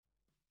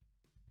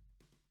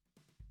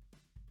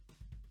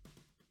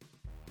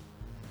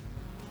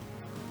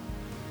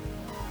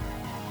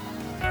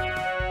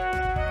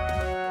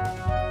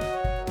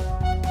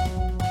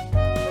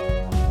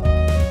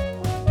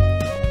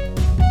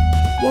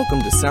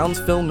Welcome to Sounds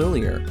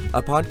Familiar,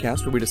 a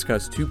podcast where we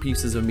discuss two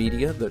pieces of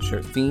media that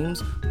share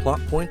themes,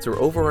 plot points, or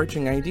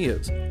overarching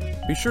ideas.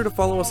 Be sure to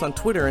follow us on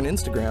Twitter and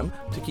Instagram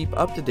to keep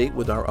up to date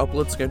with our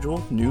upload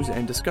schedule, news,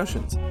 and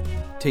discussions.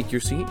 Take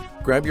your seat,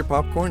 grab your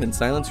popcorn, and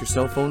silence your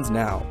cell phones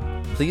now.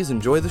 Please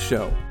enjoy the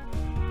show.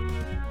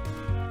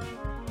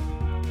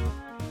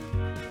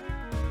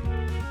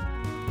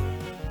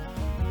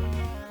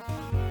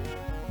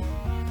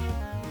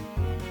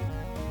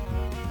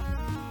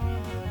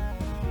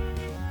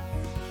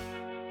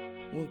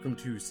 Welcome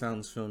to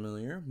Sounds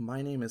Familiar.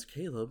 My name is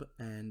Caleb,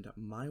 and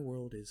my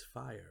world is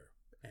fire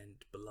and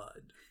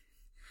blood.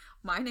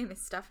 My name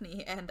is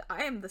Stephanie, and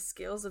I am the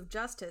Scales of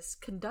Justice,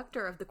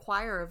 conductor of the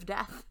Choir of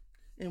Death.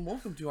 And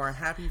welcome to our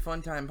Happy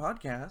Fun Time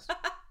podcast.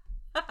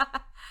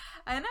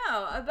 I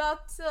know, about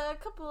a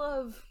couple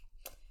of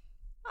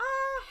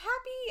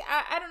happy,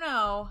 I don't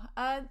know.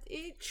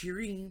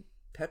 Cheery,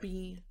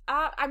 peppy.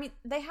 I mean,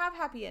 they have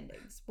happy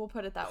endings, we'll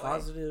put it that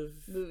positive,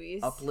 way.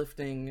 Movies.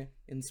 Uplifting,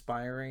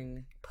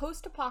 inspiring.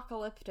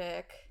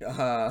 Post-apocalyptic,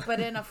 but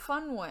in a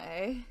fun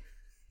way.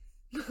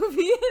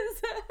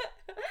 Movies.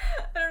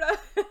 I don't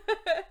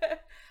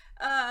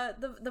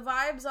know. The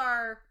vibes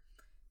are,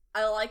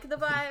 I like the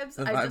vibes.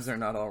 The vibes are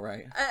not all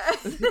right. I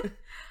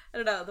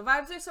don't know. The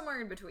vibes are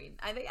somewhere in between.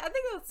 I think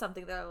that's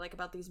something that I like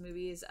about these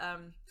movies.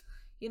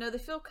 They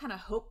feel kind of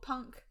hope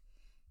punk.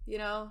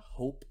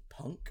 Hope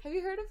punk? Have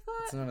you heard of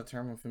that? It's not a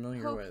term I'm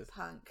familiar hope with.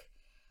 Punk.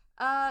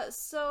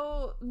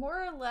 So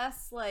more or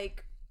less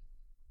like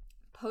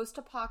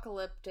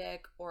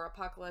post-apocalyptic or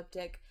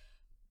apocalyptic,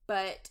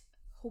 but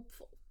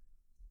hopeful.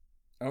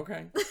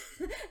 Okay.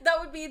 That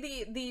would be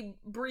the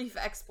brief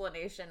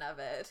explanation of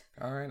it.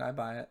 All right, I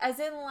buy it. As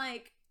in,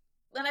 like,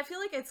 and I feel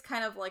like it's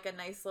kind of like a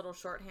nice little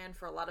shorthand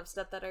for a lot of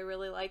stuff that I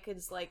really like.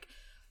 It's like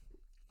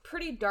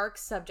pretty dark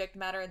subject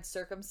matter and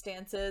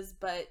circumstances,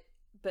 but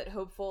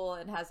hopeful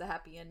and has a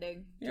happy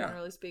ending,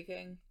 generally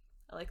speaking.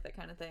 I like that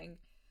kind of thing.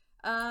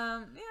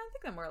 I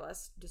think that more or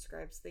less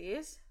describes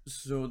these.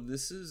 So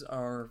this is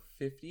our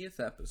 50th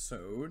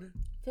episode.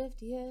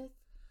 50th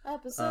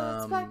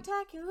episode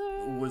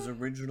spectacular. Was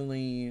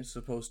originally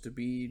supposed to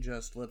be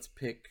just let's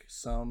pick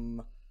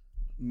some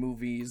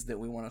movies that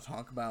we want to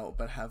talk about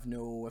but have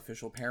no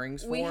official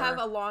pairings for. We have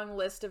a long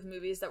list of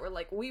movies that we're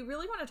like, we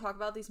really want to talk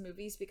about these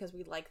movies because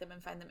we like them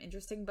and find them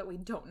interesting, but we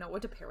don't know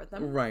what to pair with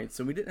them. Right,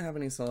 so we didn't have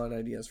any solid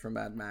ideas for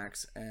Mad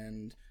Max,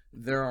 and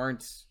there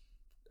aren't...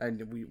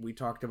 We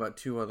talked about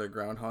two other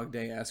Groundhog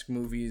Day-esque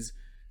movies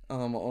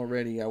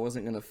already. I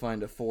wasn't going to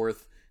find a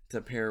fourth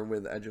to pair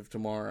with Edge of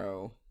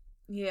Tomorrow.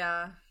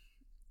 Yeah.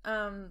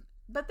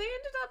 But they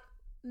ended up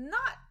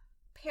not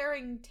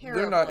pairing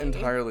terribly. They're not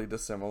entirely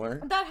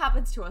dissimilar. That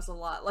happens to us a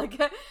lot. Like,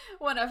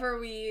 whenever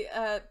we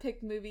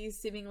pick movies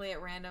seemingly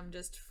at random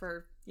just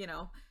for,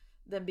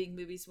 them being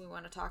movies we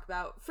want to talk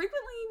about, frequently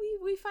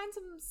we find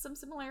some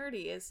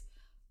similarities.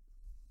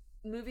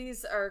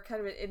 Movies are kind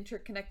of an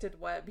interconnected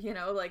web,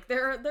 like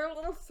there are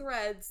little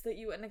threads that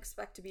you wouldn't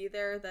expect to be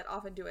there that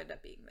often do end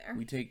up being there.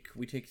 We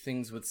take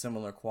things with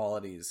similar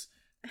qualities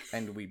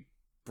and we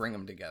bring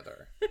them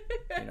together.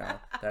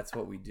 That's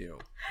what we do.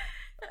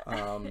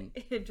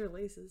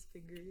 Interlaces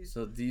fingers.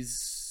 So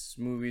these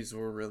movies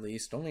were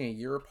released only a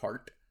year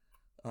apart.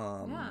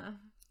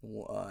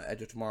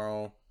 Edge of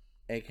Tomorrow,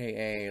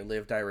 aka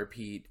Live, Die,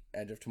 Repeat.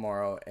 Edge of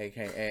Tomorrow,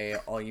 aka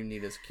All You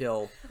Need Is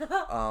Kill,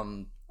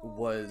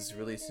 was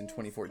released in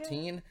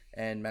 2014,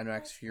 and Mad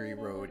Max Fury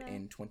Road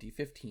in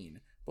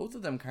 2015. Both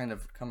of them kind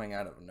of coming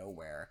out of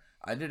nowhere.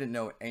 I didn't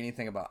know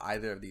anything about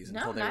either of these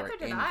until they were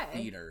in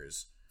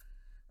theaters.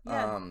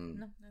 Yeah,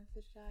 neither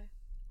did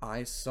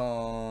I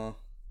saw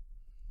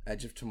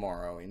Edge of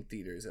Tomorrow in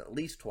theaters at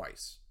least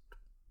twice.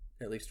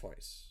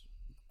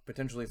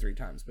 Potentially 3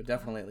 times, but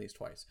definitely at least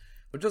twice.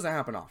 Which doesn't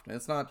happen often.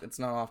 It's not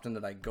often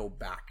that I go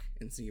back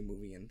and see a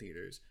movie in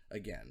theaters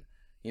again.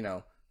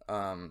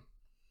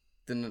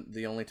 Then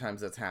the only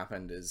times that's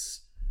happened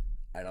is,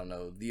 I don't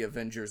know, the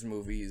Avengers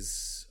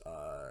movies,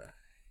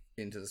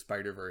 Into the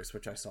Spider-Verse,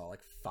 which I saw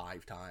like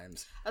 5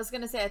 times. I was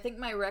gonna say, I think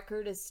my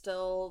record is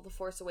still The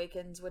Force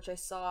Awakens, which I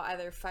saw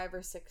either 5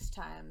 or 6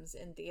 times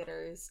in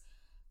theaters,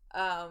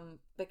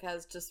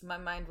 because just my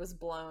mind was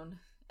blown.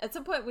 At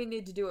some point, we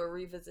need to do a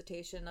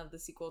revisitation of the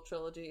sequel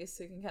trilogy,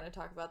 so you can kind of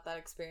talk about that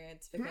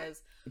experience,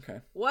 because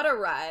what a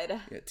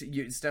ride.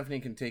 Yeah, Stephanie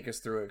can take us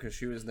through it, because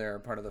she was there,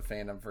 part of the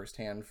fandom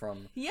firsthand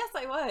from... Yes,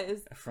 I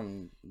was.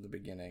 From the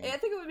beginning. I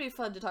think it would be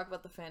fun to talk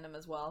about the fandom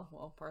as well.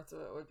 Well, parts of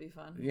it would be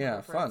fun.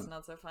 Yeah, parts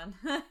not so fun.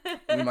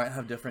 We might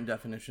have different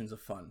definitions of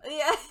fun.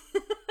 Yeah.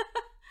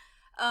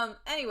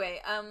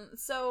 Anyway,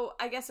 so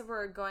I guess if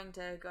we're going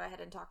to go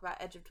ahead and talk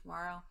about Edge of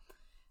Tomorrow...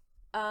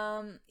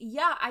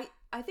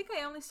 I think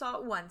I only saw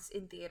it once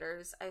in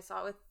theaters. I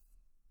saw it with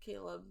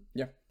Caleb.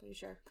 Yeah.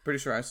 Pretty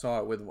sure I saw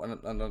it with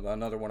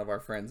another one of our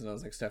friends, and I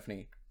was like,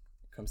 Stephanie,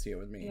 come see it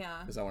with me.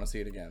 Yeah. Because I want to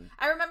see it again.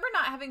 I remember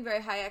not having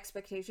very high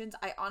expectations.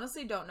 I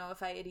honestly don't know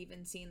if I had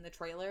even seen the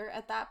trailer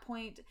at that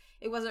point.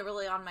 It wasn't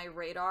really on my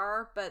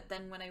radar, but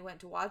then when I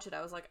went to watch it,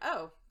 I was like,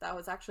 oh, that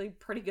was actually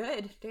pretty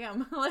good.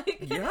 Damn.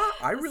 Like, yeah,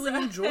 I really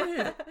enjoy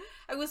it.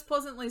 I was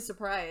pleasantly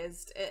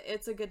surprised.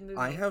 It's a good movie.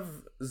 I have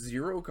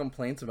zero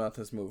complaints about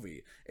this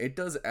movie. It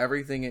does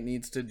everything it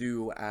needs to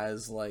do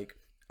as, like,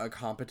 a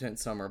competent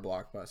summer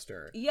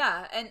blockbuster.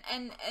 Yeah,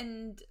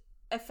 and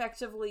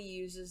effectively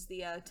uses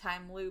the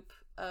time loop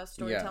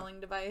storytelling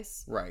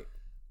device. Right.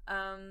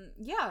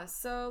 Yeah,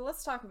 so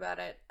let's talk about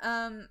it.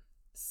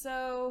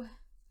 So,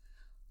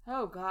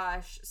 oh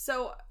gosh.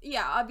 So,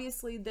 yeah,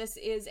 obviously this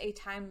is a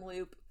time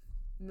loop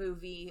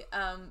movie,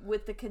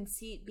 with the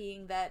conceit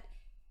being that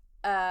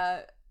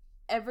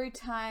every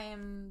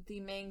time the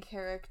main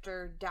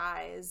character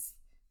dies,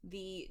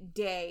 the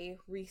day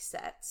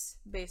resets,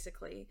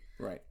 basically.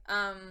 Right.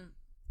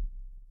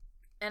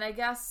 And I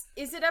guess,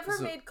 is it ever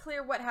made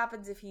clear what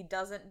happens if he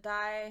doesn't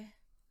die?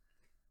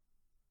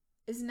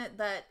 Isn't it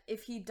that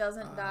if he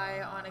doesn't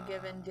die on a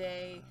given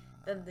day,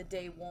 then the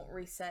day won't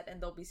reset and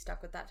they'll be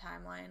stuck with that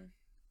timeline?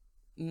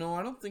 No,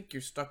 I don't think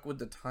you're stuck with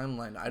the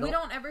timeline. We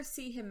don't ever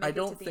see him make it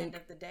to the end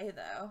of the day,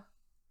 though.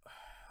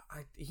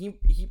 I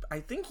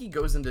think he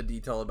goes into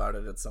detail about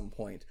it at some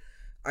point.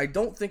 I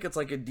don't think it's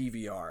like a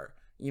DVR,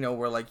 you know,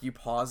 where like you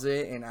pause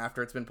it and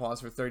after it's been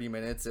paused for 30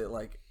 minutes, it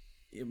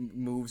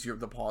moves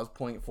the pause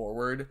point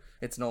forward.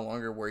 It's no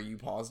longer where you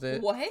paused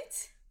it.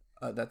 What?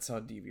 That's how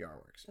DVR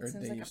works. That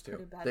seems they like used a to.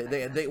 pretty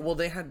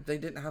bad They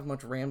didn't have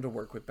much RAM to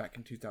work with back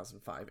in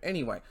 2005.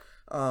 Anyway,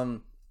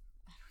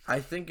 I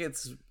think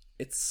it's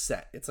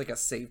set. It's like a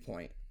save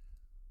point.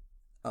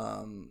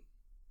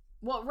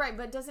 Well, right,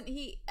 but doesn't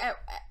he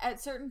at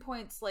certain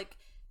points like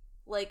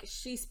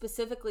she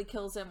specifically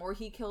kills him or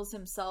he kills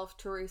himself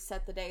to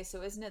reset the day?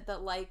 So isn't it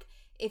that like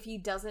if he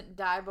doesn't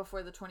die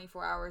before the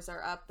 24 hours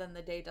are up, then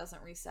the day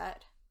doesn't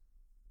reset?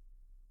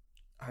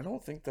 I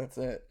don't think that's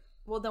it.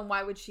 Well, then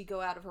why would she go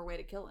out of her way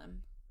to kill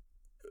him?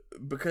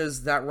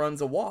 Because that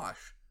runs a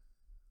wash.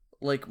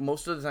 Like,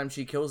 most of the time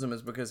she kills him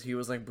is because he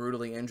was, like,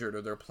 brutally injured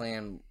or their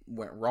plan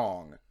went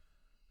wrong.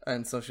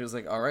 And so she was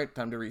like, alright,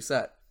 time to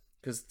reset.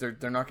 Because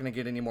they're not going to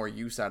get any more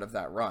use out of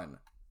that run.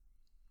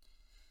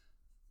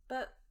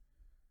 But...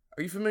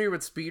 Are you familiar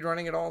with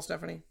speedrunning at all,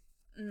 Stephanie?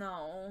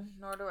 No,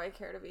 nor do I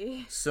care to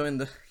be.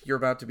 So you're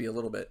about to be a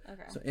little bit.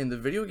 Okay. So in the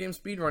video game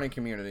speedrunning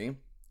community,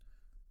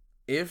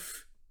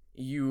 if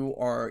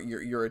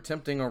you're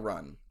attempting a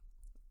run,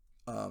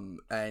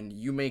 and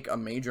you make a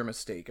major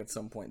mistake at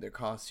some point that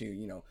costs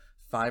you,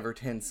 5 or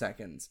 10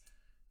 seconds,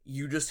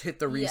 you just hit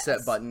the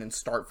reset button and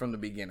start from the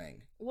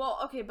beginning. Well,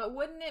 okay, but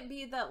wouldn't it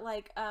be that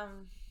like, oh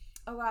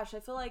gosh,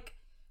 I feel like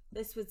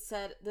this was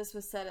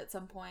said at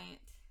some point.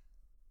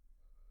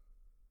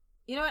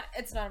 You know what?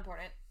 It's not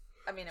important.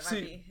 I mean, it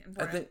might be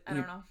important. I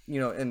don't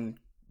know. In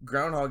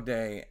Groundhog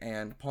Day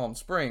and Palm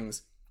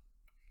Springs,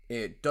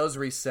 it does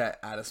reset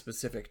at a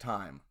specific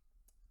time.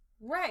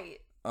 Right.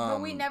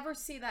 But we never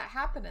see that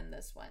happen in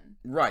this one.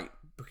 Right.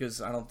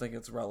 Because I don't think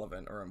it's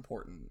relevant or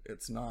important.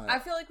 It's not. I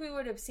feel like we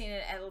would have seen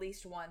it at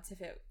least once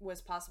if it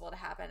was possible to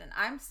happen. And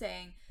I'm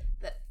saying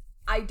that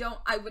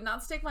I would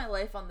not stake my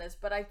life on this,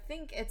 but I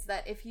think it's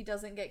that if he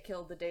doesn't get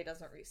killed, the day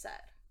doesn't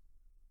reset.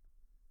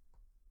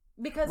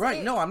 Because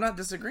no, I'm not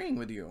disagreeing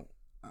with you.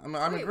 I'm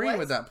agreeing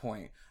with that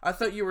point. I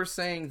thought you were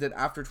saying that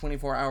after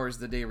 24 hours,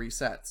 the day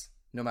resets,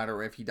 no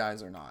matter if he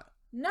dies or not.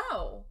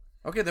 No.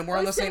 Okay, then we're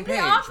on the same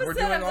page. We're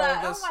doing all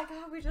of this. Oh my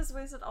god, we just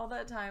wasted all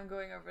that time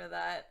going over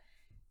that.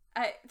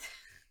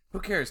 Who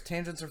cares?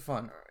 Tangents are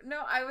fun.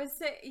 No, I would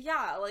say,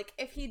 yeah, like,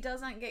 if he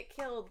doesn't get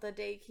killed, the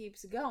day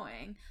keeps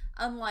going.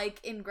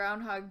 Unlike in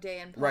Groundhog Day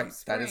and Palm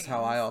Springs. That is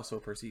how I also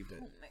perceived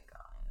it. Oh my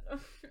god.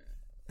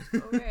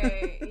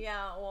 Okay,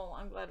 yeah, well,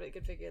 I'm glad we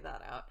could figure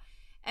that out.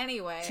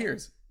 Anyway.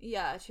 Cheers.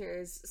 Yeah,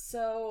 cheers.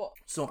 So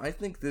I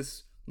think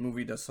this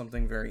movie does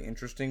something very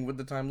interesting with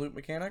the time loop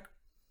mechanic,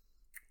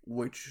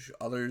 which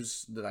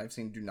others that I've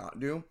seen do not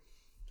do.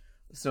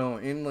 So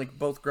in like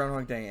both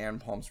Groundhog Day and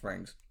Palm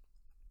Springs,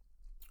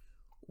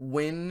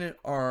 when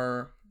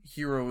our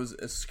heroes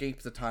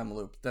escape the time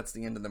loop, that's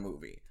the end of the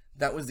movie.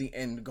 That was the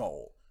end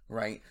goal,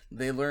 right?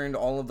 They learned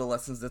all of the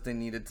lessons that they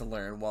needed to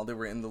learn while they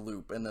were in the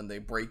loop, and then they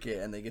break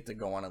it and they get to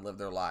go on and live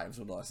their lives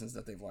with the lessons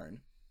that they've learned.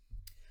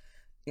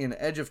 In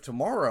Edge of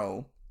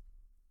Tomorrow,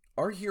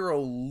 our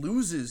hero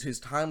loses his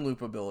time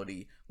loop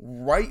ability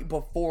right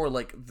before,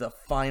 like, the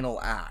final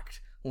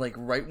act. Like,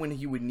 right when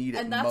he would need it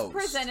most. And that's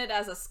presented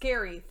as a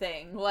scary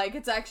thing. Like,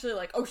 it's actually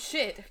like, oh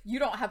shit, you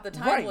don't have the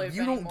time loop anymore.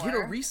 You don't get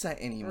a reset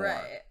anymore.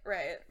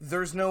 Right.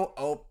 There's no,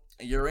 oh,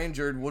 you're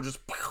injured, we'll just,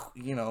 put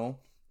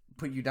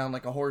you down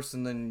like a horse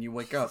and then you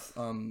wake up.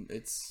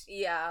 It's...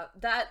 Yeah,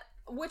 that...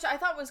 Which I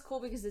thought was cool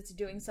because it's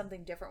doing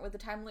something different with the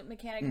time loop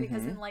mechanic. Mm-hmm.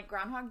 Because in, like,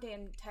 Groundhog Day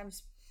and Palm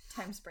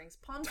Springs.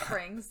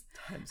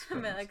 I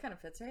mean, that kind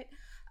of fits, right?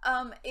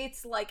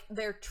 It's like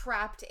they're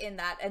trapped in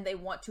that and they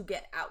want to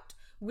get out.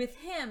 With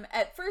him,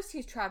 at first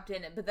he's trapped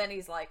in it, but then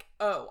he's like,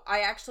 oh,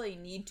 I actually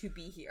need to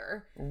be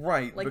here.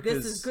 Right. Like,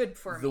 this is good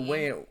for me. The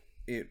way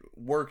it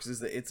works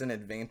is that it's an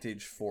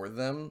advantage for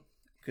them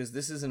because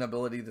this is an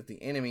ability that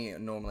the enemy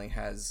normally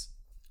has,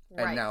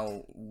 and Right.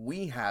 now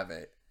we have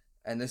it,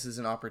 and this is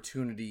an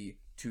opportunity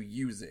to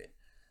use it,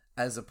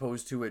 as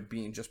opposed to it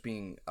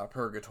being a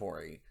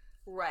purgatory.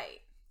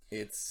 Right.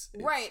 It's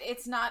Right.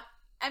 It's not.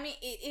 I mean,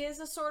 it is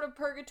a sort of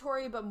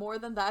purgatory, but more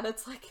than that,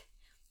 it's like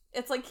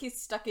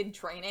he's stuck in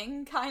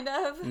training, kind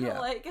of. Yeah.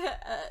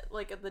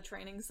 like the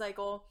training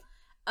cycle,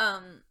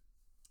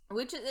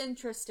 which is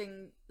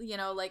interesting.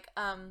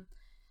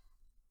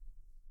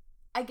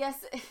 I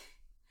guess.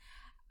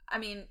 I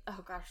mean,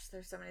 oh gosh,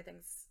 there's so many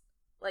things.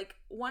 Like,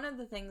 one of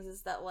the things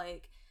is that,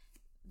 like,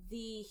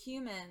 the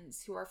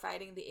humans who are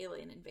fighting the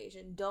alien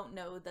invasion don't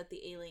know that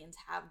the aliens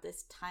have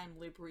this time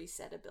loop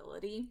reset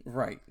ability.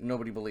 Right.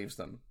 Nobody believes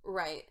them.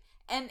 Right.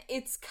 And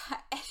it's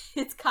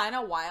kind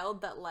of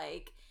wild that,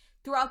 like,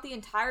 throughout the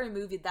entire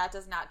movie, that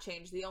does not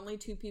change. The only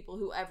two people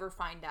who ever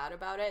find out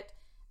about it,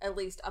 at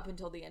least up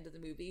until the end of the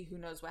movie, who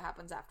knows what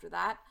happens after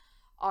that,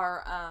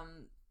 are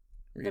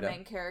Rita. the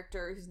main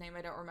character, whose name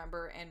I don't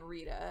remember, and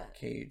Rita.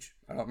 Cage.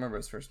 I don't remember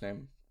his first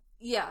name.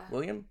 Yeah.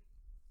 William?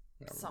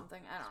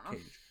 Something. I don't know.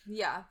 Cage.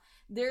 Yeah.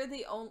 They're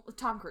the only...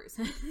 Tom Cruise.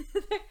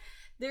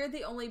 They're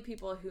the only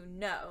people who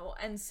know.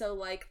 And so,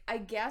 like, I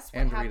guess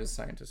what And happens... Rita's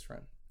scientist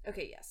friend.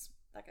 Okay, yes.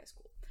 That guy's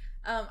cool.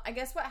 I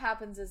guess what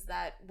happens is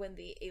that when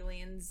the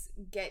aliens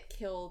get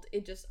killed,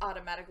 it just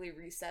automatically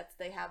resets.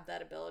 They have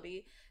that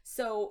ability.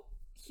 So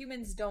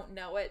humans don't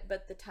know it,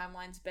 but the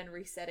timeline's been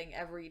resetting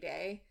every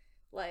day.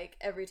 Like,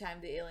 every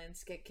time the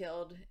aliens get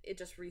killed, it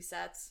just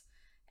resets.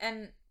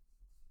 And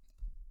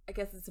I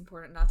guess it's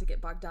important not to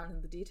get bogged down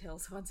in the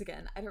details. Once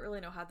again, I don't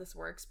really know how this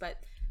works, but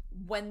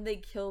when they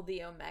kill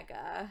the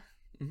Omega...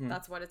 Mm-hmm.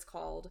 That's what it's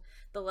called.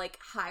 The, like,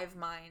 hive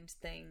mind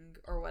thing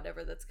or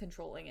whatever that's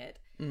controlling it.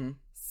 Mm-hmm.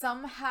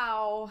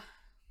 Somehow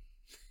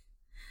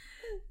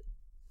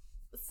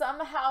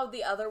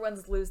the other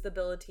ones lose the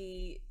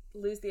ability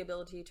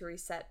to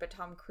reset, but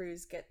Tom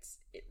Cruise gets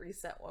it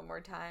reset one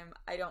more time.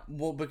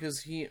 Well,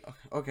 because he...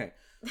 Okay.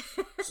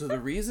 So the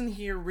reason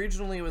he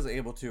originally was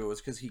able to was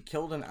because he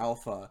killed an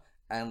alpha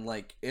and,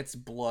 like, its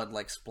blood,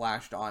 like,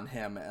 splashed on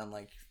him and,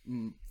 like...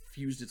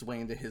 fused its way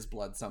into his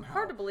blood somehow.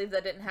 Hard to believe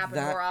that didn't happen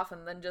more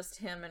often than just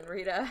him and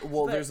Rita.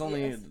 Well, but there's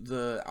only yes.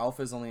 the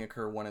alphas only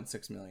occur 1 in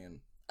 6 million.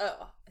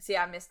 Oh, see,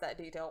 I missed that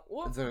detail.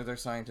 Whoop. Their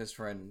scientist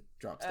friend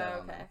drops down.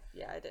 Oh, okay,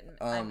 yeah, I didn't.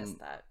 I missed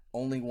that.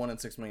 Only 1 in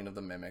 6 million of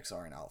the mimics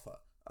are an alpha.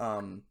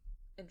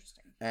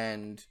 Interesting.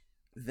 And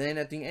then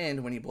at the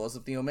end, when he blows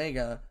up the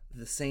Omega,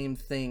 the same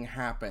thing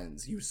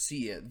happens. You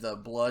see it. The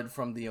blood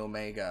from the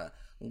Omega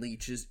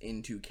leaches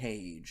into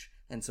Cage,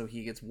 and so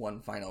he gets one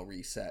final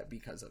reset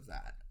because of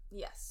that.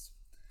 Yes.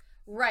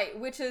 Right,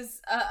 which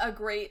is a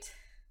great,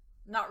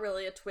 not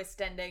really a twist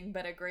ending,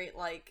 but a great,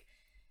 like,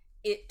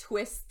 it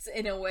twists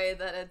in a way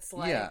that it's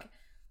like... Yeah,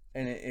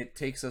 and it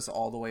takes us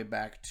all the way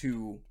back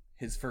to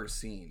his first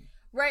scene.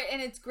 Right,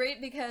 and it's great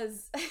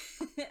because,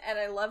 and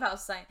I love how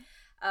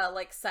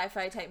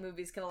sci-fi type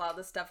movies can allow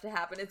this stuff to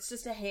happen. It's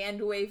just a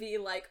hand-wavy,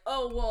 like,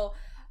 oh, well,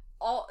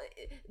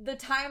 the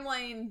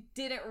timeline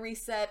didn't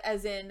reset,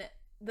 as in,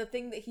 the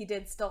thing that he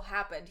did still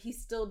happened. He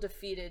still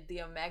defeated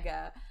the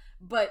Omega,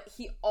 but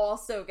he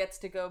also gets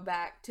to go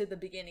back to the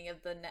beginning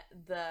of the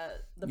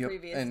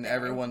previous and day.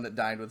 everyone that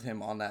died with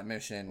him on that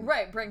mission,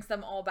 right, brings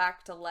them all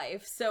back to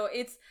life. So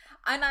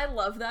and I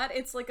love that.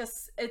 It's like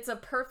it's a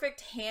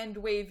perfect hand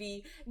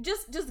wavy,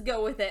 just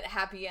go with it,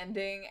 happy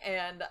ending.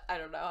 And I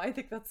don't know, I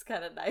think that's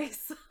kind of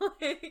nice.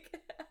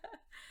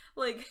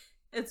 like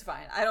it's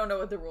fine. I don't know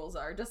what the rules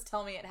are. Just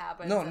tell me it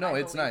happened. No,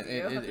 it's not.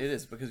 It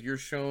is, because you're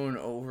shown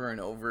over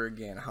and over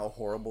again how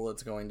horrible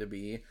it's going to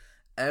be.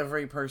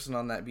 Every person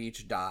on that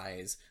beach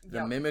dies.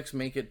 The mimics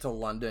make it to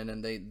London,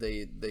 and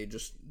they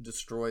just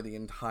destroy the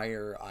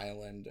entire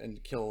island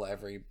and kill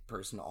every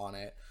person on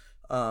it.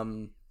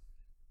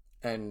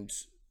 And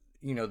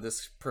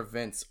this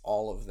prevents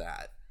all of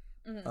that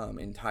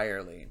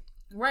entirely.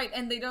 Right,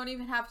 and they don't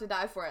even have to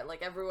die for it.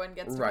 Like, everyone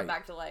gets to come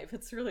back to life.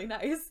 It's really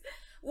nice.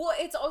 Well,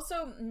 it's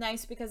also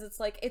nice because it's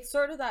like, it's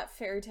sort of that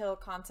fairy tale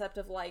concept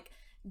of, like,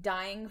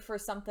 dying for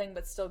something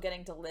but still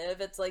getting to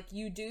live. It's like,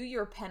 you do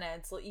your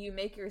penance, you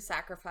make your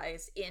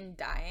sacrifice in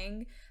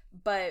dying,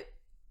 but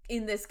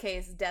in this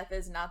case, death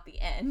is not the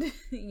end.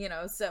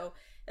 So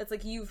it's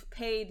like, you've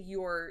paid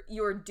your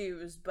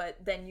dues, but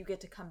then you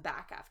get to come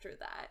back after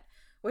that,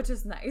 which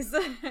is nice.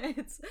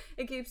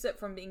 It keeps it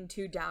from being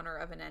too downer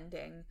of an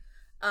ending.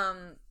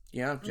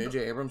 Yeah, J.J.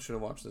 Abrams should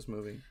have watched this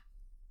movie.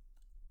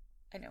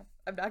 I know.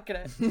 I'm not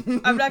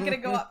gonna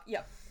go up.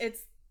 Yep.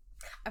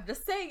 I'm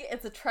just saying,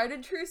 it's a tried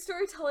and true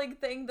storytelling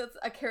thing that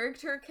a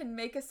character can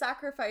make a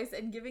sacrifice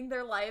in giving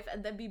their life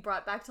and then be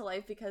brought back to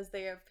life because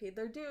they have paid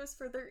their dues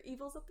for their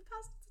evils of the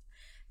past.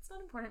 It's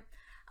not important.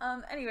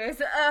 Anyways,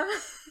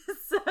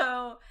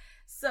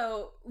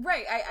 so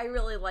right, I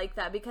really like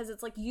that because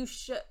it's like you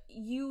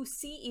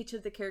see each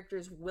of the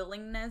characters'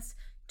 willingness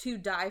to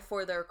die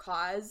for their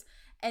cause,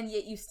 and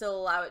yet you still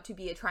allow it to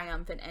be a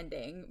triumphant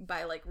ending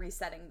by, like,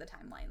 resetting the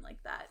timeline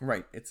like that.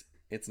 Right.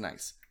 It's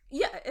nice.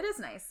 Yeah, it is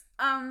nice.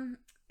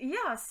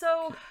 Yeah,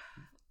 so...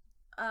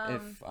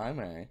 if I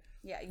may.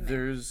 Yeah, you may.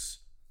 There's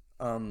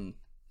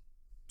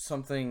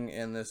something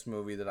in this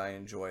movie that I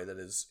enjoy that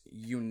is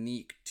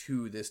unique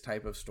to this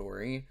type of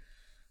story.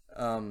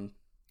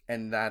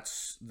 And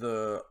that's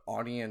the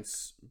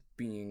audience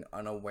being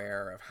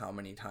unaware of how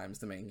many times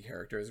the main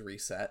character is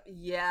reset.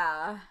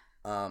 Yeah.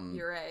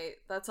 You're right.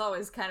 That's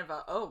always kind of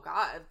a, oh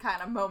god,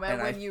 kind of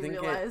moment when you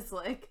realize,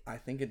 I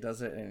think it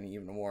does it in an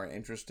even more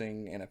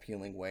interesting and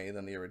appealing way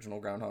than the original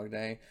Groundhog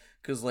Day.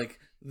 Because, like,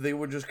 they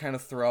would just kind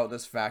of throw out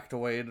this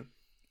factoid,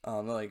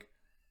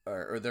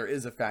 or there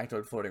is a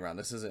factoid floating around.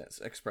 This isn't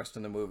expressed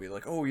in the movie.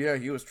 Like, oh yeah,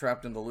 he was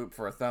trapped in the loop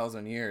for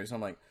 1,000 years.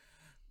 I'm like,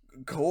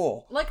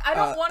 cool. Like, I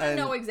don't want to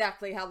know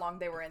exactly how long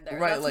they were in there.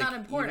 Right, that's like, not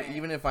important.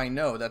 Even if I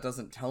know, that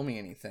doesn't tell me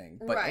anything.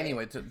 But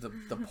anyway,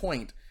 the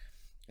point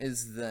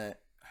is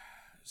that,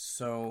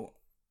 so,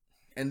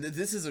 and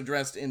this is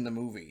addressed in the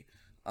movie,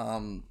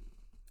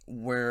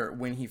 where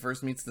when he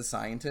first meets the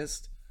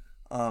scientist,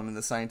 and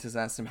the scientist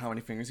asks him how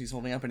many fingers he's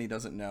holding up, and he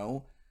doesn't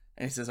know.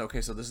 And he says,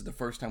 okay, so this is the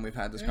first time we've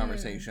had this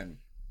conversation.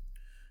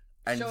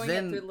 And showing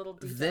then, it through little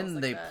details then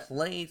like they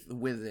play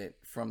with it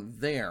from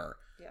there.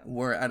 Yeah.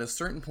 Where at a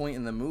certain point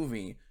in the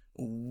movie,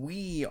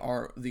 the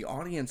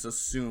audience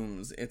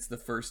assumes it's the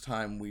first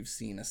time we've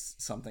seen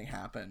something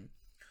happen.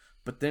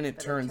 But then it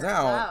turns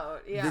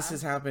out this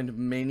has happened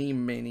many,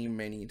 many,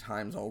 many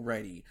times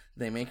already.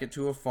 They make it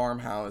to a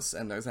farmhouse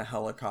and there's a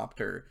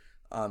helicopter.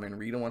 And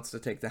Rita wants to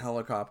take the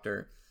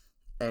helicopter.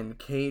 And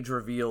Cage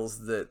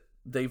reveals that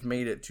they've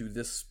made it to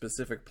this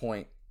specific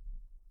point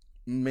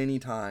many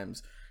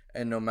times.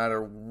 And no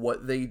matter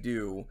what they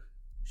do,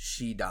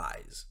 she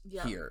dies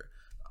here.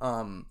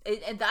 And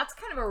that's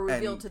kind of a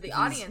reveal to the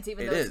audience,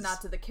 even though it's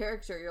not to the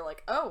character. You're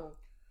like, oh,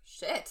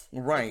 shit.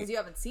 Right. Because you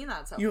haven't seen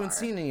that so far. You haven't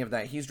seen any of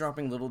that. He's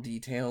dropping little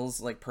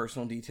details, like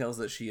personal details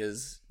that she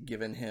has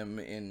given him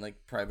in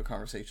like private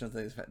conversations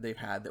they've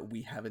had that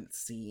we haven't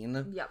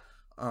seen. Yep.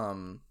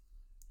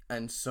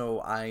 And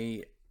so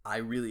I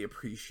really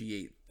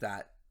appreciate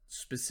that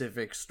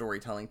specific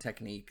storytelling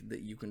technique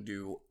that you can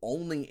do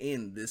only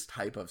in this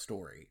type of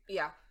story.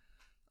 Yeah.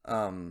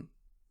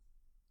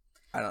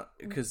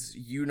 Because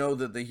you know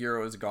that the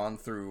hero has gone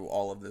through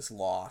all of this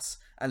loss,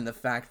 and the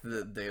fact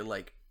that they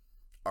like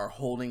are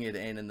holding it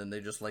in and then they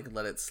just like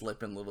let it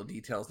slip in little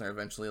details, and they're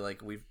eventually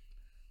like,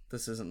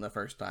 this isn't the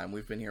first time,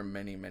 we've been here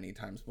many, many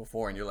times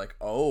before, and you're like,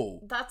 oh,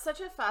 that's such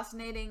a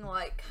fascinating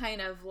like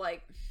kind of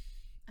like,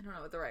 I don't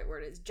know what the right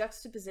word is,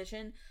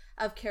 juxtaposition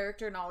of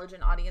character knowledge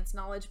and audience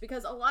knowledge,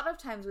 because a lot of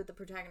times with the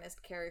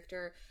protagonist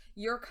character,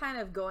 you're kind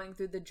of going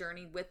through the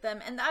journey with them,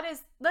 and that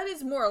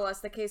is more or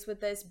less the case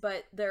with this,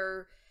 but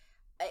there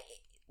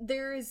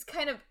is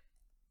kind of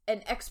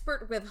an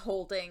expert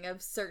withholding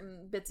of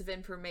certain bits of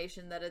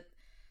information that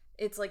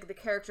it's like the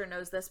character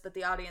knows this, but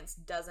the audience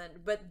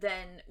doesn't. But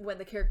then when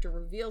the character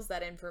reveals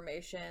that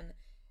information,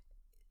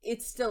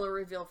 it's still a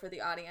reveal for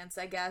the audience,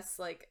 I guess.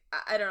 Like,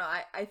 I don't know.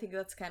 I think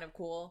that's kind of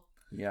cool.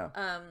 Yeah.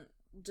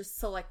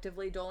 Just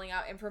selectively doling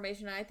out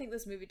information. And I think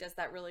this movie does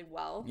that really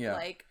well.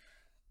 Yeah.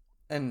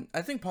 And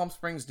I think Palm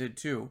Springs did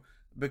too,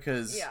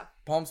 because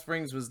Palm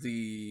Springs was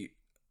the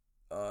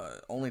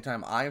only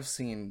time I've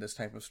seen this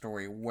type of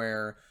story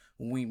where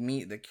we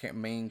meet the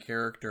main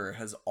character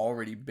has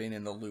already been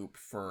in the loop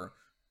for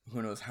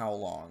who knows how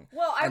long.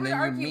 Well, I would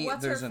argue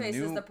What's-Her-Face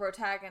is the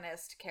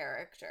protagonist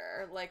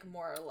character, like,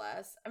 more or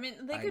less. I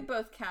mean, they could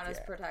both count as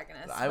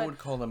protagonists. I would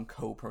call them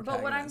co-protagonists.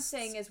 But what I'm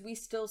saying is we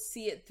still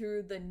see it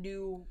through the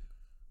new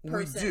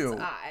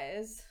person's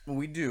eyes.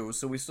 We do.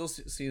 So we still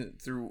see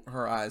it through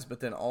her eyes,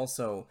 but then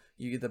also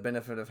you get the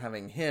benefit of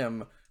having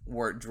him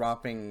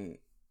dropping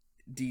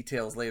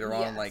details later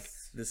on, like,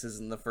 this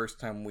isn't the first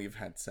time we've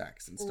had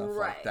sex and stuff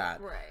like that.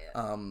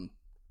 Right.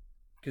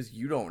 Because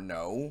you don't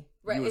know.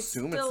 Right. You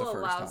assume it's the first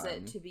time. It still allows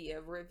it to be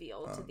a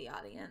reveal to the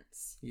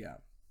audience. Yeah.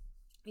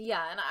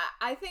 Yeah, and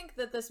I think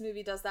that this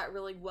movie does that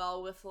really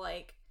well with,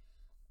 like,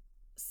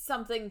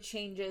 something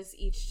changes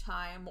each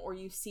time, or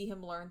you see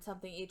him learn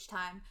something each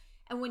time.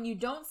 And when you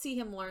don't see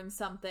him learn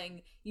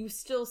something, you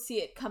still see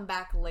it come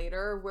back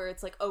later, where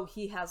it's like, oh,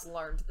 he has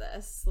learned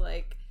this.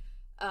 Like,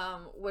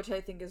 which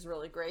I think is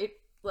really great.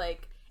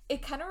 Like,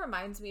 it kind of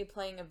reminds me of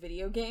playing a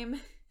video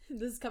game.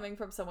 This is coming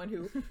from someone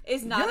who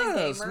is not a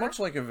gamer. Yes, much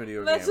like a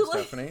video game,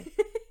 Stephanie.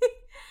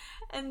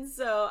 And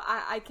so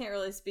I can't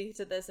really speak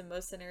to this in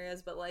most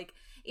scenarios, but like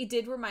it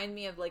did remind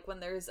me of like when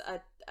there's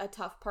a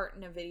tough part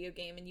in a video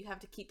game and you have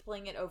to keep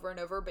playing it over and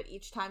over, but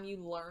each time you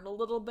learn a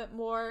little bit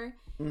more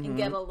and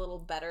get a little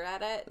better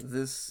at it.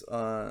 This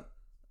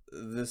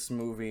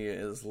movie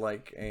is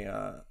like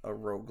a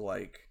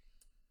roguelike,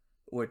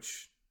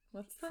 which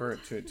what's that?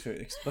 To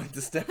explain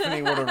to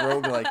Stephanie what a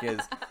roguelike is.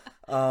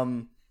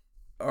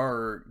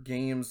 Are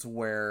games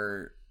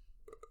where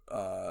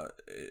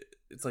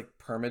it's like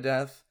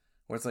permadeath,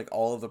 where it's like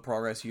all of the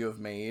progress you have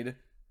made,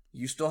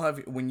 you still have,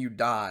 when you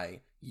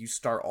die, you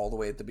start all the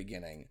way at the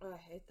beginning. Oh, I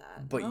hate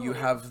that. But you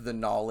have the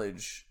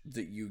knowledge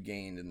that you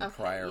gained in the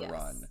prior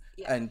run.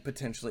 Yeah. And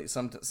potentially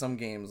some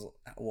games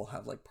will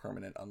have like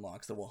permanent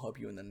unlocks that will help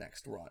you in the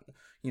next run,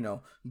 you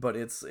know, but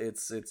it's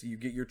you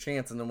get your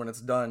chance, and then when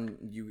it's done,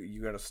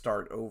 you got to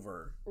start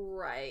over.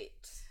 Right.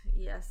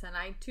 Yes, and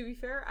to be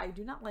fair, I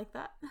do not like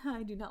that.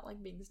 I do not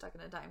like being stuck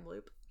in a time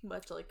loop,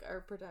 much like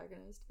our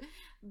protagonist.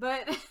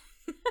 But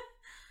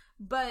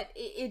but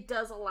it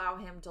does allow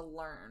him to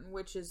learn,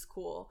 which is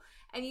cool.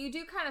 And you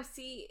do kind of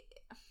see,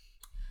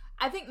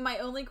 I think my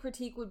only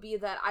critique would be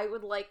that I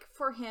would like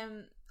for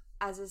him,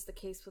 as is the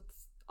case with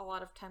a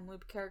lot of time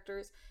loop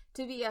characters,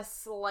 to be a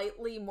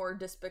slightly more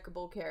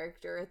despicable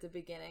character at the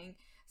beginning,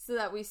 so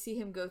that we see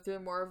him go through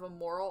more of a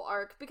moral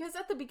arc. Because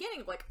at the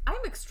beginning, like,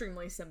 I'm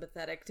extremely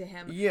sympathetic to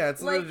him. Yeah,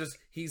 it's like, just,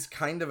 he's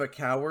kind of a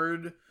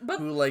coward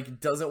who,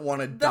 like, doesn't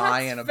want to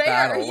die in a fair.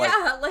 battle.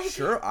 Yeah, like,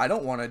 sure, I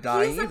don't want to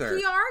die either.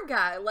 He's a PR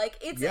guy. Like,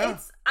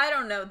 it's, I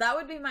don't know. That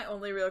would be my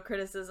only real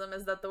criticism,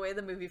 is that the way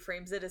the movie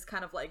frames it is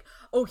kind of like,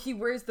 oh, he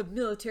wears the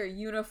military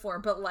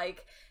uniform, but,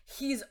 like,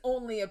 he's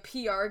only a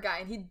PR guy,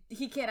 and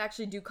he can't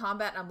actually do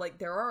combat. And I'm like,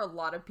 there are a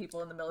lot of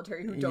people in the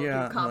military who don't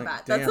do combat.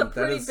 Like, damn, that's a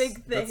pretty big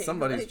thing. That's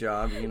somebody's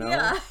job, you know?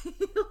 Yeah.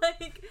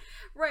 Like,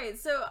 right.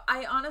 So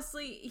I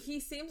honestly, he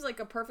seems like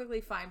a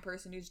perfectly fine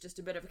person who's just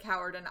a bit of a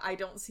coward, and I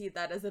don't see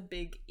that as a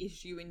big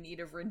issue in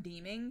need of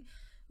redeeming.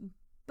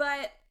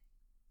 But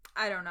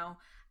I don't know.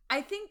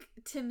 I think,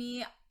 to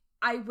me,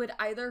 I would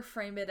either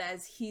frame it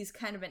as he's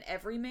kind of an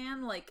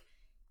everyman, like,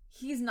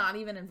 he's not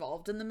even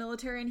involved in the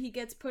military and he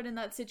gets put in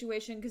that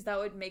situation, because that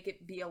would make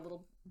it be a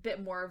little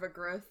bit more of a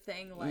growth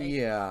thing. Like,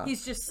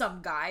 he's just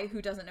some guy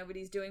who doesn't know what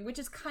he's doing, which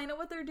is kind of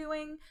what they're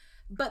doing.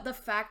 But the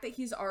fact that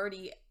he's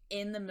already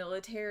in the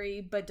military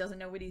but doesn't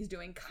know what he's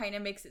doing kind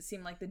of makes it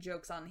seem like the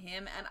joke's on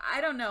him. And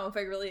I don't know if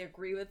I really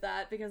agree with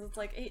that, because it's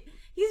like, he's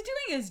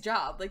doing his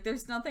job. Like,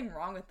 there's nothing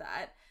wrong with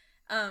that.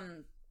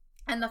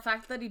 And the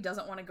fact that he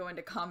doesn't want to go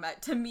into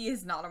combat, to me,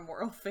 is not a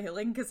moral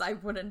failing, because I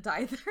wouldn't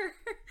either.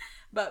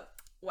 But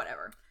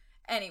whatever.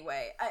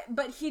 Anyway,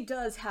 but he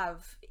does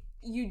have,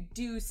 you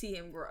do see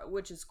him grow,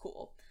 which is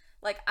cool.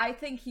 Like, I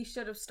think he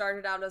should have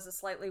started out as a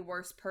slightly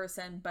worse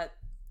person, but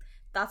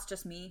that's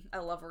just me. I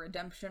love a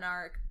redemption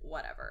arc,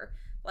 whatever.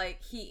 Like,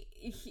 it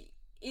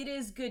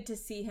is good to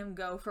see him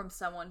go from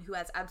someone who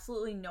has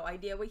absolutely no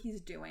idea what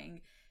he's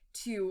doing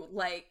to,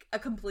 like, a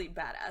complete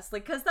badass.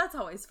 Like, because that's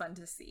always fun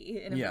to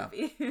see in a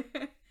movie.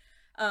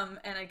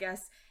 And I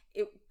guess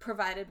it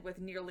provided with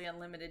nearly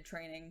unlimited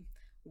training,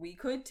 we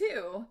could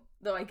too.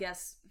 Though I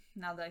guess,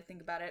 now that I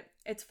think about it,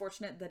 it's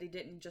fortunate that he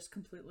didn't just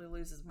completely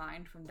lose his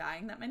mind from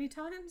dying that many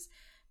times.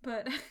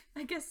 But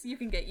I guess you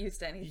can get used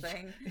to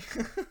anything.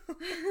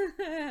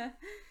 I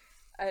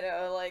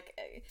know, like,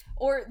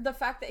 or the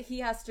fact that he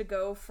has to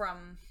go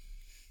from,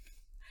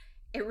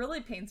 it really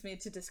pains me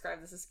to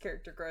describe this as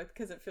character growth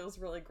because it feels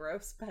really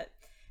gross, but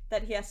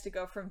that he has to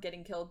go from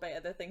getting killed by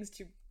other things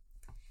to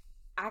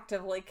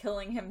actively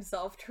killing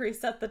himself to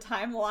reset the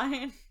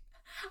timeline.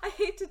 I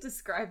hate to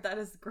describe that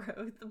as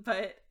growth,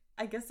 but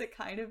I guess it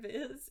kind of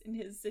is in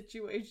his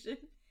situation.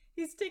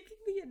 He's taking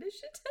the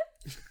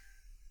initiative.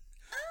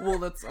 Well,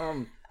 that's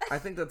I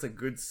think that's a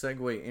good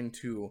segue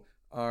into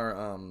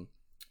our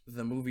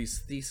the movie's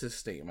thesis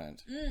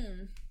statement,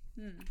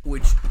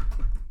 which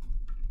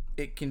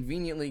it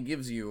conveniently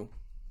gives you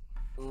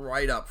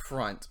right up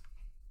front,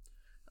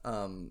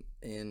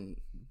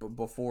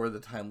 before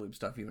the time loop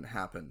stuff even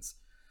happens.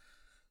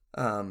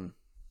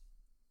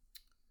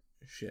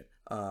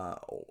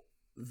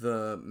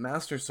 The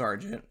Master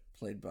Sergeant,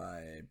 played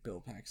by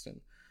Bill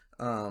Paxton,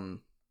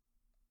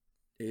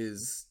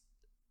 is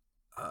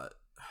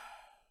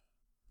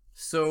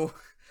so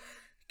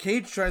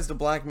Cage tries to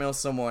blackmail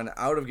someone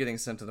out of getting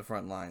sent to the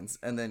front lines,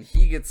 and then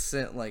he gets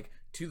sent, like,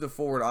 to the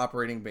forward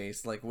operating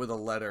base, like, with a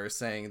letter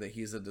saying that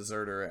he's a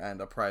deserter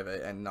and a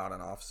private and not an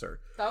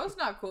officer. That was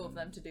not cool of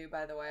them to do,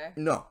 by the way.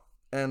 No.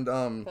 And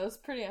that was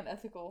pretty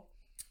unethical.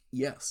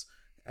 Yes.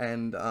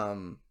 And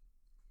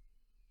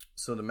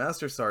so the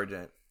Master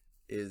Sergeant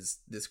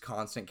is this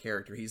constant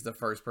character. He's the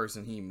first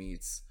person he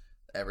meets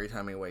every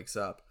time he wakes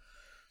up.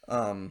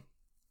 And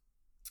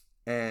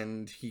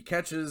he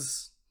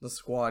catches the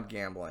squad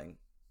gambling.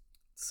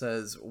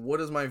 Says,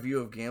 "What is my view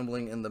of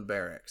gambling in the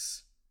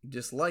barracks?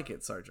 Dislike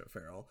it, Sergeant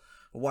Farrell.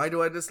 Why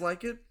do I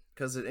dislike it?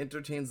 Because it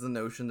entertains the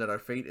notion that our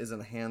fate is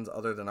in hands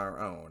other than our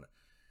own.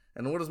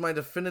 And what is my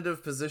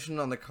definitive position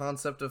on the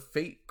concept of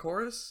fate,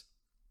 Chorus?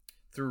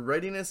 Through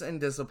readiness and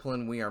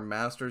discipline, we are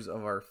masters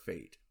of our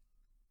fate."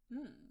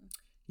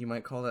 You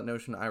might call that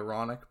notion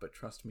ironic, but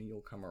trust me,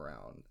 you'll come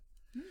around.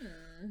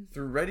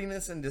 Through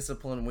readiness and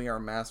discipline, we are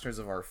masters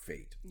of our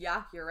fate.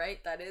 Yeah, you're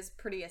right. That is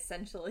pretty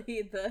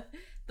essentially the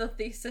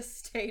thesis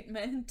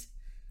statement.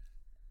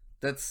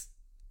 That's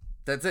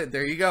it.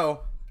 There you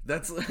go.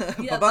 That's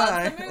yeah,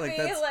 bye-bye. That's the movie.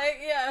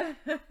 Yeah.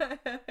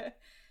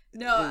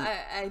 No,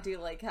 I do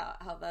like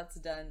how that's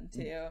done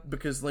too.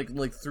 Because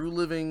like through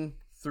living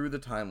through the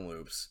time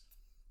loops,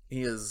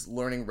 he is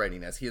learning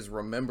readiness. He is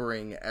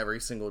remembering every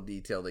single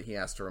detail that he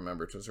has to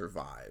remember to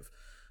survive.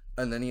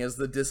 And then he has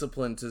the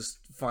discipline to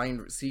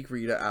seek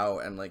Rita out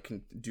and, like,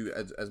 can do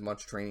as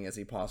much training as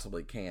he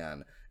possibly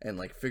can and,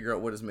 like, figure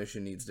out what his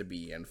mission needs to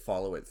be and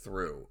follow it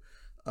through.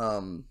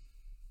 And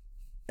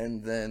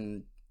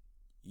then,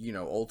 you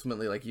know,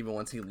 ultimately, like, even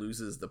once he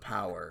loses the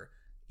power,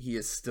 he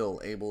is still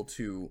able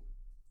to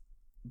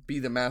be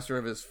the master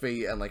of his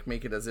fate and, like,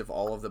 make it as if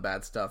all of the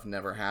bad stuff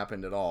never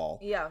happened at all.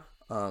 Yeah.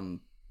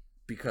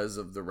 Because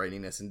of the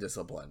readiness and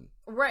discipline.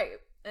 Right.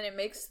 And it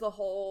makes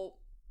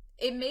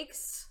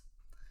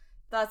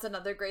that's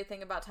another great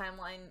thing about time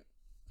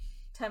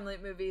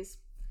loop movies,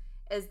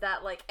 is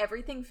that, like,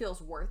 everything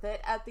feels worth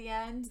it at the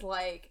end.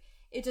 Like,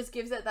 it just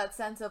gives it that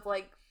sense of,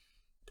 like,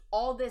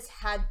 all this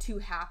had to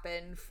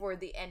happen for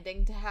the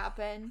ending to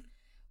happen,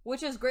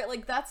 which is great.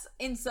 Like, that's,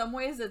 in some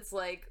ways, it's,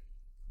 like,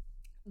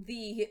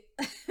 the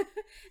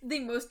the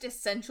most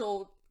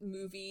essential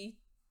movie,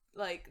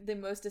 like, the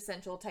most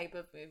essential type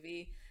of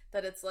movie,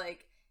 that it's,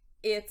 like,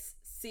 it's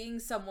seeing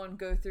someone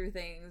go through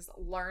things,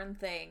 learn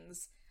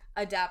things,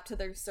 adapt to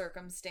their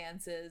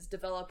circumstances,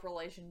 develop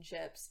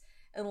relationships,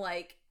 and,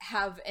 like,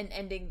 have an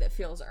ending that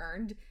feels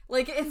earned.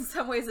 Like, in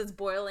some ways, it's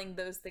boiling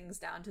those things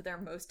down to their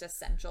most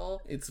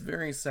essential. It's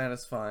very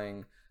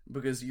satisfying,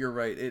 because you're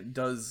right, it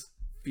does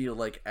feel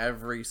like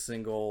every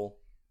single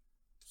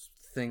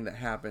thing that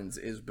happens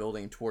is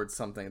building towards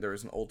something. There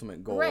is an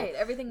ultimate goal. Right,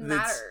 everything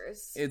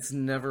matters. It's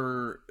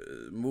never...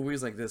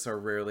 movies like this are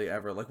rarely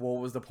ever like, well,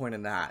 what was the point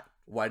in that?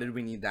 Why did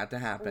we need that to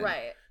happen?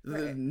 Right.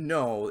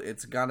 No,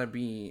 it's gotta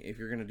be, if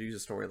you're gonna do a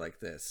story like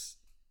this,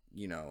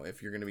 you know,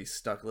 if you're gonna be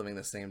stuck living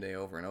the same day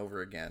over and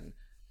over again,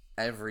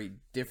 every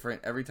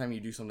time you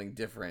do something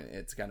different,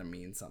 it's gotta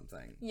mean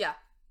something. Yeah.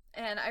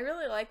 And I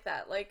really like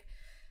that. Like,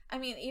 I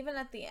mean, even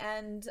at the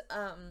end,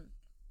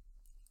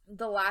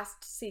 the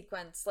last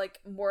sequence, like,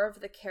 more of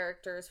the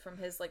characters from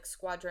his, like,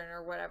 squadron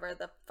or whatever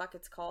the fuck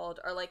it's called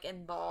are, like,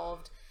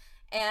 involved.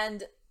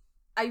 And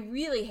I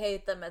really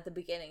hate them at the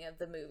beginning of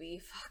the movie.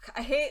 Fuck,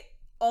 I hate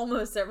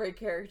almost every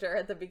character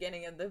at the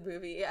beginning of the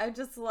movie. I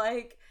just,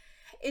 like,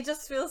 it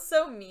just feels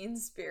so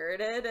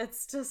mean-spirited.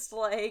 It's just,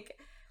 like,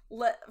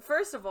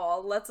 first of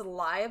all, let's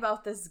lie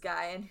about this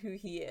guy and who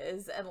he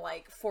is and,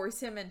 like, force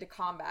him into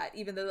combat,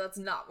 even though that's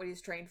not what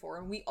he's trained for,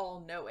 and we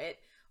all know it.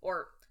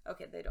 Or,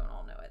 okay, they don't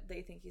all know it.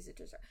 They think he's a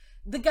two-star.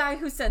 The guy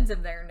who sends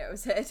him there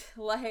knows it.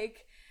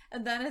 Like,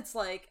 and then it's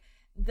like,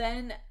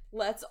 then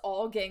let's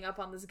all gang up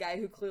on this guy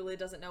who clearly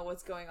doesn't know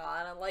what's going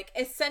on and, like,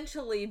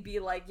 essentially be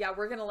like, yeah,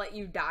 we're gonna let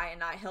you die and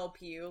not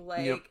help you.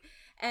 Like, yep.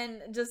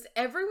 And just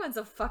everyone's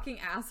a fucking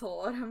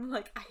asshole. And I'm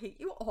like, I hate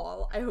you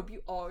all. I hope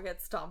you all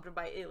get stomped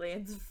by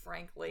aliens,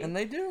 frankly. And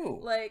they do.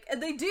 Like,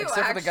 and they do,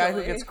 except for the guy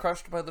who gets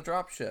crushed by the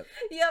dropship.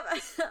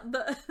 Yep.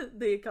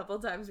 the couple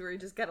times where he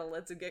just kind of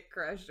lets him get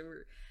crushed.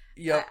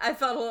 Yep. I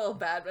felt a little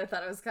bad, but I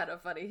thought it was kind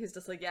of funny. He's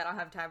just like, yeah, I don't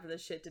have time for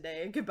this shit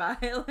today. Goodbye.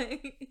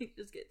 Like, he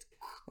just gets...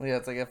 Yeah,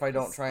 it's like, if I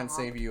don't try and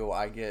save you,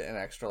 I get an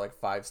extra, like,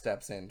 5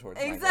 steps in towards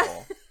my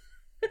goal.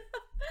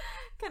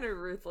 Kind of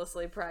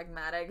ruthlessly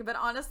pragmatic. But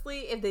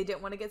honestly, if they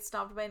didn't want to get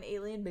stomped by an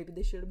alien, maybe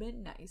they should have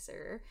been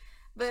nicer.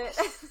 But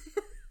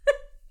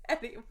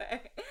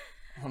anyway...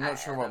 I'm not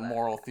sure what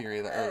moral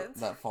theory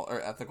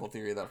or ethical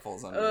theory that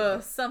falls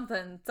under.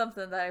 Something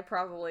that I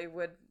probably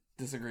would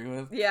disagree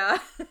with. Yeah.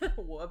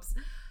 Whoops.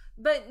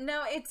 But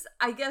no,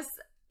 I guess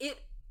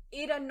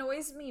it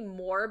annoys me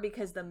more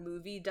because the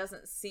movie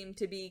doesn't seem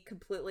to be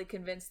completely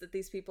convinced that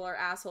these people are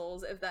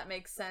assholes, if that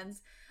makes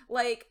sense.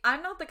 Like,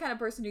 I'm not the kind of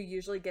person who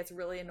usually gets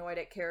really annoyed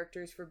at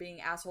characters for being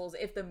assholes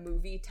if the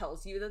movie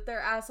tells you that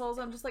they're assholes.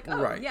 I'm just like,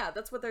 oh, right. Yeah,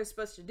 that's what they're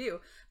supposed to do.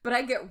 But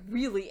I get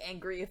really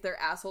angry if they're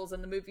assholes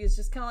and the movie is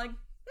just kind of like,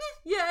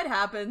 yeah, it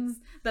happens.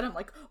 Then I'm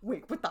like,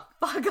 wait, what the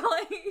fuck?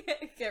 Like,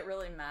 I get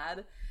really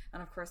mad.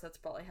 And of course, that's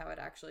probably how it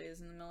actually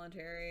is in the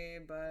military,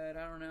 but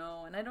I don't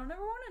know. And I don't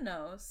ever want to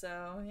know,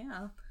 so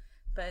yeah.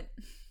 But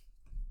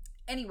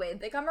anyway,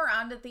 they come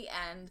around at the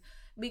end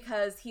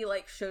because he,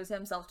 like, shows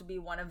himself to be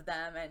one of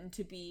them and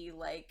to be,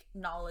 like,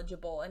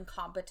 knowledgeable and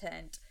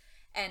competent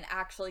and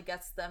actually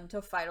gets them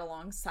to fight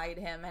alongside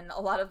him. And a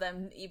lot of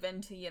them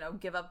even to, you know,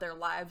 give up their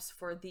lives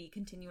for the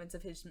continuance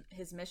of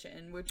his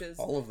mission, which is...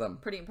 all of them.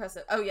 Pretty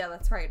impressive. Oh, yeah,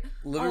 that's right.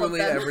 Literally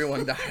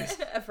everyone dies.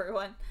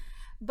 Everyone.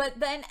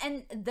 But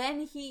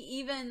then he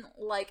even,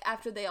 like,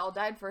 after they all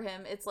died for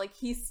him, it's like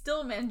he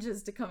still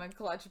manages to come in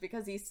clutch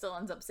because he still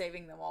ends up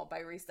saving them all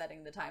by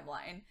resetting the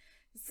timeline.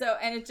 So,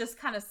 and it just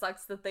kind of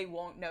sucks that they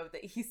won't know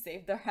that he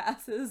saved their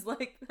asses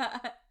like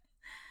that.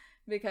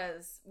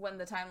 Because when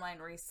the timeline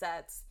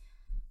resets,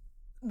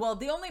 well,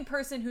 the only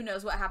person who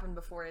knows what happened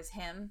before is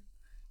him.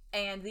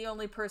 And the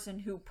only person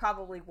who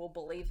probably will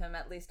believe him,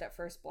 at least at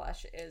first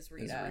blush, is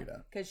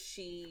Rita. Because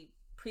she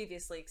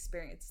previously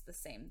experienced the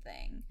same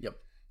thing. Yep.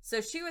 So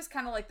she was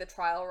kind of like the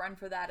trial run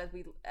for that,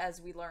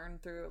 as we learn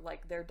through,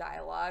 like, their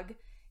dialogue,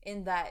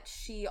 in that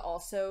she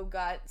also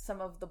got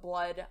some of the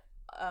blood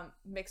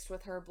mixed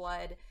with her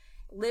blood,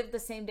 lived the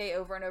same day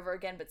over and over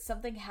again, but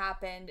something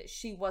happened,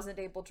 she wasn't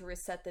able to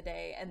reset the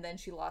day, and then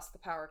she lost the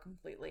power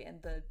completely,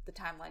 and the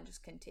timeline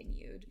just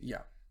continued.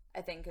 Yeah.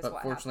 I think is but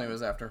what fortunately happened. It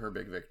was after her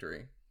big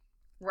victory.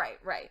 Right.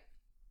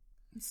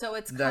 So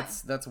it's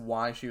that's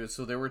why she was.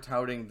 So they were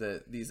touting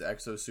that these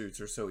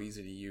exosuits are so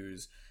easy to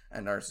use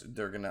and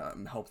they're gonna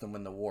help them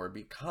win the war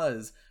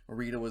because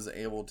Rita was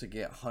able to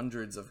get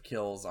hundreds of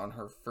kills on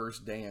her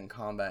first day in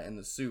combat in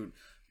the suit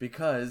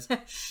because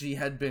she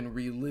had been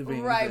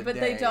reliving right, but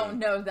day. they don't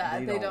know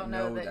that. They don't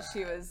know that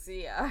she was.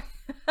 Yeah,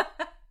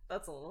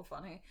 that's a little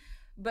funny,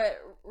 but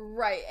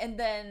right, and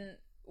then.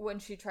 When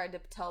she tried to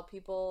tell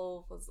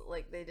people, was it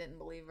like they didn't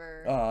believe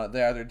her?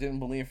 They either didn't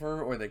believe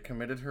her, or they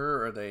committed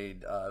her, or they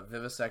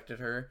vivisected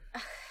her.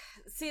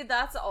 See,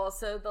 that's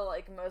also the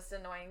like most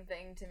annoying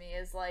thing to me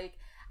is like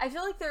I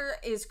feel like there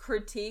is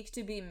critique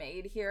to be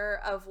made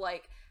here of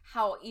like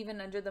how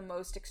even under the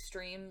most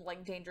extreme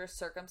like dangerous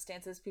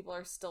circumstances people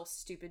are still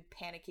stupid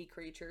panicky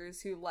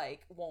creatures who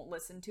like won't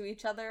listen to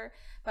each other,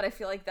 but I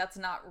feel like that's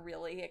not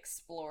really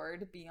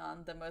explored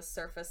beyond the most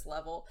surface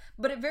level,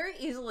 but it very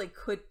easily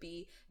could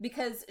be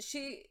because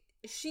she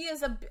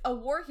is a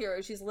war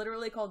hero. She's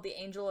literally called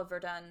the Angel of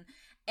Verdun,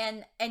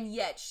 and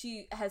yet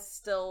she has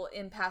still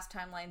in past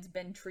timelines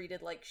been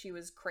treated like she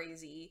was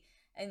crazy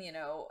and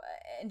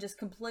and just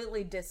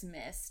completely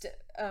dismissed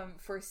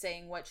for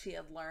saying what she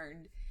had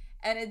learned.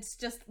 And it's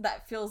just,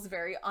 that feels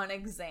very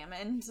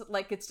unexamined.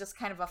 Like, it's just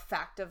kind of a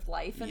fact of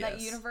life in that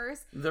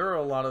universe. There are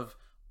a lot of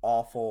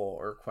awful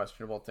or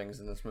questionable things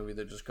in this movie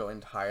that just go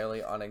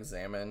entirely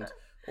unexamined.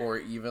 Or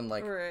even,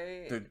 like,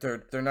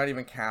 they're not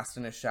even cast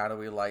in a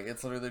shadowy light.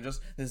 It's literally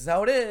just, this is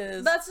how it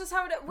is. That's just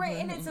how it is. Right,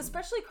 and it's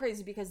especially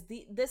crazy because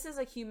this is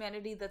a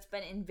humanity that's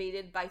been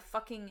invaded by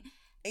fucking...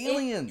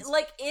 aliens,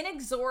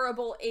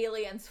 inexorable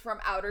aliens from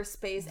outer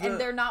space, and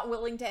they're not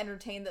willing to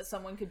entertain that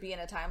someone could be in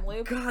a time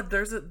loop. God,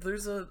 there's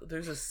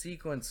a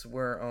sequence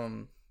where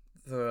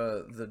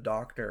the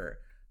doctor,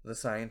 the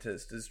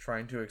scientist, is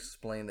trying to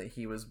explain that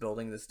he was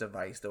building this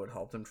device that would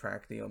help them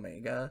track the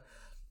Omega,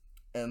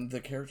 and the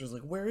character's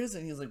like, "Where is it?"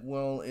 And he's like,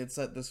 "Well, it's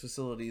at this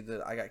facility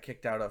that I got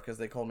kicked out of because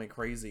they called me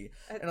crazy."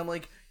 And I'm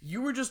like,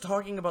 "You were just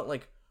talking about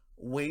like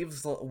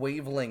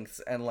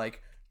wavelengths and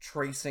like."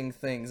 Tracing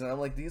things, and I'm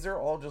like, these are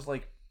all just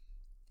like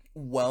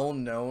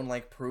well-known,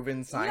 like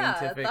proven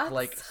scientific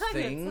like science.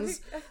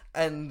 Things,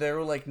 and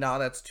they're like, nah,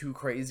 that's too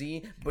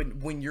crazy. But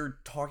when you're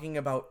talking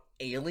about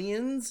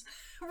aliens,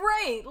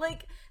 right,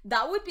 like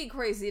that would be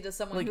crazy to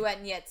someone like, who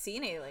hadn't yet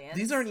seen aliens.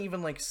 These aren't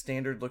even like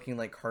standard looking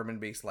like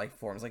carbon-based life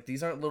forms. Like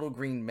these aren't little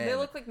green men. They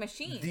look like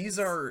machines. These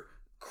are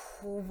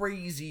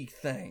crazy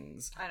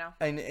things. I know.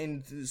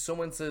 And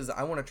someone says,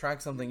 I want to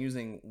track something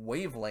using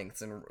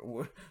wavelengths,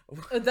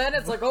 and then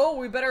it's like, oh,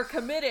 we better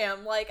commit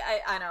him. Like,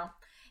 I know.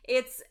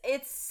 It's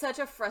such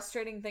a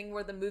frustrating thing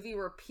where the movie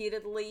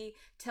repeatedly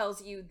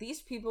tells you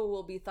these people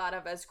will be thought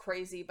of as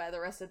crazy by the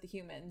rest of the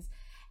humans,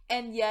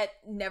 and yet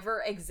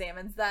never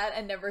examines that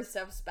and never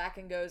steps back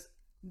and goes,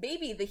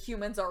 maybe the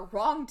humans are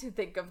wrong to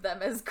think of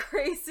them as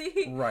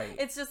crazy. Right.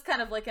 It's just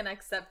kind of like an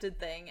accepted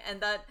thing,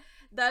 and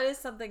that is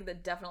something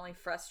that definitely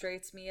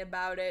frustrates me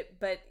about it,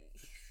 but,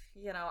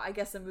 I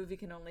guess a movie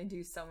can only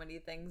do so many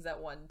things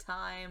at one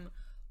time.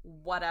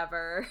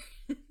 Whatever.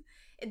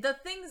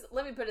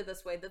 Let me put it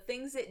this way, the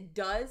things it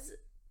does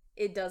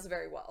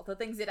very well. The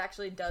things it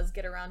actually does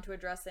get around to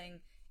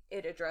addressing,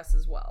 it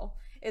addresses well.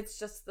 It's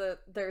just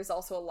there's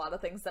also a lot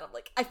of things that I'm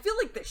like, I feel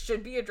like this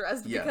should be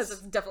addressed because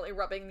it's definitely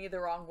rubbing me the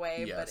wrong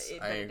way, but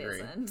it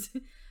isn't.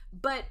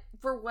 But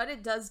for what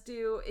it does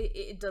do,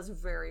 it does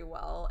very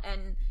well,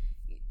 and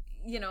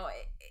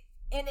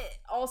and it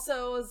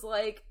also is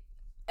like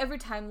every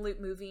time loop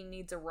movie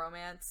needs a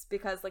romance,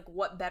 because like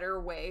what better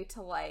way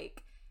to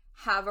like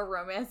have a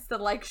romance than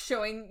like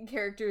showing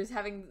characters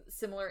having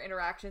similar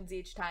interactions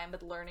each time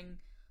but learning,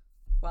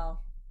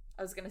 well,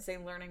 I was gonna say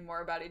learning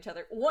more about each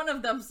other. One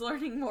of them's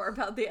learning more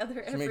about the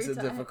other every time. Makes it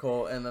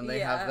difficult, and then they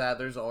have that.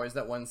 There's always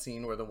that one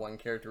scene where the one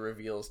character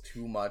reveals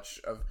too much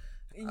of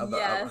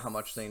how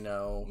much they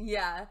know.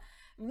 Yeah.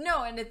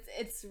 No, and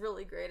it's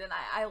really great, and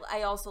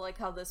I also like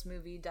how this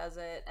movie does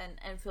it,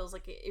 and feels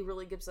like it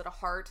really gives it a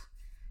heart,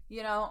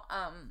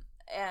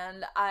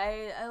 and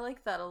I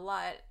like that a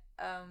lot.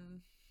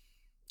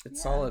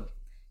 It's solid.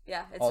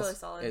 Yeah, it's really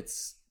solid.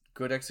 It's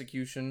good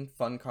execution,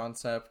 fun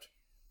concept.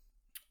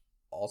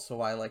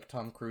 Also, I like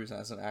Tom Cruise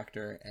as an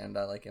actor, and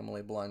I like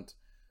Emily Blunt.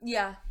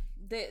 Yeah,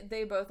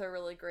 they both are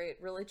really great,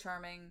 really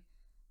charming.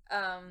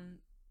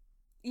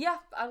 Yeah,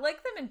 I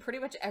like them in pretty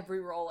much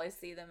every role I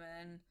see them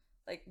in.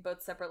 Like,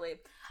 both separately.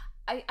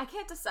 I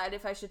can't decide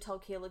if I should tell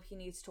Caleb he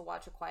needs to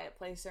watch A Quiet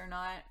Place or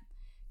not,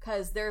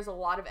 because there's a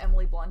lot of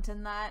Emily Blunt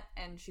in that,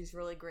 and she's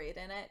really great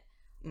in it.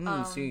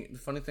 See, the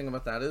funny thing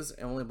about that is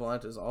Emily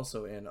Blunt is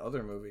also in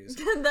other movies.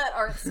 that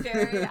aren't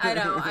scary. I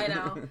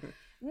know.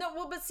 No,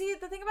 well, but see,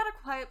 the thing about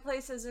A Quiet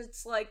Place is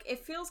it's like,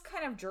 it feels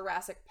kind of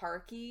Jurassic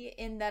Park-y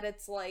in that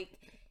it's like,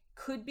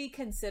 could be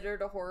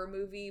considered a horror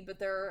movie, but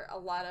there are a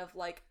lot of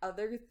like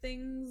other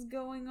things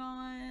going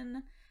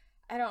on.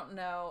 I don't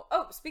know.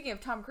 Oh, speaking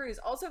of Tom Cruise,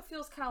 also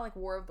feels kind of like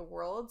War of the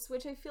Worlds,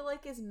 which I feel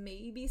like is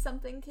maybe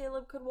something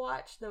Caleb could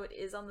watch, though it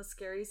is on the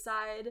scary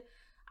side.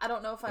 I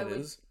don't know if I would.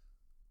 It is?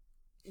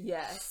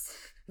 Yes.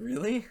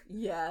 Really?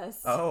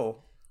 Yes.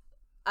 Oh.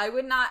 I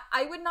would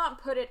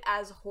not put it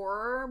as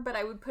horror, but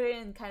I would put it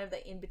in kind of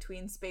the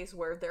in-between space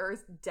where there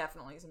is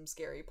definitely some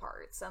scary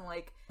parts and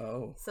like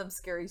some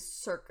scary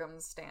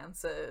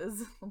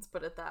circumstances. Let's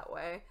put it that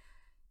way.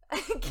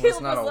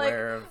 Caleb was like,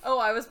 "Oh,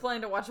 I was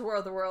planning to watch War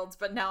of the Worlds,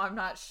 but now I'm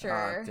not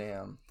sure." Ah,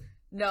 damn.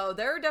 No,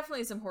 there are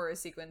definitely some horror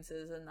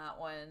sequences in that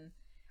one.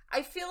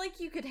 I feel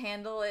like you could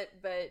handle it,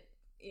 but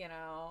you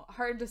know,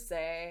 hard to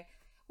say.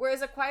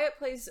 Whereas A Quiet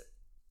Place,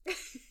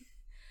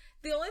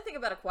 the only thing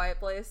about A Quiet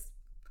Place,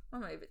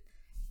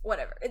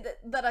 whatever,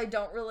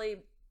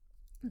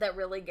 that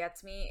really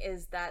gets me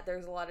is that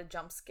there's a lot of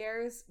jump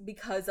scares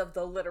because of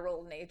the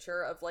literal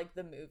nature of like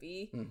the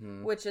movie,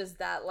 which is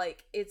that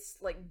like it's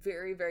like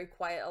very, very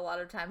quiet a lot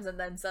of times, and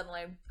then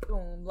suddenly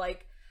boom,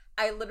 like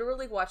I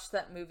literally watched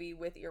that movie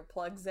with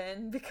earplugs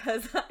in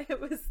because I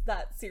was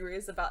that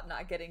serious about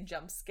not getting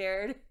jump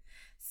scared.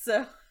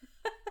 So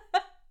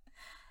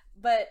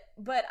but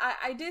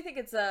I do think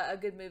it's a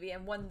good movie,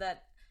 and one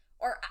that,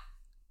 or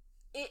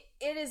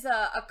it is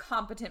a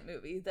competent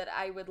movie that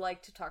I would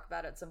like to talk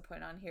about at some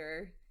point on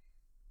here.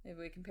 Maybe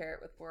we compare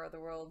it with War of the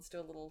Worlds, do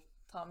a little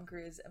Tom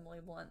Cruise, Emily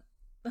Blunt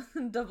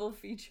double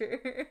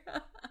feature.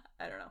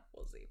 I don't know.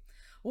 We'll see.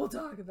 We'll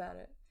talk about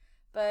it.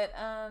 But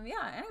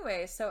yeah,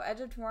 anyway, so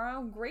Edge of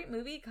Tomorrow, great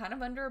movie, kind of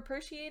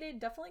underappreciated.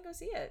 Definitely go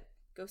see it.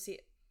 Go see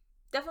it.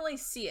 Definitely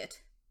see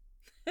it.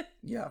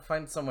 Yeah,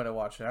 find some way to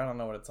watch it. I don't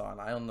know what it's on.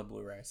 I own the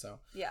Blu-ray, so.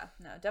 Yeah,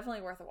 no,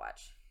 definitely worth a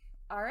watch.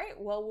 All right,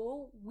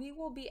 well, we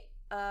will be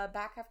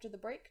back after the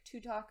break to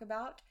talk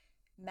about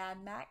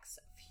Mad Max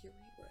Fury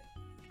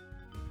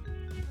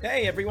Road.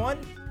 Hey everyone!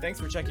 Thanks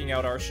for checking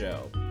out our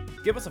show.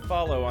 Give us a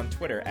follow on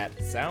Twitter at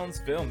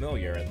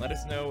SoundsFilmiliar and let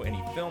us know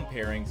any film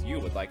pairings you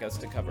would like us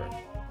to cover.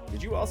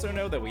 Did you also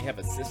know that we have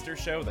a sister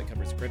show that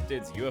covers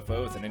cryptids,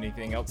 UFOs, and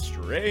anything else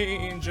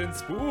strange and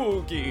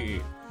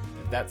spooky?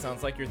 If that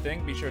sounds like your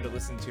thing, be sure to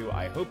listen to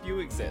I Hope You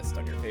Exist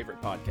on your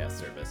favorite podcast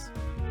service.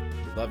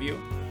 We love you.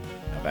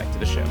 Now back to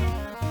the show.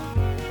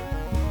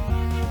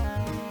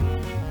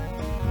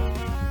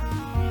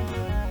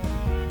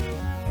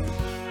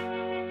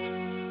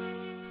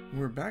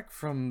 We're back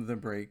from the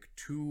break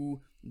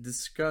to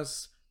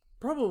discuss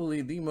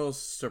probably the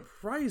most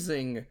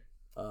surprising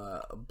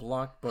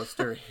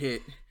blockbuster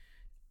hit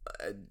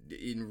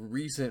in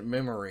recent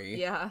memory.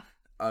 Yeah.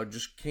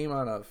 Just came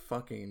out of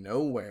fucking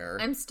nowhere.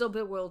 I'm still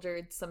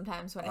bewildered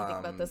sometimes when I think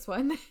about this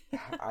one.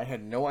 I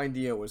had no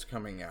idea it was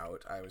coming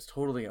out. I was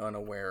totally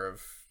unaware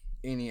of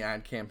any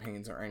ad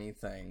campaigns or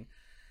anything.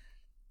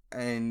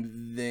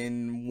 And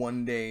then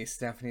one day,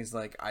 Stephanie's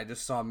like, I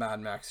just saw Mad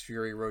Max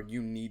Fury Road.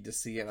 You need to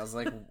see it. And I was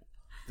like,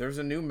 there's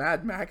a new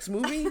Mad Max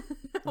movie?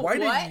 Why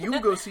did you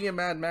go see a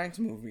Mad Max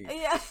movie?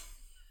 Yeah.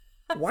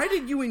 Why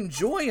did you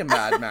enjoy a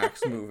Mad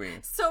Max movie?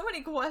 So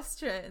many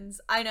questions.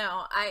 I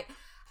know.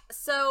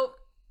 So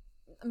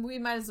we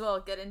might as well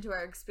get into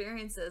our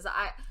experiences.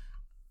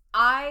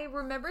 I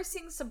remember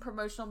seeing some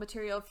promotional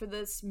material for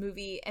this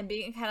movie and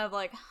being kind of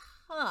like,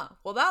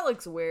 well, that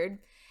looks weird.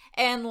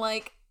 And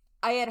like,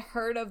 I had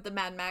heard of the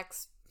Mad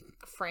Max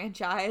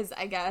franchise,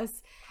 I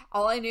guess.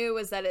 All I knew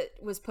was that it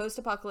was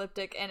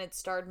post-apocalyptic and it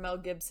starred Mel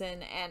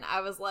Gibson, and I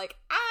was like,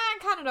 I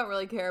kind of don't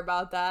really care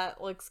about that.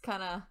 Looks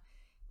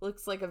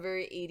like a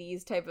very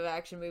 80s type of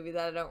action movie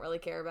that I don't really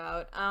care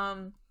about.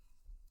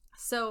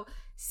 So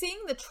seeing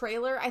the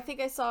trailer, I think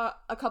I saw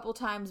a couple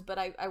times, but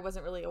I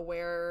wasn't really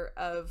aware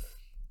of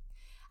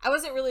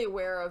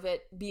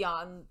it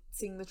beyond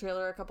seeing the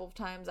trailer a couple of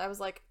times. I was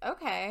like,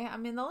 okay, I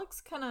mean, that looks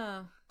kind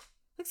of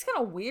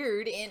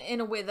weird in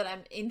a way that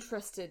I'm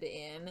interested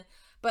in,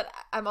 but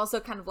I'm also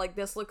kind of like,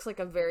 this looks like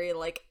a very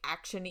like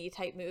action-y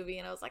type movie,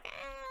 and I was like,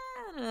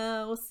 I don't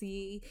know, we'll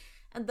see.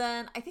 And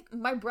then I think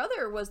my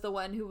brother was the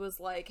one who was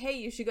like, hey,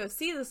 you should go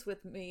see this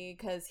with me,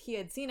 because he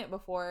had seen it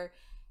before.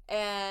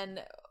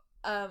 And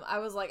I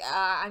was like,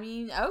 I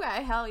mean,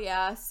 okay, hell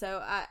yeah.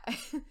 So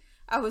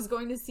I was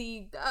going to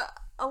see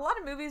a lot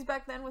of movies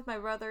back then with my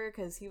brother,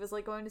 because he was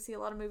like going to see a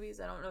lot of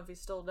movies. I don't know if he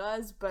still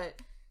does,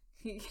 but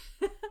he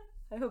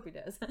I hope he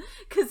does,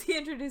 because he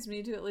introduced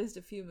me to at least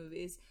a few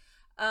movies.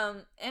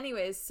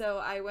 Anyways, so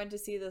I went to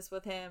see this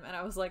with him, and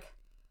I was like,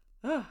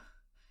 oh,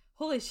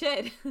 holy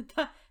shit,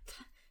 that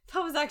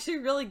was actually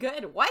really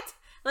good. What?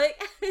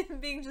 Like,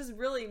 being just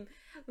really,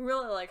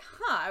 really like,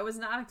 I was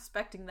not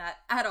expecting that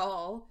at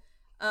all.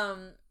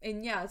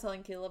 And yeah,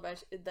 telling Caleb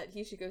that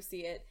he should go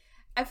see it.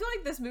 I feel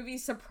like this movie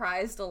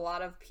surprised a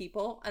lot of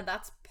people, and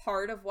that's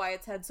part of why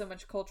it's had so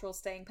much cultural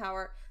staying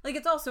power. Like,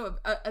 it's also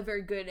a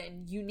very good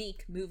and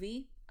unique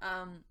movie.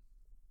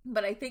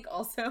 But I think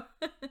also,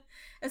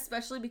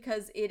 especially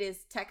because it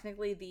is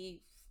technically the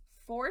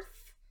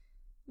fourth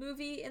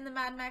movie in the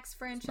Mad Max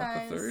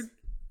franchise. Not the third?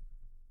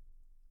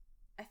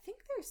 I think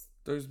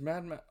there's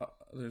Mad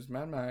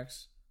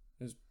Max,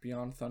 there's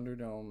Beyond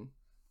Thunderdome.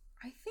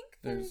 I think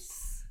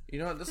there's you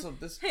know what,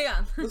 hang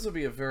on. This will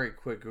be a very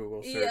quick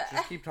Google search. Yeah.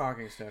 Just keep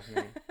talking,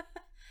 Stephanie.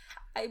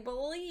 I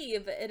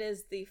believe it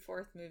is the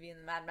fourth movie in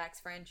the Mad Max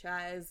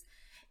franchise.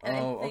 And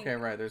okay,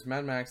 right. There's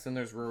Mad Max, then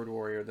there's Road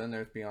Warrior, then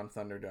there's Beyond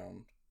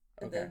Thunderdome.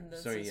 Okay,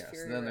 so yes,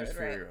 then there's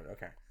Fury Road.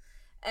 Okay.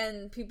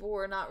 and people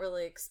were not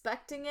really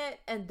expecting it,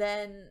 and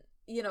then,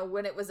 you know,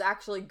 when it was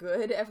actually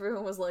good,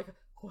 everyone was like,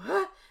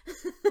 what?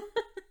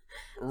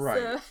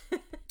 Right.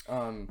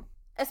 So,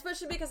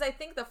 especially because I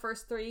think the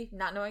first three,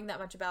 not knowing that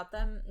much about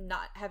them,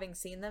 not having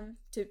seen them,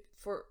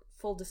 for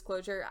full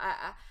disclosure,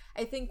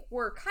 I think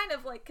were kind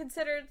of like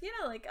considered, you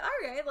know, like,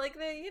 all right, like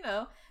they, you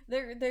know,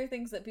 they're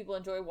things that people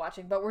enjoy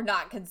watching, but were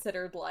not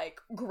considered like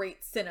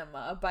great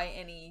cinema by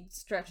any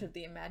stretch of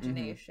the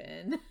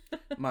imagination.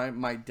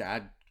 My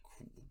dad,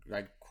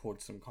 I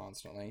quotes them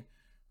constantly.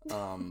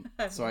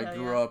 So I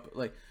grew Yeah. up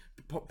like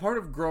part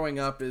of growing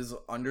up is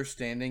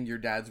understanding your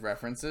dad's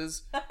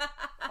references.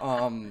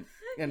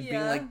 And being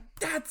Yeah. like,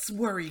 that's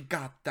where he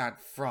got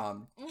that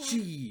from.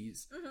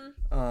 Jeez.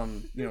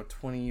 You know,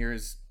 20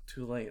 years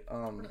too late.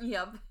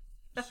 Yep.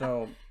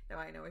 So No,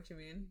 I know what you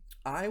mean.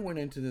 I went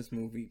into this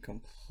movie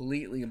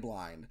completely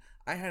blind.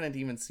 I hadn't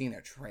even seen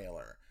a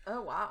trailer.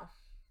 Oh, wow.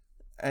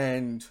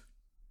 And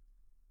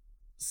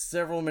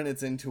several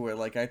minutes into it,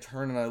 like, I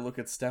turn and I look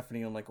at Stephanie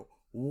and I'm like,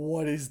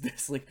 what is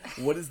this? Like,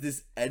 what is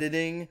this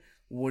editing?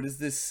 What is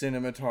this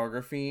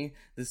cinematography?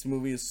 This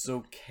movie is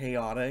so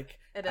chaotic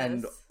It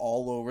and is.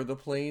 all over the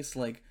place.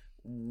 Like,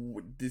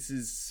 this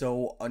is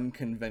so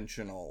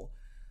unconventional.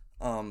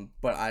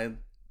 But I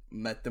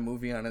met the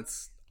movie on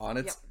its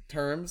Yep.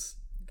 terms.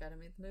 Gotta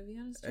meet the movie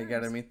on its I terms.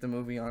 gotta meet the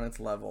movie on its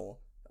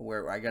level,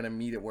 where I gotta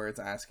meet it where it's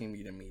asking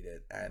me to meet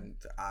it, and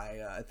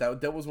I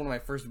that was one of my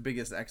first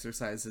biggest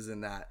exercises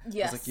in that.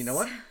 Yes. I was like, you know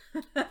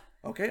what?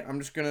 Okay, I'm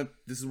just gonna.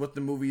 This is what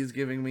the movie is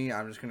giving me.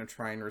 I'm just gonna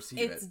try and receive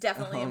it. It's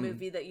definitely a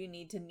movie that you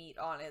need to meet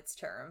on its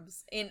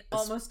terms in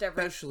almost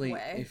every especially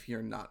way. if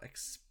you're not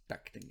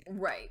expecting it.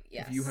 Right,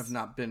 yes. If you have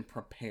not been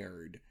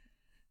prepared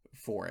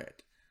for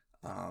it,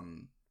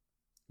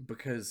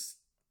 because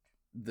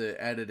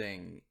the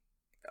editing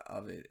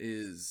of it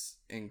is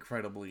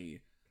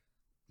incredibly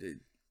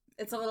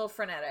It's a little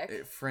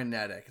frenetic.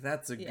 frenetic.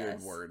 That's a good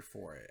Yes. word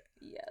for it.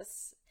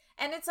 Yes.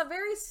 And it's a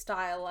very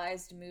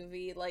stylized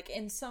movie, like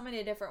in so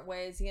many different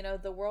ways. You know,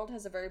 the world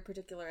has a very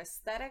particular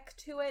aesthetic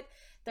to it.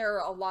 There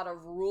are a lot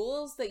of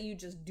rules that you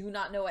just do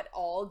not know at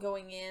all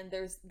going in.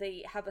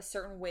 They have a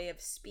certain way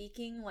of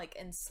speaking, like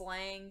in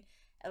slang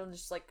and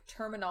just like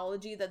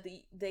terminology that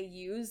they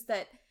use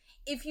that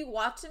if you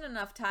watch it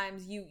enough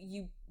times,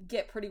 you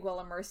get pretty well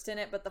immersed in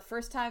it. But the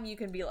first time you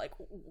can be like,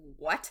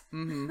 what?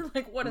 Mm-hmm.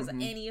 Like, what does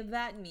any of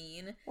that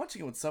mean?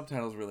 Watching it with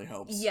subtitles really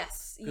helps.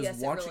 Yes, yes,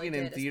 watching it really it in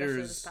did, especially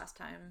theaters- this past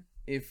time.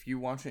 If you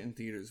watch it in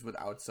theaters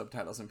without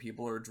subtitles and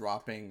people are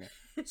dropping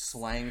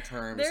slang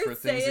terms They're for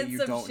things that saying you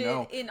some don't shit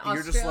know, in and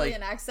you're just like,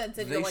 Australian accents,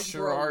 and they you're like,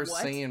 sure bro, are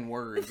what? saying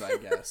words, I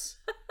guess.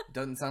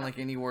 Doesn't sound like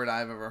any word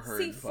I've ever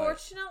heard. See, but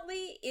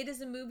fortunately, it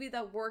is a movie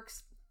that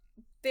works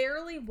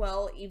fairly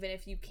well, even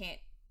if you can't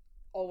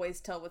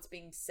always tell what's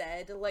being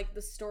said. Like,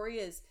 the story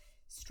is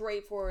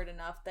straightforward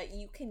enough that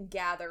you can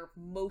gather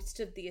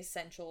most of the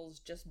essentials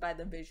just by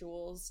the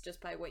visuals,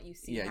 just by what you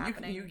see yeah,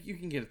 happening. you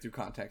can get it through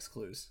context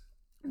clues.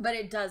 But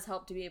it does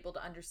help to be able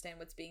to understand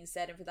what's being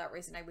said, and for that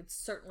reason, I would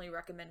certainly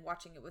recommend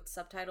watching it with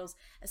subtitles,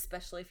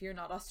 especially if you're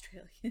not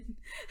Australian.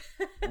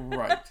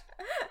 Right.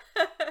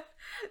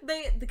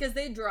 Because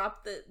they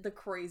drop the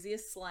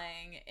craziest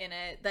slang in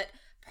it that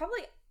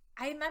probably,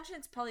 I imagine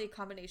it's probably a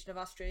combination of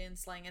Australian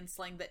slang and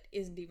slang that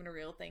isn't even a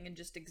real thing and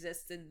just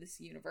exists in this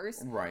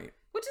universe, Right.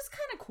 which is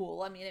kind of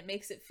cool. I mean, it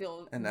makes it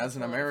feel And much as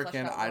an more like a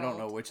American, fleshed out I don't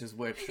world. know which is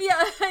which. Yeah,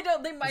 I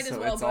don't. They might as So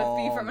well it's both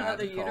be all from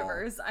another magical.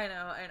 universe. I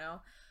know.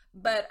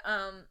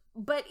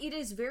 But it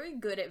is very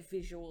good at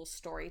visual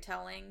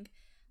storytelling.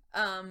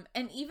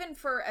 And even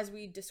for, as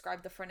we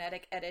described, the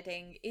frenetic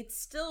editing, it's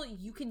still,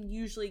 you can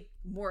usually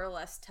more or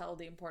less tell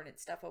the important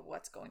stuff of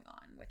what's going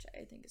on, which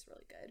I think is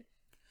really good.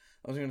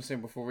 I was going to say,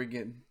 before we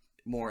get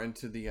more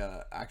into the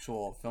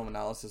actual film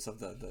analysis of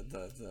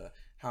the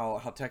how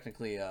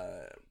technically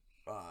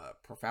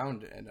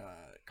profound and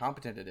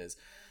competent it is,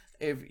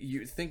 if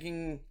you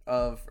thinking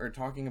of or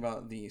talking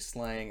about the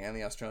slang and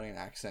the Australian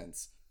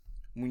accents,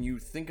 when you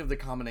think of the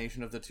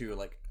combination of the two,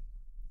 like,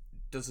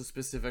 does a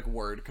specific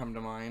word come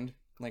to mind,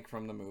 like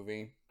from the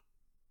movie?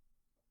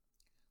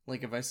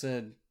 Like, if I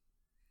said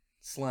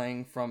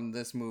slang from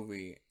this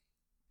movie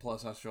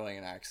plus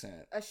Australian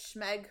accent, A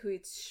schmeg who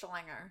eats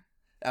schlanger.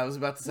 I was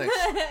about to say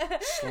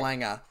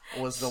schlanger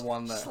was the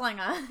one that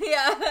Schlanger.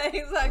 Yeah,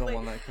 exactly. the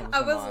one that comes I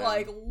to was mind.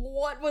 like,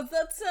 what was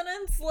that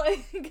sentence?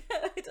 Like,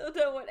 I don't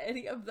know what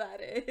any of that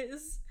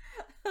is.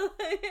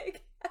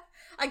 Like,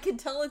 I can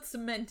tell it's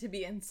meant to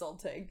be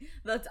insulting.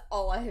 That's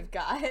all I have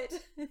got.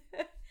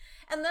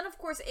 And then, of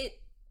course,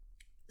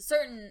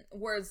 certain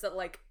words that,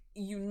 like,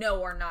 you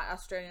know are not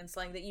Australian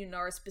slang, that you know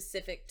are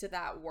specific to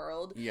that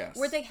world. Yes.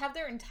 Where they have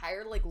their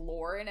entire, like,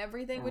 lore and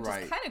everything, which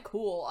Right. is kind of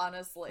cool,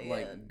 honestly.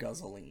 like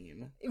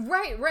guzzling.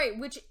 Right,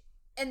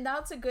 and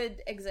that's a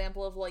good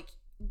example of, like,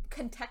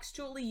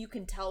 contextually you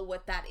can tell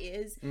what that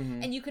is,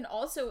 Mhm. and you can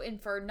also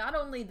infer not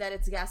only that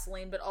it's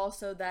gasoline, but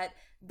also that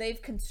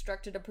they've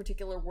constructed a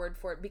particular word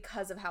for it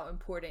because of how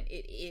important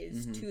it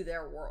is to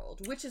their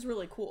world, which is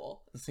really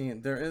cool. See,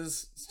 there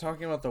is,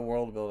 talking about the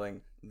world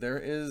building, there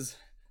is,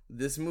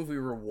 this movie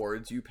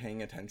rewards you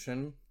paying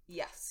attention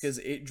Yes. Because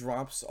it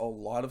drops a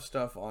lot of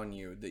stuff on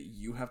you that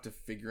you have to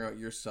figure out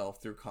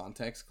yourself through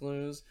context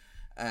clues.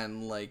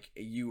 And, like,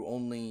 you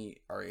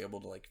only are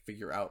able to, like,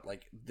 figure out,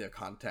 like, the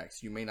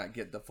context. You may not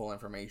get the full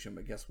information,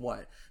 but guess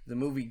what? The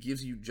movie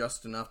gives you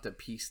just enough to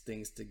piece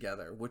things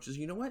together, which is,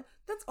 you know what?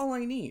 That's all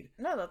I need.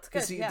 No, that's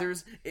good. See,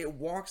 it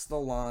walks the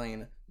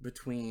line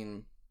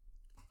between,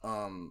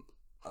 a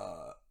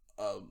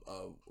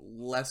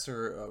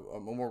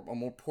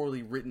more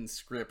poorly written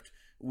script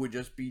would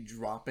just be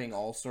dropping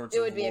all sorts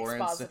of lore.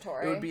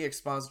 Expository. It would be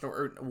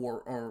expository,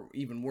 or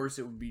even worse,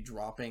 it would be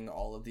dropping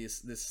all of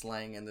this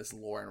slang and this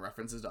lore and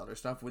references to other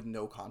stuff with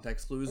no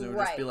context clues. It would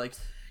just be like,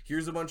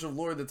 here's a bunch of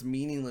lore that's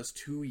meaningless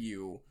to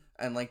you,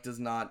 and like does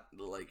not,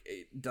 like,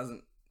 it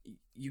doesn't,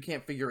 you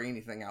can't figure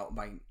anything out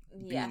by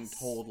being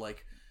told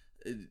like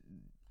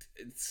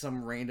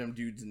some random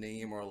dude's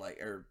name or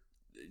a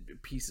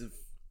piece of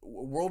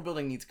world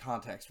building needs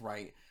context,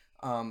 right?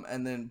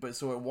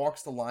 So it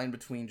walks the line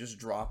between just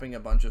dropping a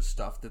bunch of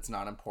stuff that's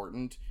not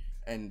important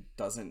and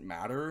doesn't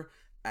matter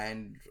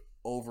and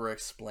over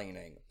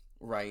explaining,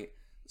 right?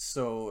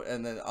 So,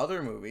 and then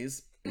other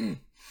movies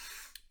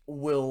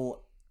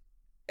will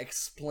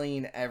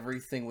explain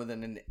everything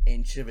within an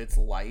inch of its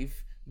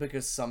life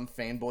because some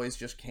fanboys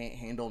just can't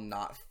handle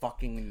not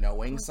fucking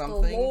knowing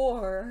something. The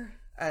lore.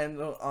 And,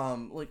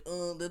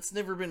 that's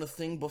never been a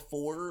thing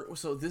before.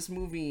 So this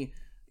movie,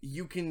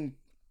 you can...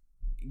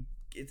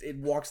 It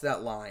walks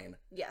that line.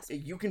 Yes.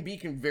 You can be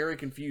very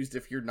confused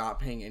if you're not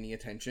paying any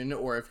attention,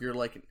 or if you're,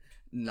 like,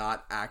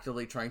 not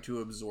actively trying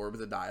to absorb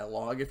the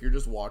dialogue. If you're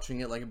just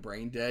watching it like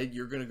brain dead,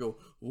 you're gonna go,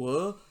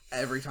 what?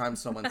 Every time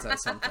someone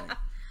says something.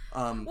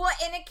 Well,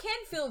 and it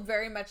can feel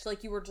very much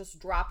like you were just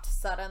dropped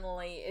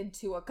suddenly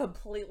into a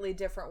completely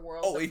different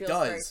world. Oh, that it feels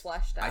does. Very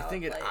fleshed out. I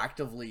think it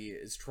actively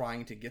is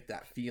trying to get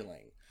that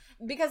feeling.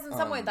 Because in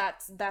some way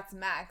that's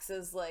Max,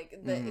 is like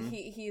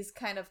he's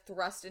kind of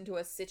thrust into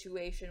a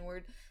situation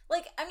where,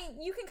 like, I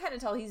mean, you can kind of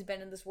tell he's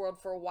been in this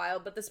world for a while,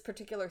 but this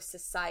particular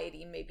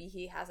society maybe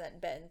he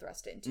hasn't been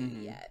thrust into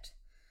yet.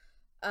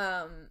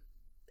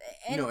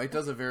 It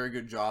does a very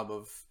good job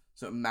of.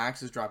 So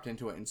Max is dropped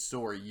into it, and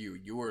so are you.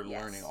 You are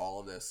learning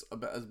all of this,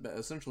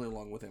 essentially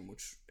along with him,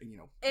 which,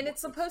 And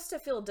it's supposed to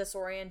feel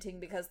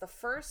disorienting because the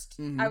first,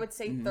 I would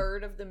say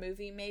third of the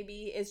movie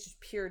maybe, is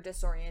just pure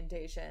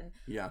disorientation.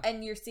 Yeah.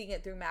 And you're seeing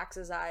it through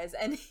Max's eyes,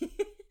 and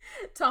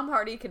Tom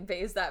Hardy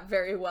conveys that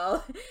very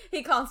well.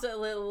 He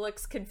constantly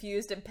looks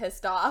confused and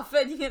pissed off,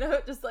 and,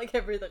 just like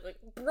everything, like,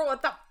 bro,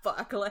 what the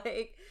fuck?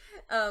 Like,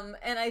 and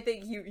I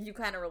think you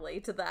kind of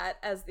relate to that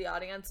as the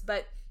audience,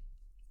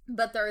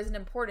 But there is an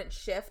important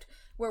shift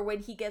where when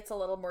he gets a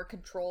little more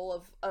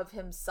control of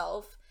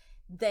himself,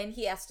 then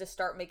he has to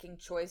start making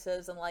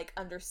choices and, like,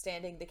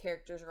 understanding the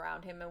characters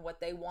around him and what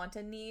they want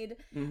and need.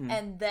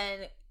 And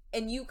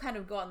you kind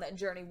of go on that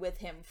journey with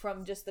him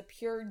from just the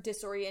pure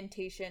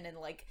disorientation and,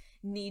 like,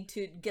 need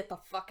to get the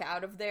fuck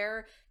out of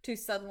there to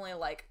suddenly,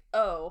 like,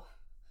 oh,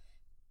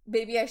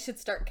 maybe I should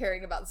start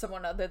caring about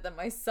someone other than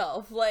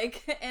myself.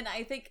 Like, and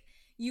I think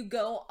you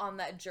go on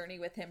that journey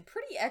with him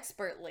pretty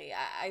expertly,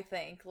 I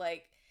think.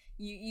 Like,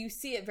 You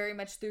see it very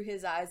much through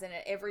his eyes, and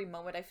at every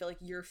moment I feel like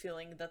you're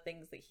feeling the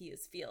things that he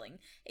is feeling.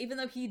 Even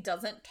though he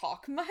doesn't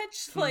talk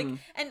much, like,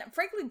 and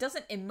frankly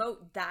doesn't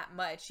emote that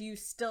much, you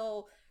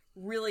still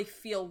really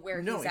feel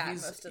where he's at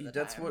most of the time.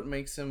 That's what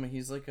makes him,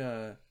 he's like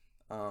a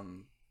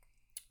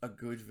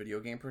good video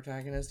game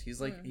protagonist.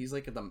 He's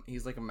like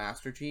a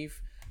Master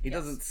Chief. He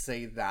doesn't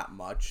say that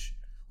much.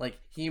 Like,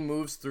 he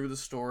moves through the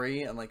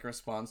story and, like,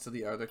 responds to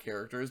the other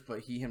characters, but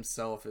he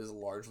himself is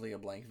largely a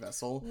blank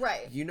vessel.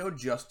 Right. You know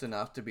just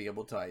enough to be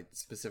able to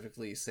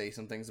specifically say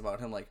some things about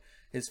him. Like,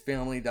 his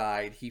family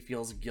died. He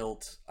feels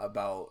guilt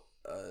about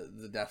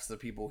the deaths of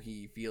people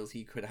he feels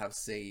he could have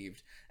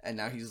saved, and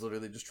now he's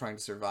literally just trying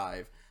to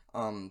survive.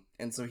 And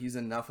so he's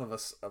enough of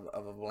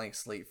a blank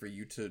slate for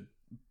you to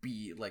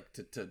be, like,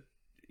 to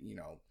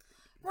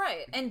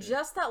Right, and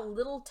just that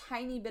little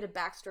tiny bit of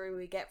backstory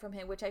we get from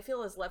him, which I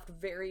feel is left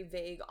very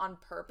vague on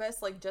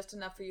purpose, like, just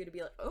enough for you to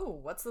be like, oh,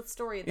 what's the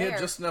story there? Yeah,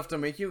 just enough to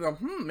make you go,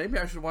 maybe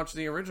I should watch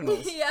the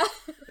originals. Yeah.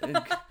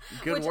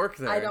 Good work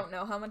there. I don't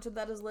know how much of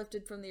that is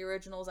lifted from the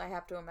originals. I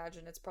have to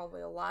imagine it's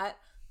probably a lot.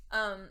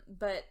 And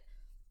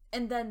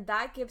then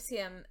that gives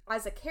him,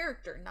 as a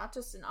character, not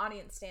just an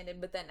audience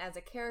stand-in, but then as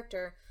a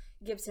character,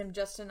 gives him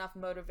just enough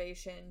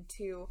motivation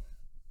to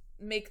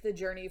make the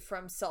journey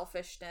from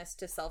selfishness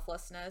to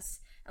selflessness,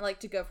 and,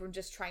 like, to go from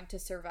just trying to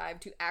survive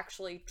to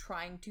actually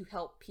trying to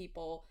help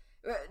people,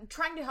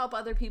 trying to help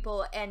other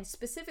people, and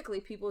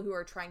specifically people who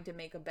are trying to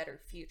make a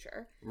better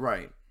future.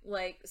 Right.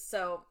 Like,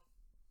 so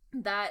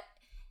that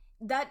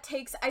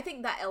takes, I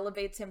think that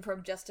elevates him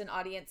from just an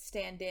audience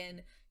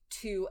stand-in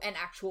to an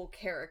actual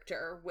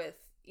character with,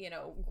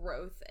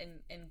 growth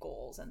and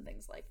goals and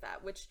things like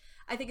that, which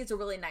I think is a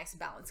really nice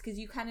balance, because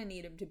you kind of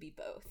need him to be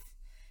both.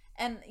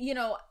 And,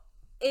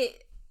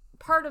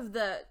 part of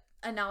the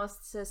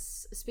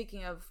analysis,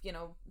 speaking of,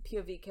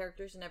 POV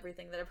characters and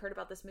everything that I've heard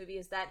about this movie,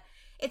 is that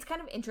it's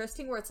kind of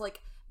interesting where it's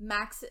like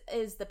Max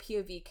is the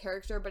POV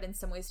character, but in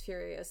some ways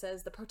Furiosa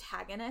is the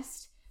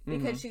protagonist,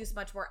 because she's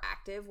much more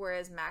active,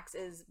 whereas Max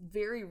is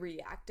very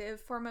reactive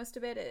for most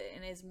of it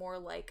and is more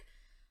like,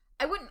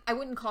 I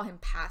wouldn't call him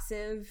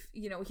passive.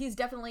 You know, he's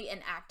definitely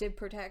an active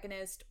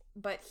protagonist,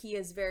 but he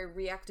is very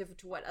reactive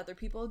to what other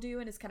people do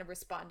and is kind of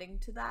responding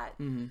to that.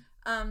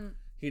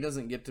 He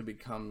doesn't get to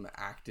become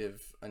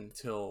active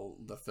until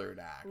the third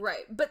act.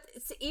 Right. But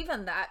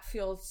even that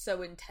feels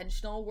so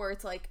intentional, where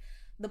it's like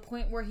the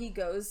point where he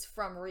goes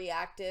from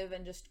reactive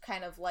and just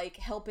kind of like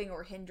helping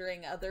or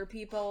hindering other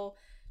people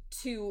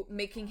to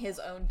making his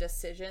own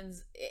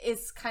decisions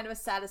is kind of a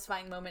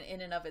satisfying moment in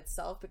and of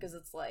itself, because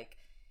it's like,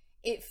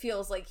 it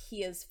feels like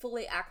he is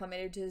fully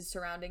acclimated to his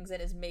surroundings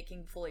and is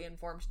making fully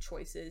informed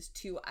choices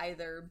to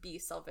either be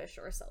selfish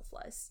or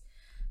selfless.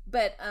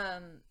 But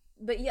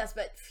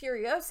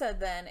Furiosa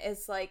then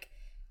is like,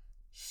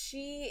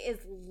 she is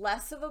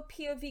less of a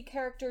POV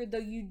character, though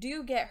you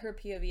do get her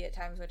POV at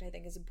times, which I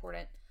think is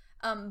important.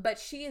 But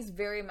she is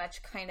very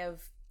much kind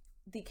of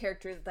the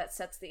character that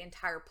sets the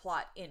entire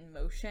plot in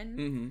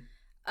motion.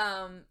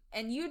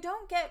 And you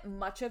don't get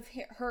much of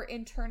her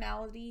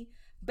internality,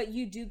 but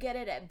you do get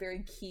it at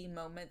very key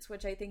moments,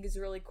 which I think is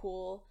really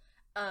cool.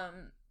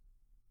 And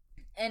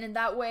in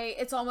that way,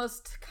 it's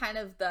almost kind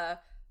of the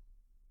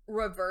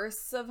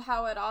reverse of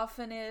how it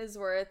often is,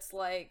 where it's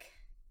like,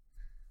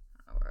 I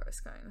don't know where I was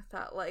going with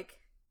that. Like,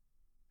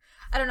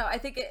 I don't know. I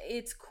think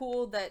it's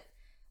cool that,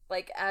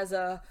 like, as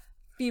a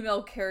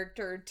female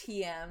character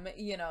TM,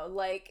 you know,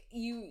 like,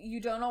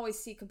 you don't always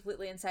see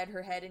completely inside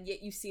her head, and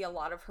yet you see a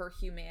lot of her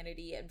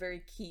humanity at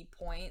very key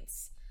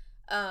points.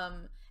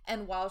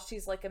 And while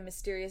she's like a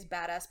mysterious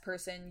badass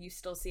person, you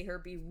still see her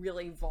be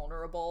really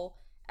vulnerable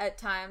at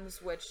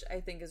times, which I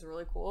think is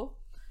really cool.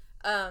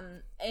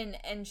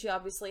 And she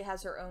obviously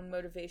has her own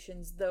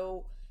motivations,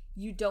 though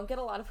you don't get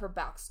a lot of her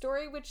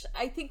backstory, which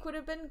I think would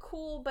have been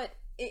cool, but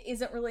it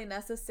isn't really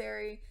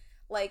necessary.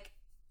 Like,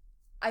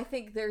 I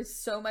think there's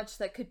so much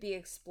that could be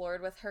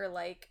explored with her,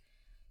 like,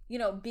 you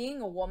know,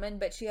 being a woman,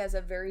 but she has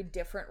a very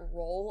different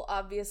role,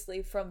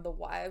 obviously, from the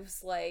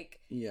wives,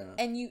 like, yeah.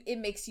 And it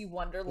makes you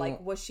wonder,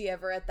 like, was she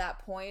ever at that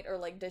point, or,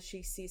 like, does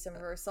she see some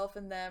of herself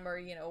in them, or,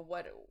 you know,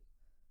 what?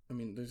 I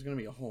mean, there's gonna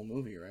be a whole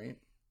movie, right?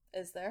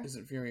 Is there?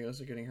 Isn't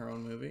Furiosa getting her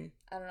own movie?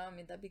 I don't know, I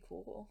mean, that'd be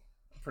cool.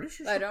 I'm pretty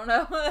sure I don't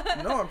know.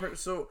 No,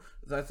 so,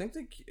 I think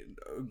they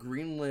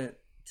greenlit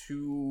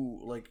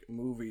 2, like,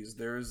 movies.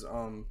 There's,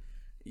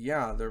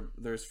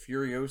 there's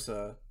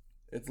Furiosa.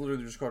 It's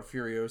literally just called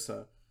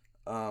Furiosa.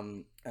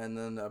 And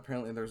then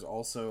apparently there's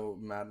also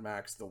Mad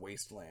Max: The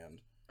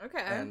Wasteland.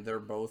 Okay. And they're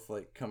both,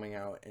 like, coming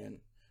out in,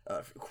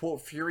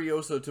 quote,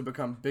 Furiosa to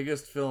become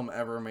biggest film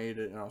ever made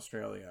in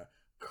Australia.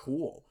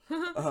 Cool.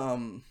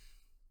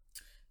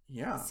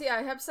 Yeah. See,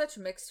 I have such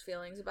mixed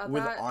feelings about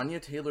With that. Anya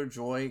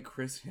Taylor-Joy,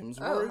 Chris Hemsworth.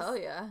 Oh, hell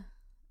yeah.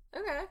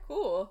 Okay,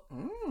 cool.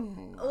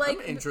 Like,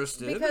 I'm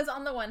interested. Because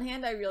on the one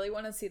hand, I really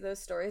want to see those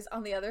stories.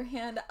 On the other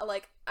hand,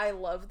 like, I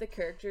love the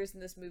characters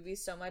in this movie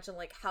so much, and,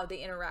 like, how they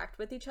interact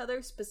with each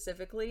other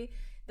specifically,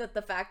 that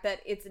the fact that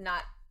it's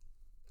not...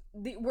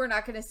 we're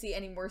not going to see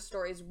any more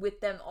stories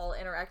with them all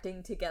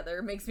interacting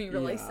together makes me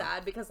really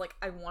sad, because, like,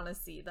 I want to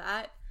see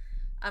that.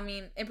 I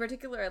mean, in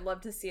particular, I'd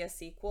love to see a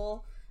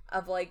sequel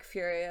of, like,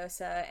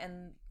 Furiosa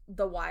and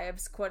the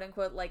wives, quote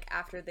unquote, like,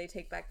 after they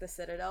take back the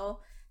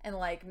Citadel, and,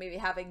 like, maybe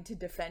having to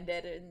defend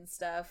it and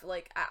stuff.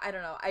 Like, I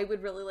don't know. I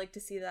would really like to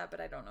see that, but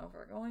I don't know if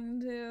we're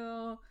going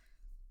to.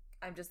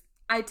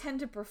 I tend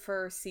to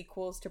prefer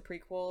sequels to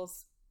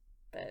prequels,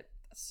 but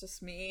that's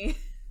just me.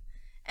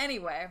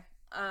 Anyway,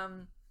 I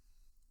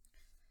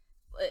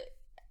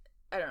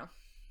don't know.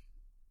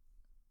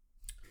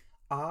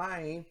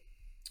 I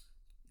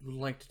would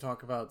like to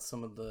talk about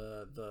some of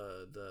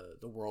the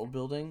world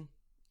building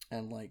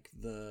and, like,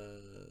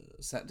 the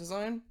set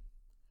design.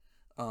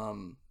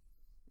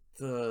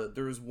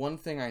 There was one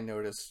thing I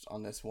noticed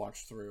on this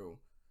watch through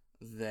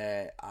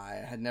that I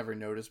had never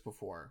noticed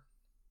before,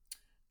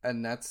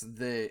 and that's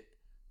that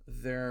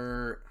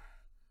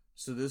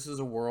so this is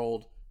a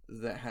world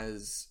that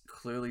has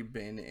clearly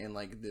been in,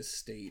 like, this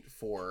state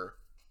for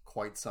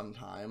quite some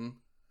time,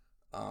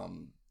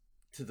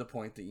 to the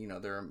point that, you know,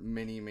 there are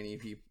many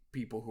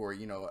people who are,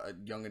 you know,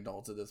 young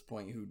adults at this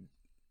point who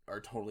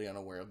are totally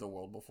unaware of the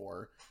world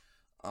before,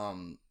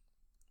 and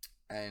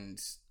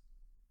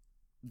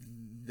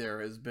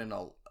there has been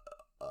a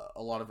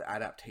lot of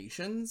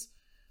adaptations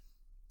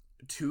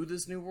to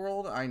this new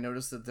world. I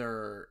noticed that there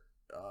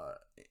are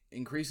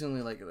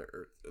increasingly, like,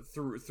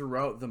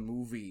 throughout the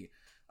movie,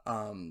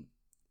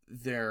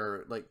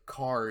 their, like,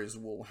 cars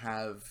will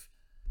have,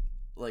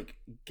 like,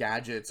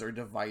 gadgets or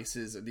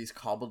devices, or these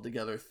cobbled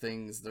together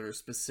things that are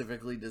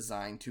specifically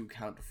designed to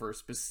account for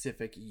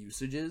specific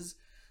usages.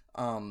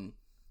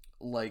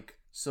 Like,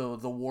 so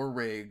the war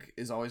rig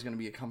is always going to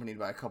be accompanied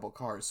by a couple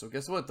cars. So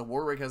guess what? The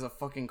war rig has a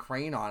fucking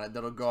crane on it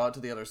that'll go out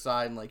to the other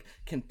side and, like,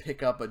 can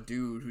pick up a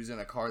dude who's in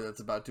a car that's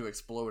about to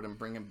explode and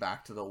bring him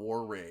back to the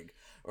war rig.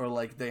 Or,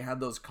 like, they had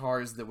those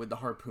cars that with the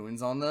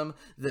harpoons on them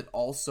that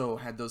also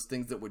had those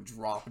things that would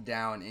drop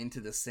down into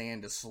the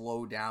sand to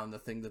slow down the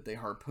thing that they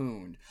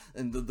harpooned.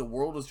 And the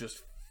world was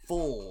just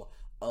full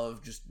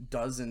of just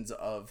dozens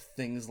of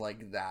things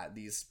like that.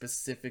 These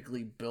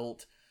specifically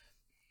built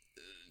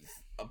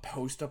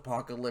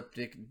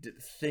post-apocalyptic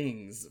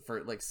things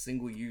for like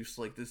single use.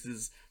 Like, this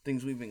is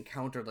things we've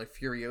encountered. Like,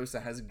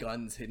 Furiosa has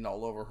guns hidden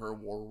all over her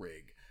war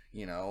rig,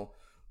 you know.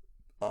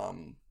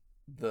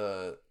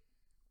 The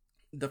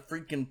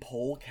freaking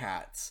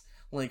polecats,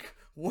 like,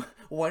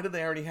 why do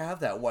they already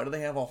have that? Why do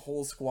they have a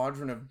whole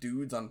squadron of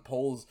dudes on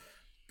poles?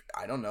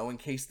 I don't know, in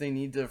case they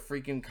need to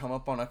freaking come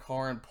up on a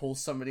car and pull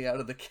somebody out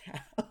of the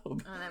cab.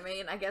 And I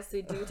mean, I guess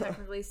we do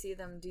technically see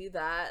them do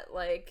that.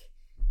 Like,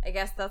 I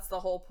guess that's the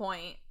whole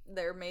point.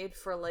 They're made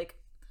for, like,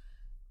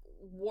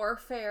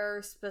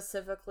 warfare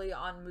specifically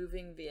on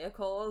moving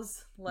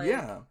vehicles. Like,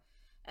 yeah.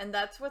 And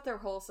that's what their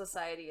whole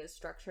society is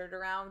structured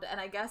around. And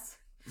I guess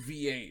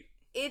V8.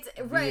 It's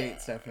V8, right.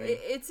 Stephanie.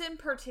 It's in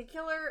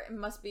particular, it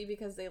must be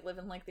because they live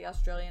in, like, the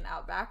Australian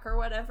outback or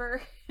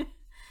whatever.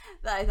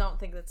 That I don't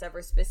think that's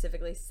ever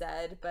specifically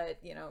said, but,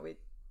 you know, we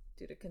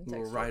due to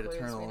contextual We'll ride clues,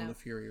 eternal we on know. the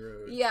Fury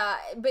Road. Yeah,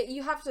 but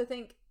you have to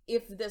think,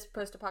 if this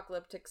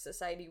post-apocalyptic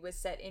society was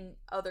set in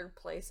other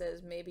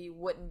places, maybe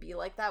wouldn't be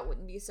like that,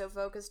 wouldn't be so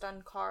focused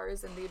on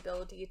cars and the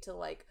ability to,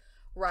 like,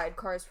 ride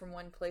cars from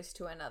one place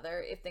to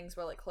another if things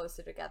were, like,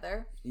 closer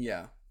together.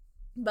 Yeah.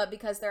 But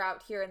because they're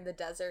out here in the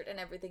desert and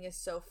everything is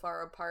so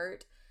far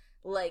apart,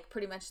 like,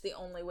 pretty much the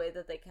only way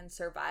that they can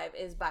survive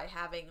is by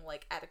having,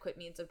 like, adequate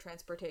means of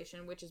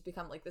transportation, which has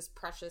become, like, this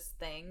precious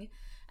thing.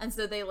 And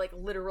so they, like,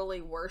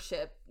 literally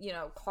worship, you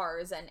know,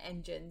 cars and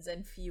engines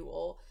and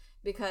fuel,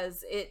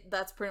 because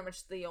that's pretty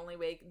much the only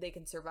way they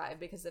can survive,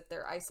 because if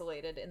they're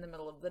isolated in the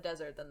middle of the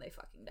desert, then they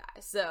fucking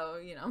die. So,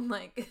 you know,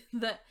 like,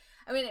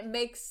 I mean, it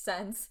makes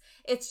sense.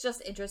 It's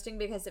just interesting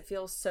because it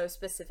feels so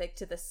specific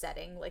to the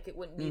setting, like it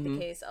wouldn't be the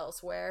case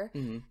elsewhere.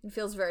 It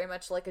feels very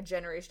much like a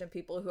generation of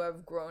people who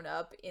have grown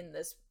up in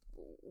this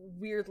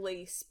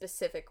weirdly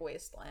specific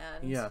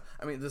wasteland. Yeah.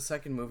 I mean, the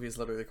second movie is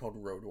literally called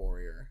Road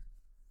Warrior.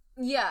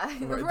 Yeah,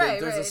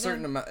 right. There's a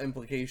certain amount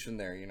implication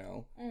there, you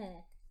know?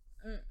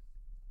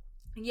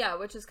 Yeah,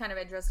 which is kind of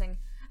interesting.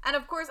 And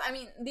of course, I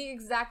mean, the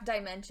exact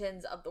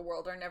dimensions of the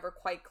world are never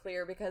quite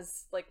clear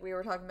because, like, we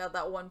were talking about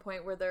that one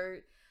point where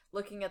they're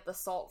looking at the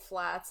salt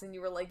flats and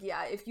you were like,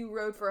 yeah, if you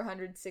rode for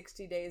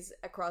 160 days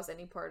across